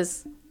 this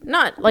was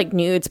not like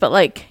nudes, but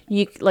like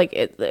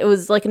it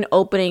was like an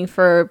opening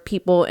for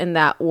people in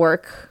that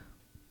work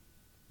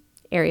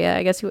area,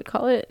 I guess you would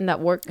call it, in that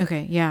work.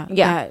 Okay, yeah.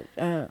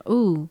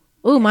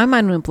 Ooh, my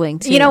mind went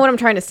blank too. You know what I'm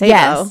trying to say,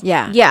 though?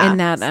 Yeah. In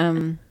that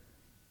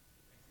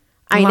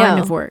I line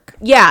know. of work.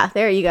 Yeah,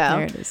 there you go.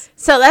 There it is.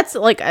 So that's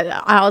like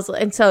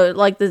so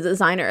like the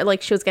designer,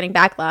 like, she was getting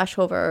backlash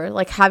over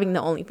like having the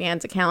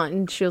OnlyFans account,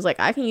 and she was like,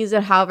 I can use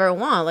it however I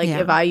want. Like,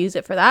 if I use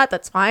it for that,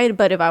 that's fine.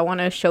 But if I want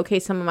to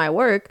showcase some of my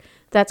work,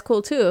 that's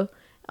cool too.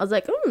 I was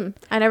like,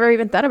 I never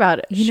even thought about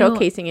it.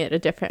 Showcasing it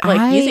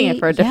using it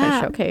for a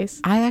different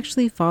showcase. I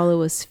actually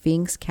follow a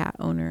Sphinx cat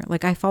owner.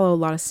 Like, I follow a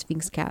lot of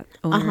Sphinx cat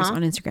owners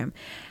on Instagram.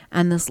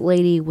 And this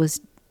lady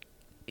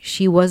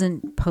she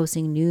wasn't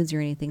posting nudes or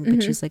anything,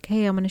 but she's like,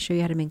 hey, I'm going to show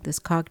you how to make this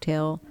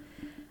cocktail.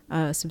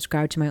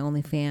 Subscribe to my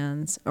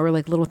OnlyFans, or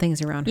like little things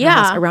around her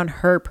house, around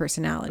her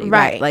personality.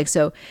 Right. Like,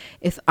 so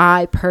if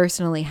I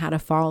personally had a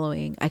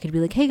following, I could be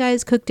like, hey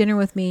guys, cook dinner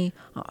with me.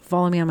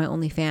 Follow me on my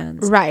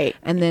OnlyFans. Right.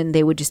 And then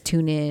they would just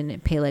tune in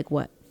and pay like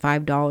what,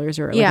 $5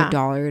 or like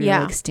 $1 to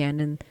like stand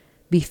and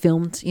be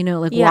filmed,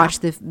 watch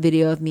the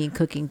video of me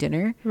cooking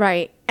dinner.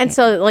 Right. And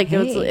so like,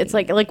 it's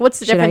like what's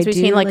the difference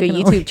between like a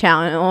YouTube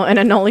channel and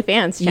an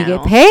OnlyFans channel? You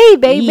get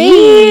paid, baby.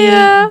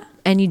 Yeah.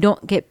 And you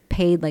don't get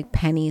paid like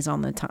pennies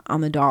on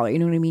the dollar. You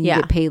know what I mean? You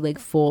get paid like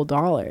full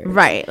dollars.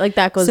 Right. Like,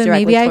 that goes so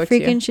directly maybe I towards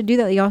freaking should do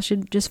that. Y'all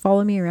should just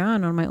follow me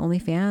around on my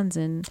OnlyFans.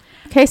 And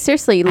okay,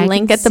 seriously,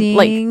 link at the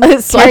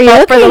like swipe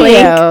up for the link.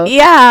 Yeah.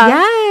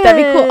 Yes.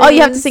 That'd be cool. Oh,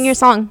 you have to sing your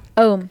song.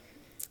 Oh.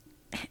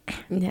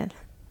 Yeah.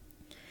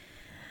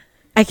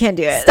 I can't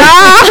do it. Stop.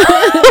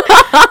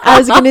 I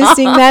was gonna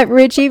sing that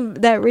Richie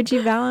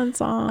Valens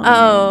song.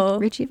 Oh.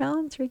 Richie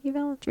Valens.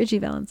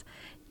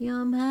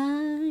 You're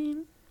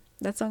mine.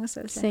 That song is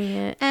so sad. Sing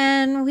it.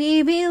 And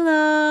we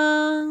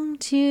belong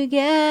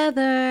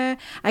together.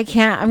 I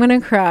can't. I'm going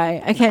to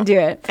cry. I can't do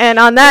it. And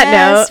on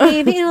that note.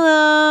 We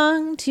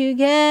belong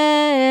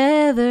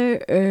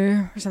together.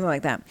 Or something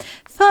like that.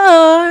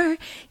 For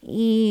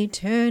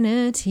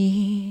eternity.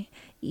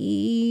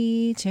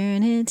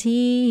 Eternity.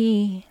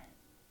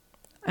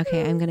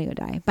 Okay, I'm gonna go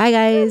die. Bye,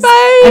 guys.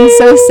 Bye. I'm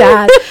so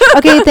sad.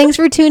 Okay, thanks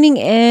for tuning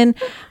in.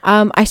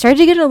 I started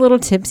to get a little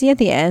tipsy at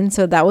the end,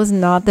 so that was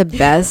not the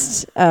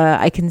best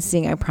I can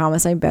sing. I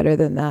promise I'm better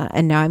than that.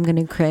 And now I'm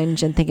gonna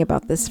cringe and think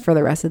about this for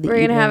the rest of the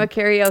evening. We're gonna have a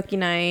karaoke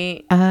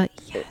night.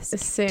 Yes,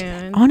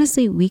 soon.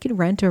 Honestly, we could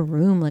rent a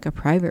room, like a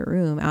private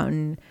room, out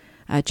in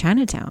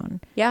Chinatown.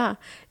 Yeah,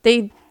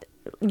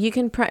 you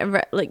can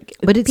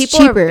but it's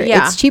cheaper.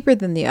 It's cheaper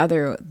than the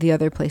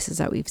other places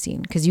that we've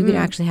seen, because you can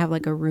actually have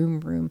like a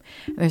room.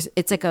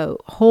 It's like a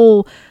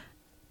whole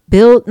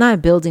not a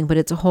building, but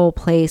it's a whole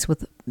place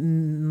with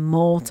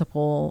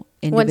multiple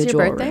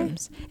individual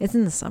rooms. It's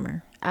in the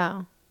summer.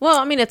 Oh, well,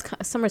 I mean,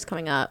 summer's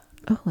coming up.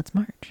 Oh, it's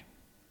March.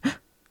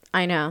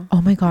 I know.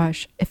 Oh my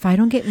gosh, if I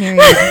don't get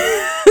married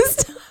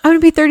I'm gonna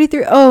be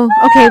 33. Oh,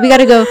 okay. We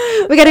gotta go,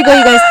 you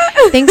guys.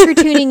 Thanks for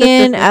tuning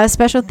in.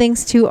 Special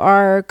thanks to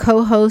our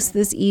co-host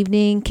this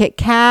evening, Kit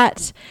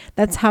Kat.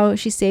 That's how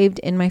she saved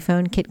in my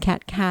phone, Kit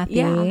Kat Kathy.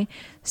 Yeah.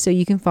 So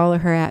you can follow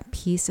her at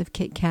Piece of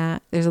Kit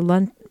Kat. There's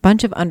a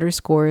bunch of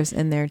underscores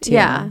in there too.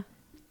 Yeah.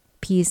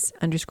 Piece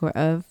underscore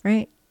of,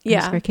 right?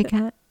 Yeah. Underscore Kit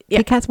Kat. Yeah.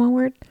 Kit Kat's one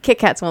word? Kit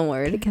Kat's one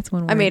word. Kit Kat's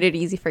one word. I made it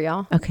easy for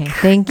y'all. Okay.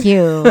 Thank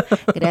you.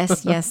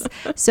 Yes.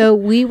 So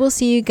we will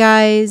see you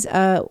guys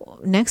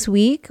next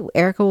week.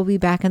 Erica will be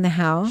back in the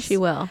house. She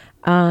will.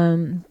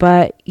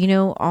 But,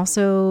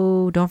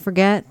 also don't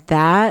forget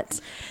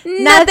that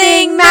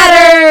nothing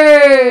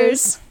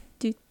matters.